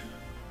guard.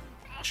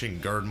 She can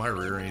guard my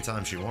rear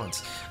anytime she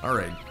wants.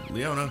 Alright,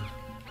 Leona.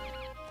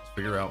 Let's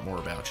figure out more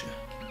about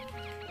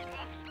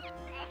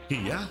you.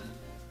 Yeah?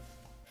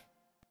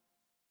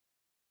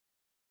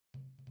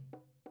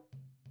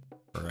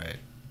 Alright.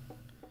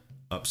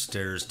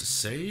 Upstairs to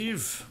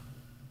save.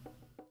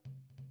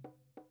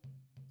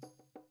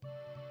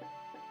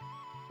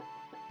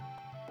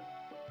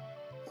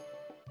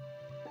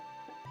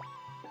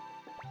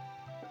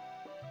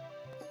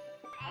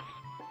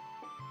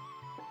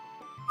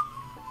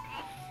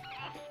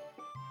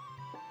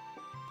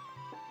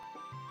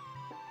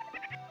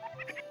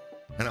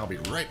 And I'll be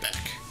right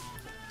back.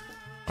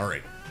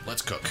 Alright,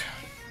 let's cook.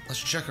 Let's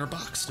check our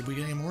box. Did we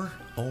get any more?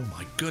 Oh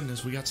my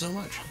goodness, we got so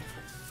much.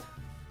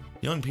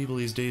 Young people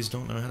these days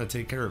don't know how to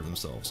take care of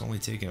themselves. Only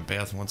taking a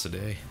bath once a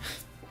day.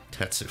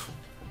 Tetsu.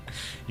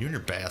 You and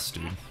your baths,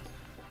 dude.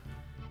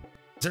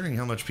 Considering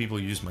how much people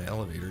use my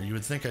elevator, you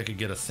would think I could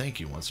get a thank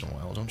you once in a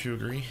while, don't you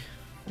agree?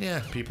 Yeah,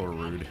 people are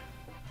rude.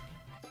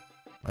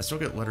 I still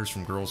get letters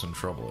from girls in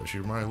trouble. As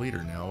you're my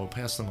leader now, I'll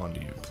pass them on to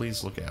you.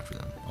 Please look after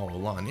them. Oh,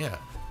 Elan, yeah,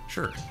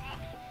 sure.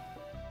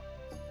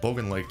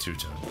 Bogan liked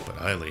two-tone, but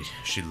Eiley,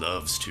 she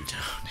loves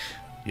two-tone.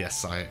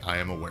 Yes, I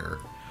am aware.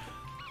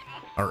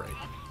 Alright.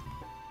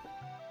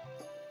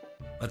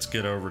 Let's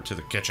get over to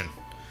the kitchen.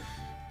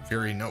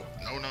 Fury, no.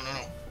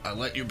 I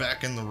let you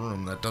back in the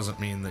room. That doesn't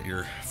mean that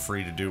you're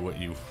free to do what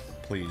you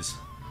please.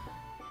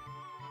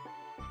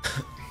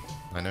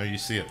 I know you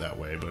see it that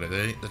way, but it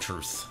ain't the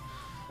truth.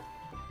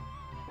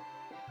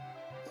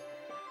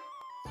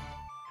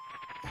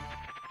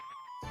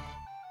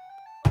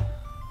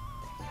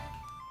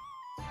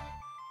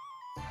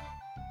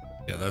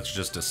 Yeah, that's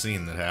just a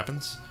scene that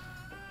happens.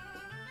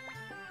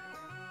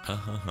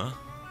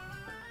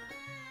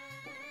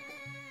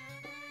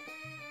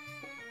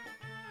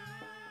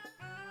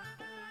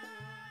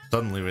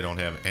 Suddenly we don't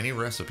have any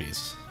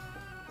recipes.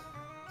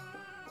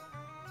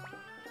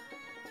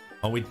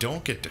 Oh, we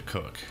don't get to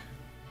cook.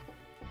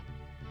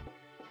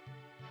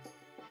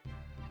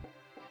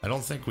 I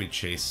don't think we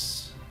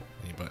chase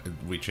anybody.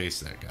 We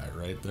chase that guy,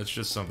 right? That's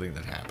just something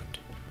that happened.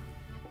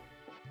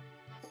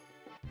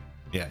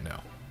 Yeah, no.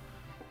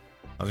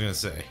 I was gonna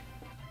say,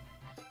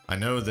 I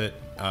know that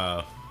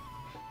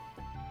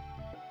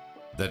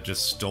that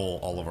just stole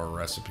all of our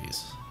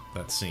recipes.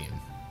 That scene.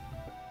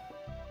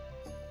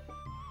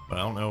 But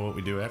I don't know what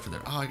we do after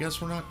that. Oh, I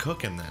guess we're not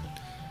cooking then.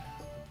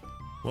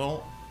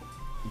 Well,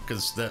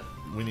 because that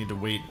we need to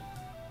wait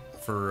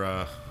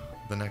for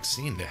the next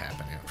scene to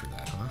happen after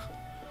that, huh?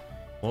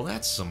 Well,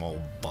 that's some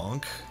old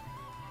bunk.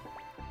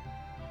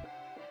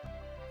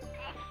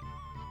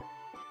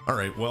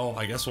 Alright, well,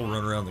 I guess we'll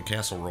run around the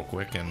castle real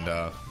quick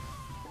and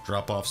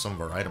drop off some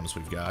of our items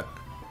we've got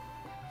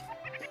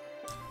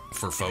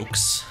for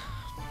folks.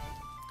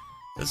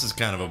 This is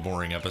kind of a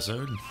boring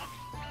episode.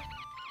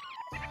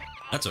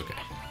 That's okay.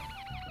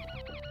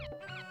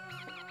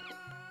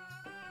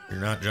 You're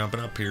not jumping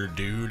up here,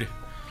 dude.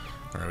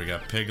 Alright, we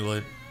got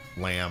piglet,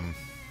 lamb.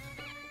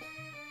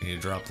 You need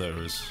to drop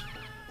those.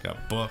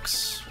 Got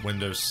books,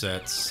 window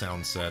sets,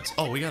 sound sets.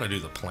 Oh, we gotta do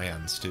the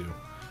plans, too.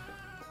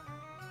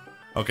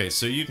 Okay,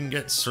 so you can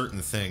get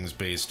certain things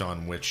based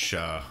on which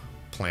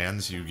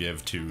plans you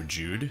give to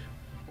Jude.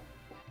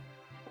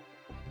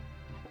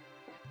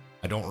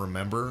 I don't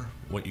remember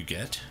what you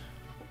get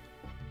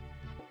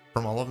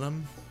from all of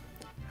them.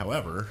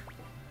 However,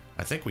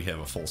 I think we have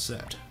a full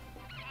set.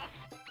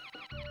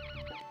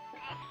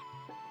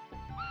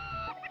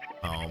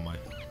 Oh my...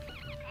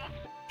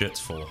 shit's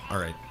full.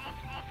 Alright.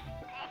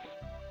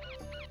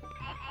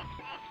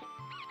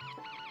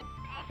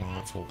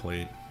 Oh, full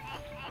plate.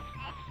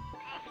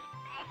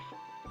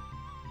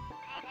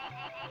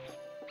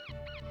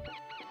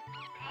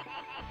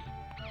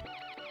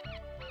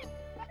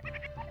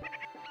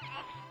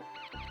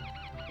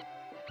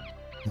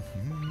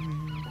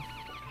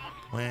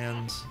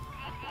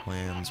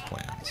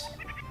 Plans.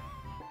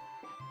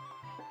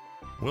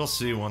 We'll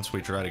see once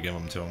we try to give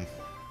them to him.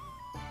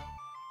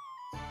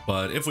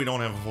 But if we don't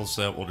have a full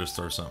set, we'll just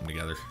throw something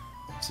together.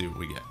 See what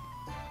we get.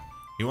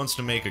 He wants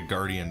to make a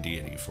guardian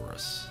deity for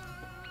us.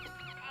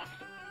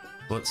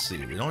 Let's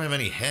see. We don't have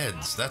any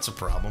heads. That's a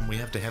problem. We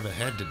have to have a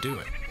head to do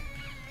it.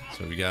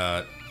 So we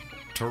got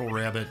turtle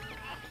rabbit,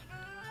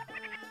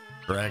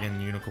 dragon,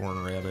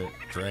 unicorn, rabbit,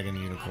 dragon,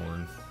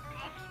 unicorn.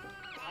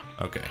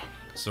 Okay.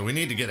 So we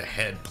need to get a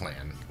head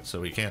plan,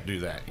 so we can't do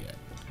that yet.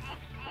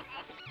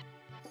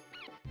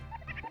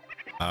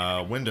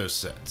 Window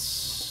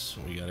sets.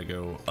 We gotta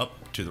go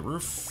up to the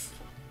roof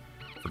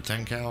for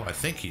Tenkow. I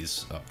think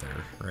he's up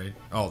there, right?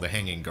 Oh, the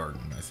Hanging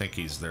Garden. I think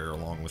he's there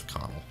along with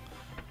Connell.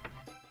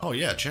 Oh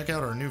yeah, check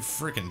out our new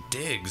freaking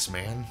digs,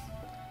 man.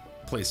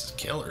 Place is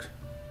killer.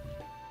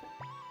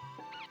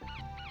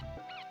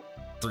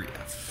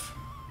 3F,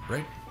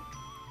 right?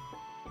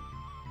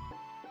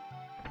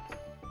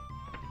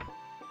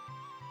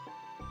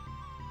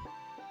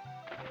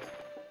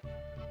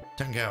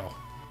 Tenkow.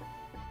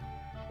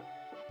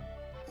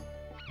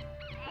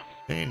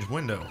 Change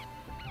window.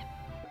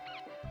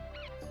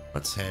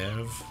 Let's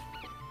have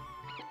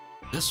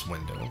this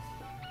window.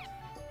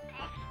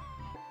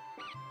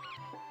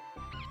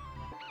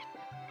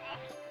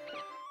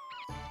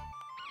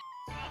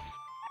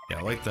 Yeah,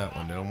 I like that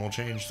window, and we'll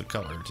change the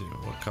color too.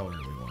 What color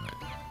do we want it?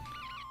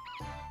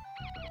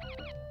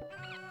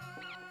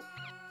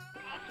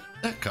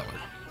 That color.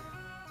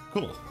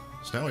 Cool.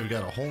 So now we've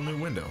got a whole new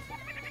window.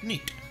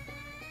 Neat.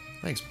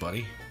 Thanks,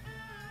 buddy.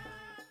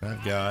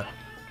 I've got,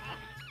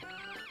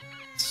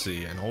 let's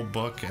see, an old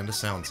book and a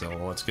sound set.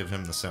 Well, let's give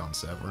him the sound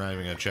set. We're not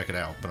even going to check it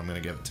out, but I'm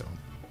going to give it to him.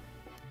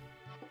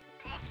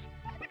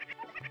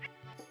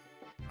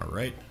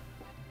 Alright.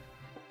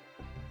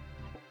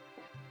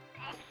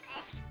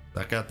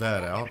 That got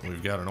that out.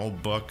 We've got an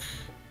old book.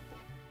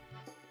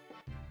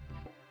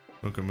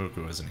 Muku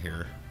Muku isn't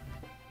here.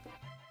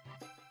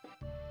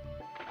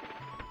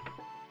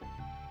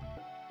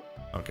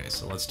 Okay,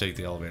 so let's take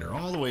the elevator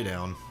all the way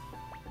down.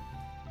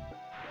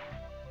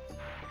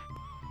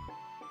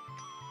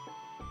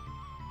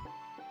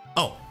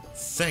 Oh,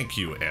 thank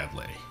you,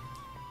 Adley.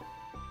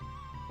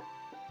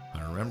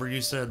 I remember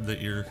you said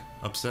that you're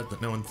upset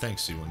that no one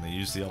thanks you when they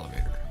use the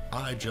elevator.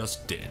 I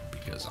just did,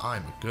 because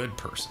I'm a good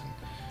person.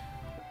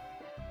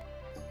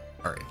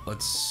 Alright,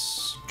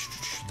 let's...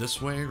 this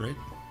way, right?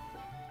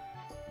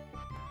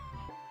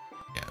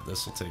 Yeah,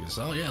 this will take us...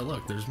 oh yeah,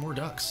 look, there's more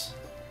ducks.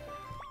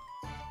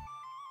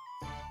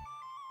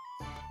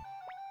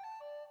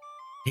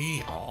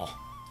 All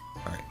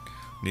right,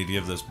 need to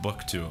give this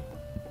book to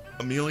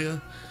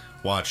Amelia.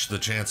 Watch, the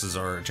chances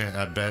are,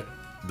 I bet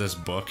this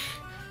book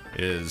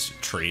is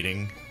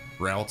trading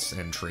routes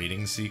and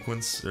trading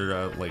sequence,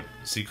 or like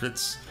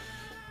secrets,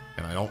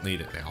 and I don't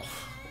need it now.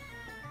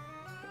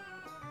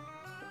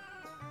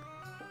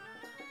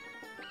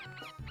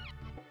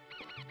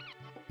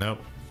 Nope.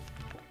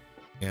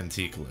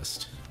 Antique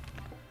list.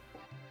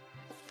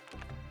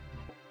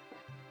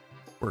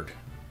 Word.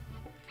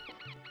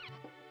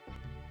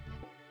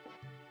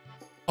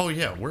 Oh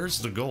yeah, where's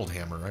the gold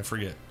hammer? I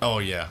forget. Oh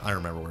yeah, I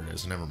remember where it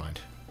is. Never mind.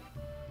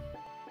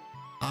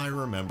 I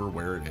remember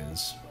where it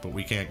is, but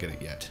we can't get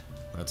it yet.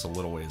 That's a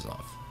little ways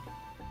off.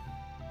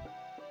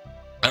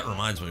 That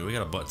reminds me, we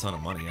got a butt ton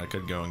of money. I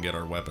could go and get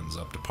our weapons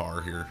up to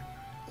par here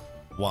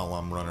while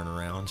I'm running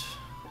around.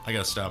 I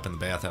gotta stop in the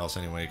bathhouse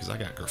anyway, because I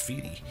got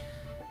graffiti.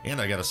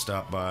 And I gotta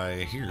stop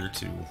by here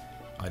to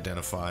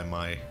identify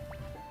my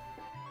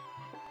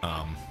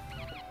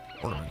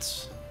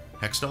ornaments.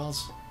 Hex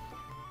dolls?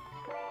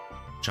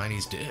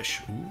 Chinese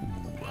dish.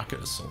 Ooh, I could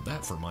have sold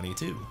that for money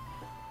too.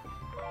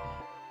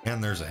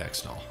 And there's a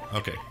hex doll.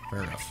 Okay,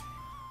 fair enough.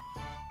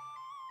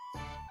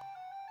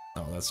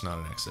 Oh, that's not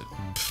an exit.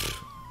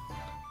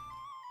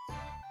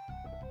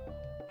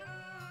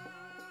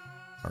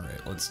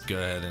 Alright, let's go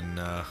ahead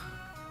and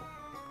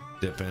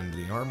dip into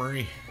the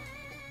armory.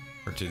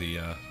 Or to the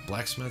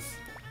blacksmith.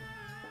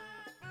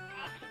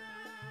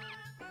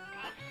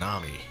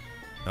 Nami.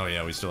 Oh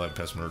yeah, we still have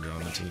Pessmerger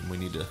on the team. We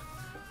need to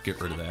get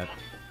rid of that.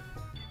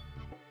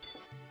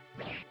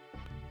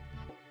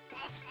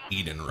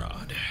 Eden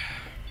Rod.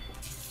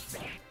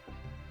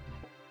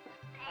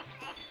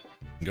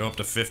 Go up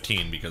to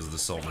 15 because of the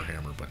silver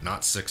hammer, but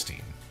not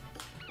 16.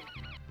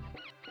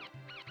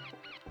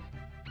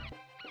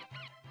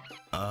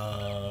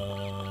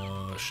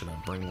 Should I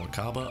bring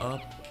Wakaba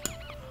up?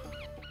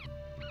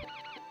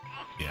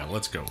 Yeah,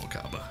 let's go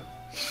Wakaba.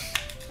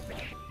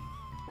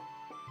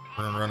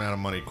 We're gonna run out of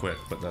money quick,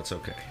 but that's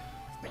okay.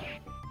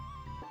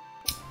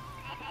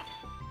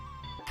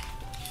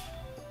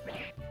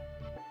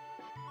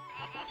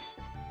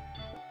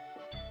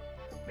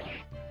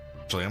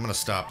 Actually, I'm gonna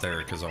stop there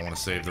because I want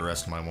to save the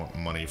rest of my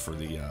money for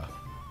the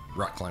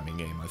rock climbing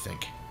game, I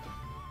think.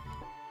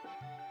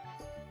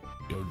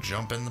 Go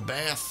jump in the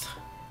bath.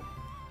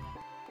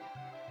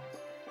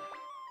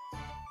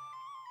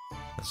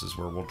 This is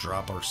where we'll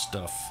drop our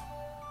stuff.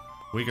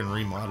 We can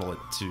remodel it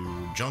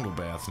to jungle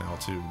bath now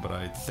too, but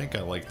I think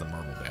I like the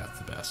marble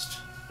bath the best.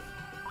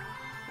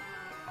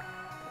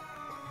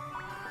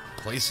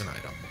 Place an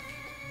item.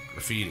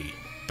 Graffiti.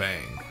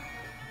 Bang.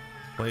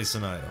 Place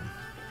an item.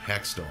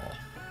 Hex doll.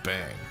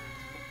 Bang.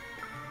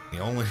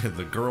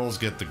 The girls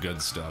get the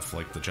good stuff,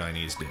 like the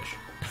Chinese dish.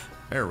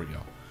 There we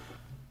go.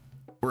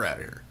 We're out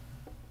of here.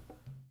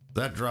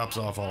 That drops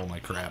off all my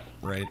crap,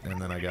 right?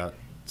 And then I got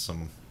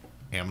some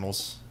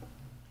aminals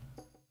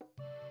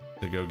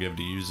to go give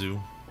to Yuzu.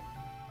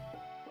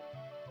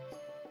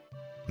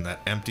 And that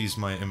empties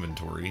my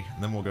inventory.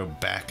 And then we'll go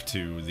back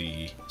to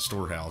the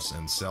storehouse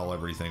and sell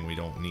everything we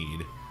don't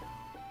need.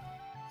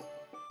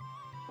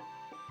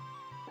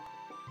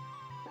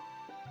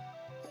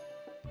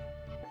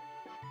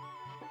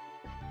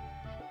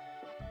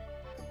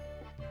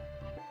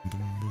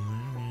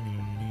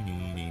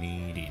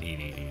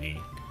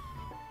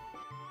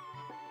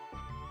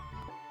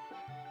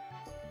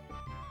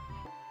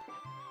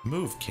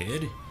 Move,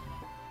 kid.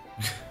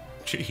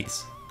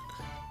 Jeez.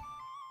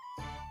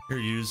 Here,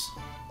 use.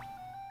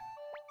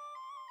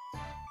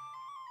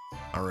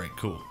 Alright,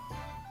 cool.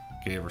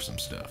 Gave her some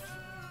stuff.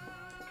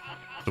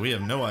 So we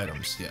have no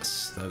items.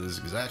 Yes, that is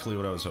exactly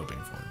what I was hoping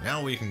for.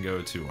 Now we can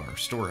go to our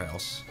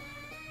storehouse.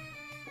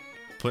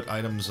 Put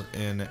items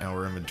in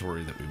our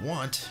inventory that we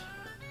want.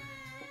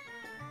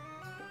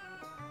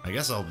 I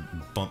guess I'll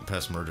bump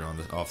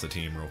Pessmerger off the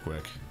team real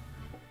quick.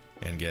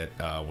 And get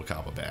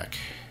Wakaba back.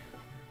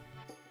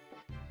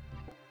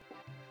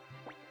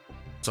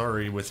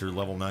 Sorry with your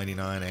level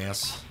 99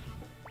 ass.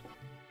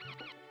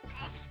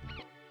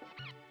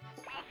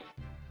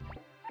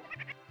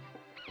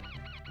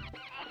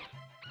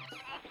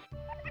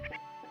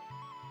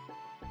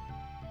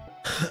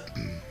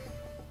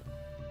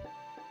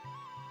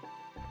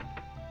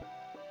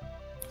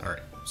 Alright,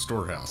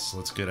 storehouse.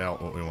 Let's get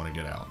out what we want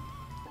to get out.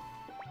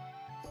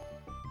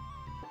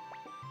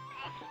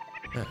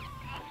 Yeah.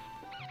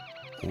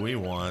 We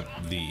want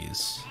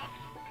these.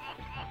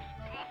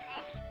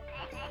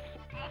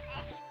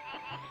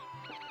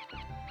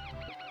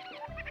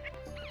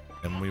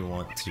 And we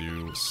want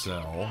to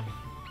sell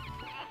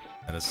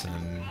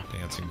Edison,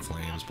 Dancing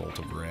Flames, Bolt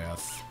of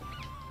Wrath,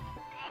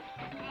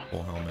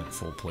 full helmet,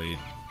 full plate,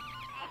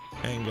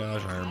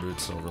 Engage, Iron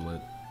Boots,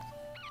 Silverlit,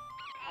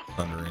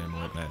 Thunder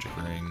Amulet, Magic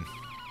Ring,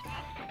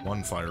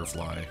 one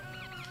Firefly.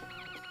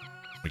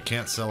 We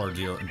can't sell our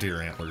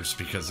deer antlers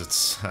because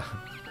it's...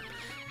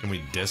 Can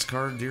we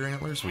discard deer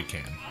antlers? We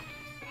can.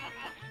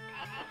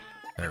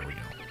 There we go.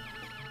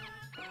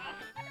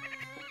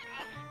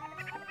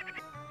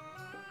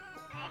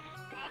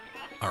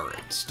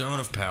 Alright, Stone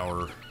of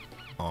Power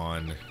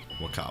on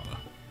Wakaba.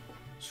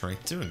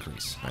 Strength 2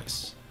 increase.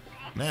 Nice.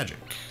 Magic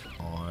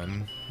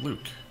on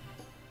Luke.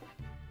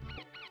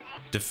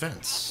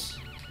 Defense.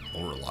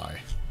 Lorelei.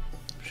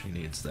 She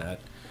needs that.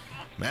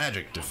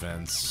 Magic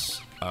defense.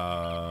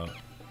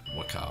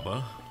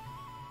 Wakaba.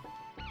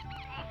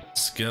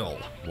 Skill.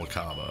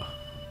 Wakaba.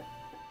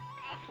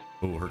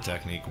 Ooh, her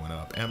technique went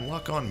up. And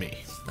luck on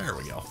me. There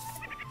we go.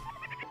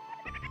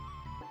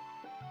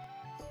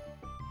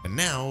 And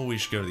now we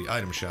should go to the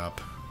item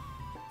shop,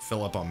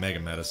 fill up on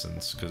mega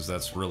medicines, because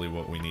that's really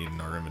what we need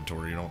in our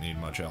inventory. You don't need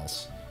much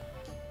else.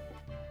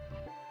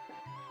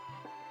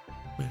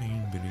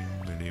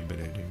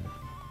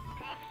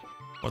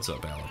 What's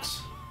up,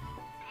 Alex?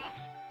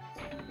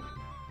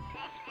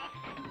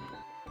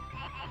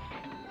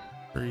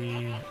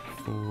 Three,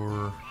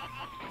 4,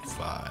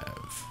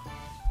 5,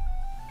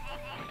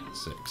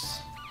 6.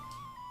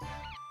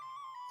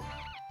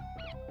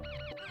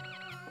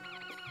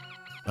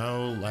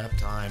 Oh, lap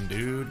time,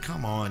 dude.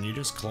 Come on, you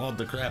just clawed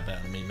the crap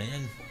out of me,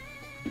 man.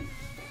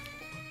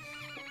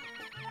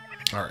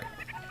 Alright.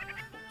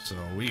 So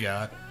we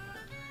got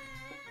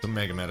some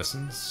mega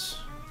medicines.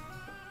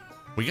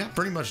 We got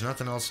pretty much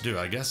nothing else to do.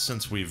 I guess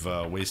since we've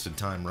wasted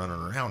time running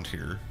around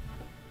here,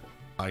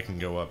 I can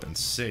go up and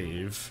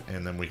save,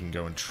 and then we can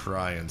go and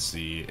try and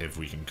see if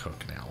we can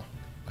cook now.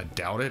 I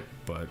doubt it,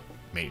 but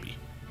maybe.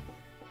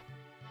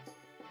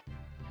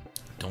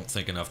 Don't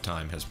think enough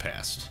time has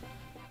passed.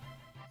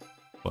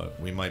 But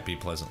we might be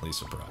pleasantly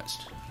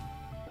surprised.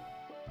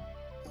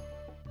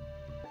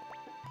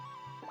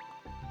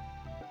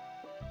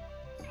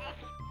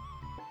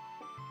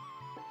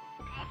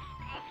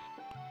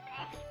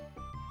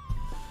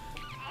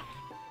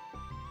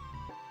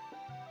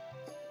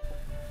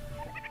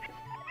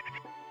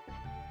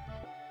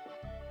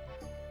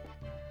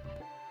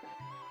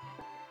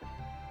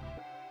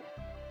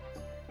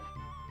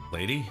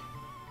 Lady?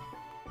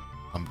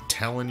 I'm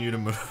telling you to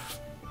move.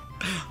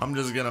 I'm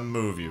just gonna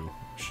move you.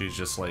 She's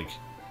just like,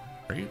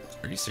 are you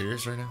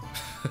serious right now?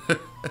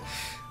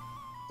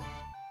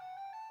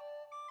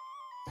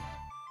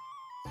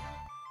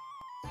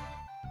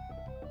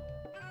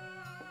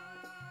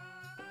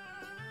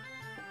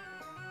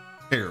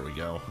 Here we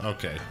go.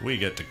 Okay, we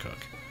get to cook.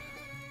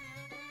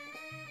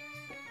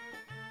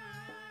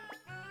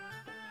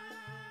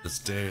 This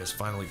day has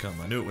finally come.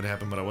 I knew it would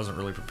happen, but I wasn't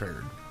really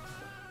prepared.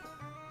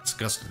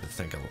 Disgusted to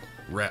think a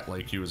rat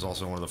like you is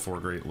also one of the 4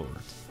 great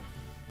lords.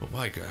 But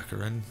why,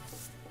 Gakaren?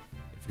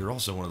 If you're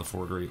also one of the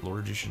 4 great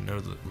lords, you should know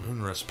the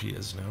moon recipe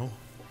is no?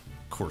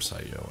 Of course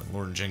I know, and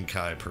Lord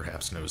Jinkai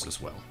perhaps knows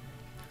as well.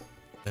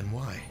 Then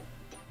why?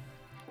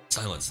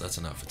 Silence, that's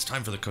enough. It's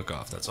time for the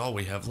cook-off. That's all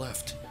we have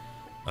left.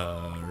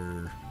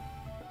 Do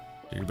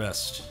your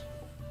best.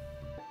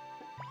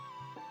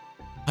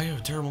 I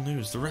have terrible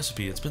news. The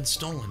recipe, it's been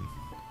stolen.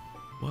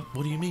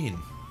 What do you mean?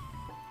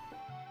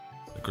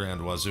 The Grand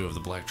Wazoo of the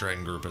Black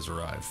Dragon Group has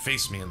arrived.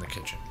 Face me in the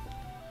kitchen.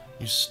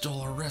 You stole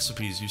our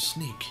recipes, you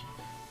sneak.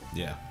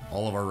 Yeah,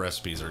 all of our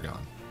recipes are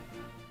gone.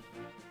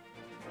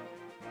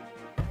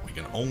 We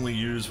can only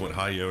use what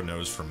Hayo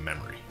knows from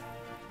memory.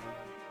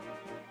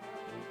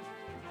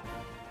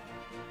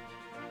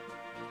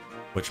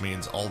 Which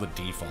means all the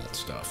default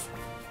stuff.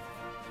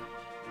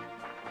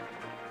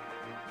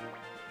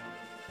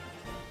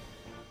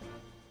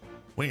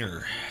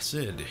 Winger,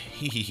 Sid,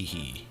 hee hee hee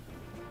hee.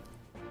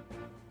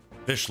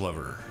 Fish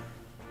lover.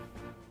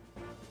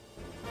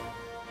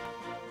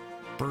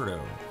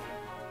 Birdo.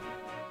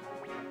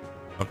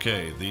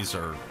 Okay, these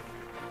are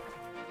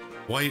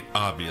quite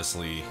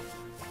obviously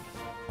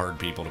hard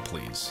people to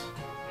please.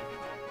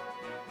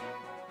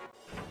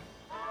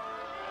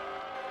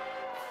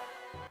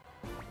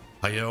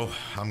 Hayo,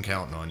 I'm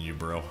counting on you,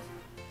 bro.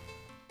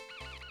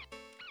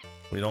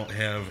 We don't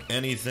have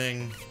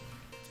anything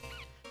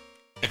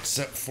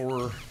except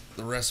for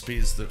the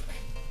recipes that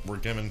were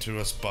given to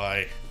us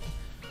by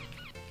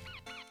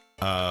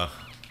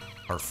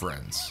our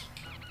friends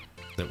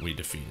that we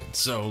defeated.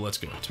 So let's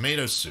go.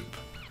 Tomato soup.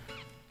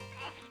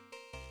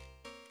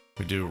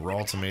 We do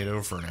raw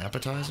tomato for an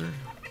appetizer.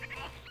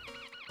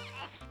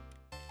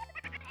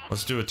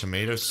 Let's do a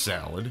tomato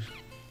salad.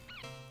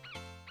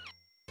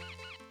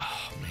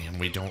 Oh man,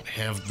 we don't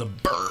have the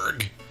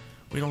Berg.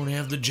 We don't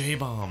have the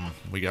J-bomb.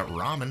 We got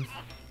ramen.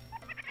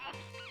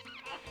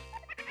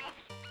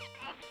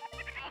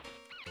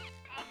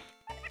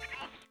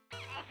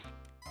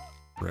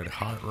 Red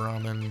hot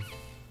ramen.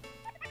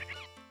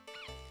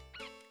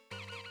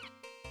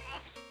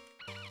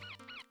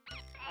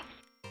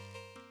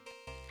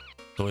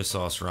 Soy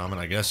sauce ramen.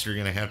 I guess you're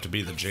gonna have to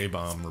be the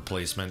J-bomb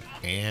replacement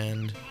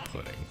and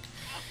pudding.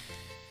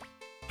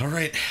 All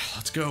right,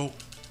 let's go.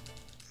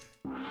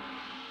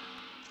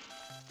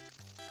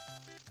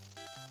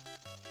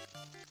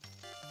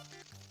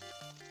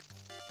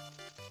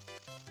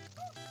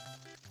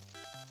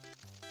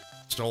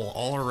 Stole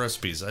all our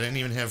recipes. I didn't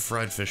even have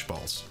fried fish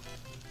balls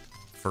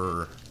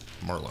for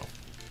Marlo.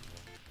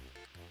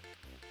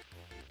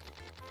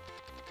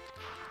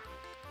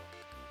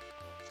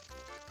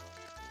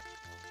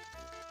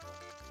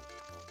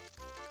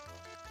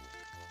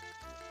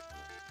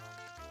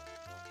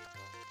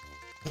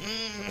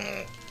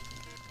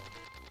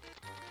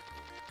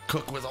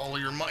 Cook with all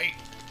your might.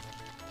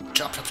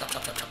 Chop, chop, chop,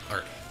 chop, chop, chop. All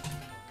right.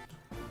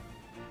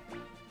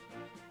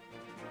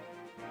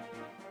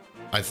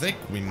 I think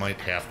we might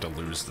have to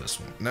lose this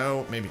one.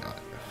 No, maybe not.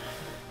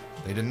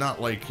 They did not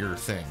like your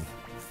thing.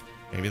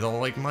 Maybe they'll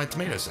like my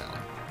tomato salad.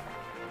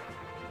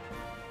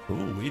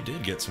 Ooh, we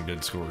did get some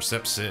good scores.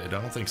 Except Sid.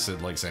 I don't think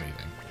Sid likes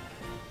anything.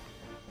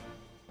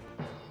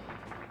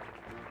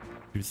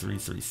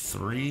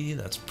 2333.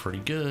 That's pretty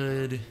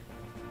good.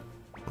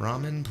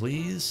 Ramen,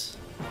 please.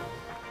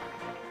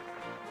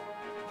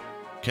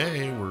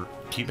 Okay, we're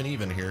keeping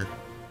even here.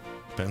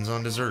 Depends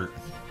on dessert.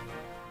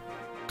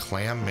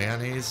 Clam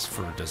mayonnaise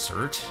for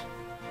dessert?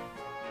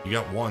 You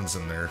got ones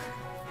in there.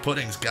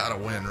 Pudding's gotta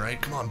win,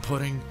 right? Come on,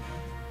 pudding.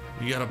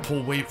 You gotta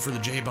pull weight for the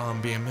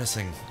J-bomb being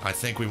missing. I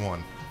think we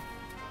won.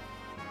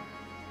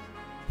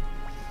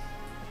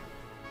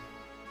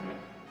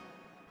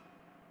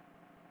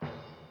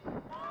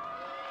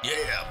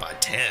 Yeah, by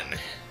 10.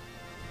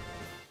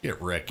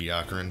 Get wrecked,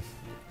 Yakurin.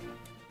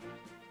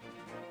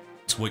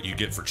 It's what you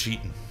get for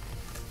cheating.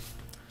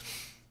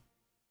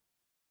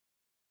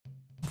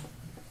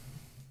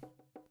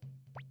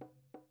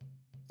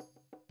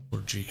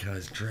 Lord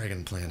Jikai's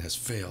dragon plan has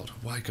failed.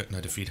 Why couldn't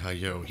I defeat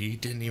Hayo? He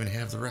didn't even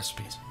have the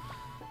recipes.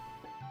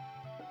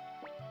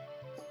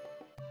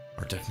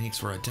 Our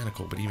techniques were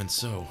identical, but even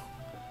so...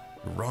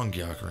 You're wrong,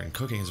 Yakurin.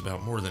 Cooking is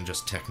about more than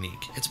just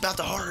technique. It's about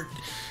the heart!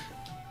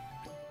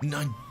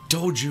 I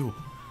told you!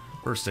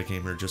 First I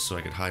came here just so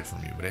I could hide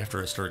from you, but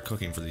after I started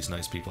cooking for these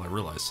nice people, I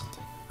realized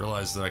something. I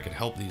realized that I could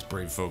help these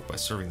brave folk by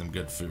serving them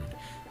good food,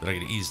 that I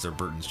could ease their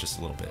burdens just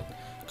a little bit.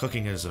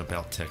 Cooking isn't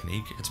about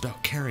technique, it's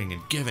about caring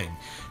and giving.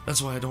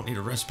 That's why I don't need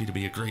a recipe to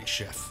be a great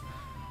chef.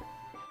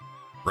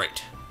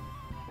 Right.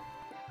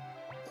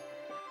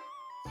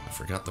 I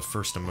forgot the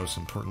first and most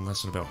important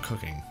lesson about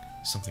cooking,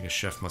 something a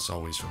chef must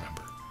always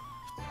remember.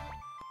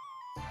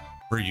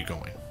 Where are you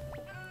going?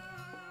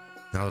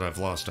 Now that I've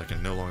lost, I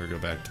can no longer go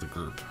back to the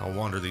group. I'll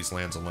wander these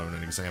lands alone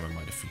and examine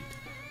my defeat.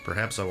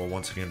 Perhaps I will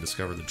once again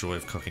discover the joy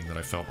of cooking that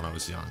I felt when I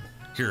was young.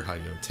 Here,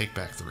 Hayo, take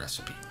back the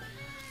recipe.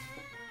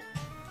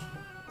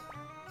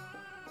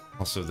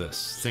 Also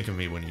this, think of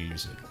me when you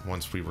use it.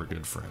 Once we were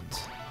good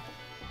friends.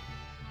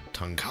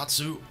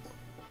 Tonkatsu!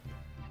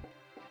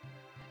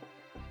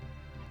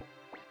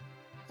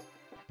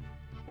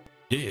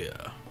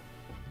 Yeah.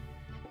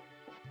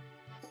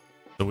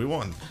 So we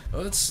won.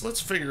 Let's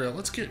figure out,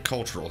 let's get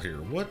cultural here.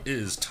 What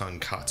is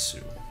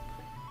Tonkatsu?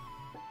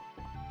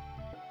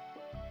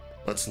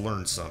 Let's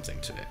learn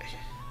something today.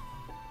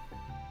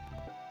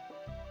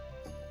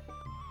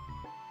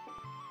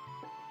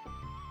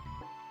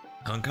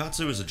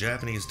 Tonkatsu is a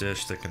Japanese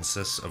dish that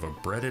consists of a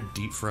breaded,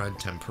 deep-fried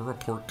tempura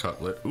pork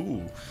cutlet.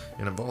 Ooh,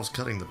 and involves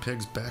cutting the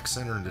pig's back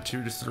center into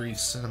 2 to 3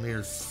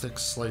 centimeter thick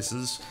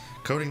slices,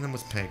 coating them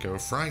with panko,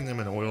 frying them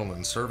in oil, and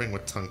then serving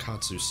with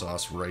tonkatsu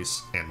sauce,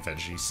 rice, and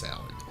veggie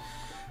salad.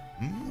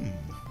 Mmm.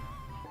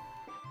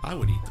 I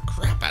would eat the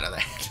crap out of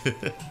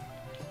that.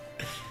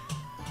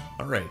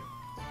 Alright,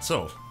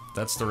 so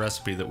that's the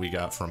recipe that we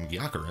got from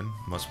Yakurin.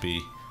 Must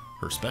be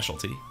her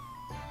specialty.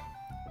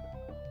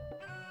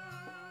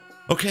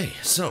 Okay,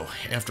 so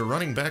after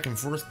running back and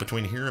forth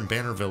between here and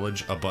Banner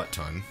Village a butt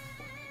ton,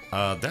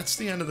 that's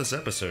the end of this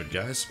episode,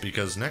 guys,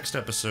 because next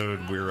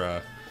episode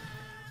we're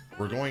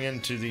going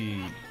into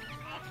the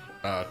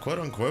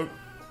quote-unquote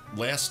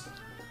last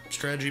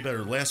strategy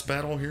or last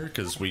battle here,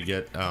 because we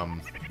get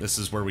this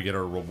is where we get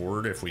our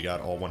reward if we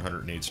got all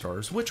 108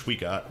 stars, which we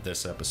got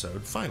this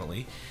episode.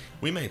 Finally,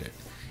 we made it,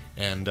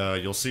 and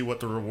you'll see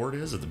what the reward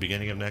is at the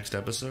beginning of next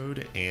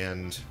episode,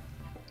 and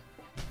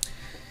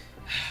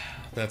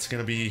that's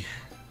gonna be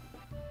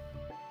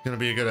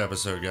a good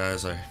episode,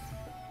 guys. I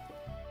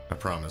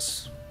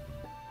promise.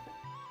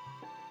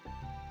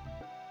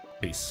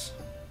 Peace.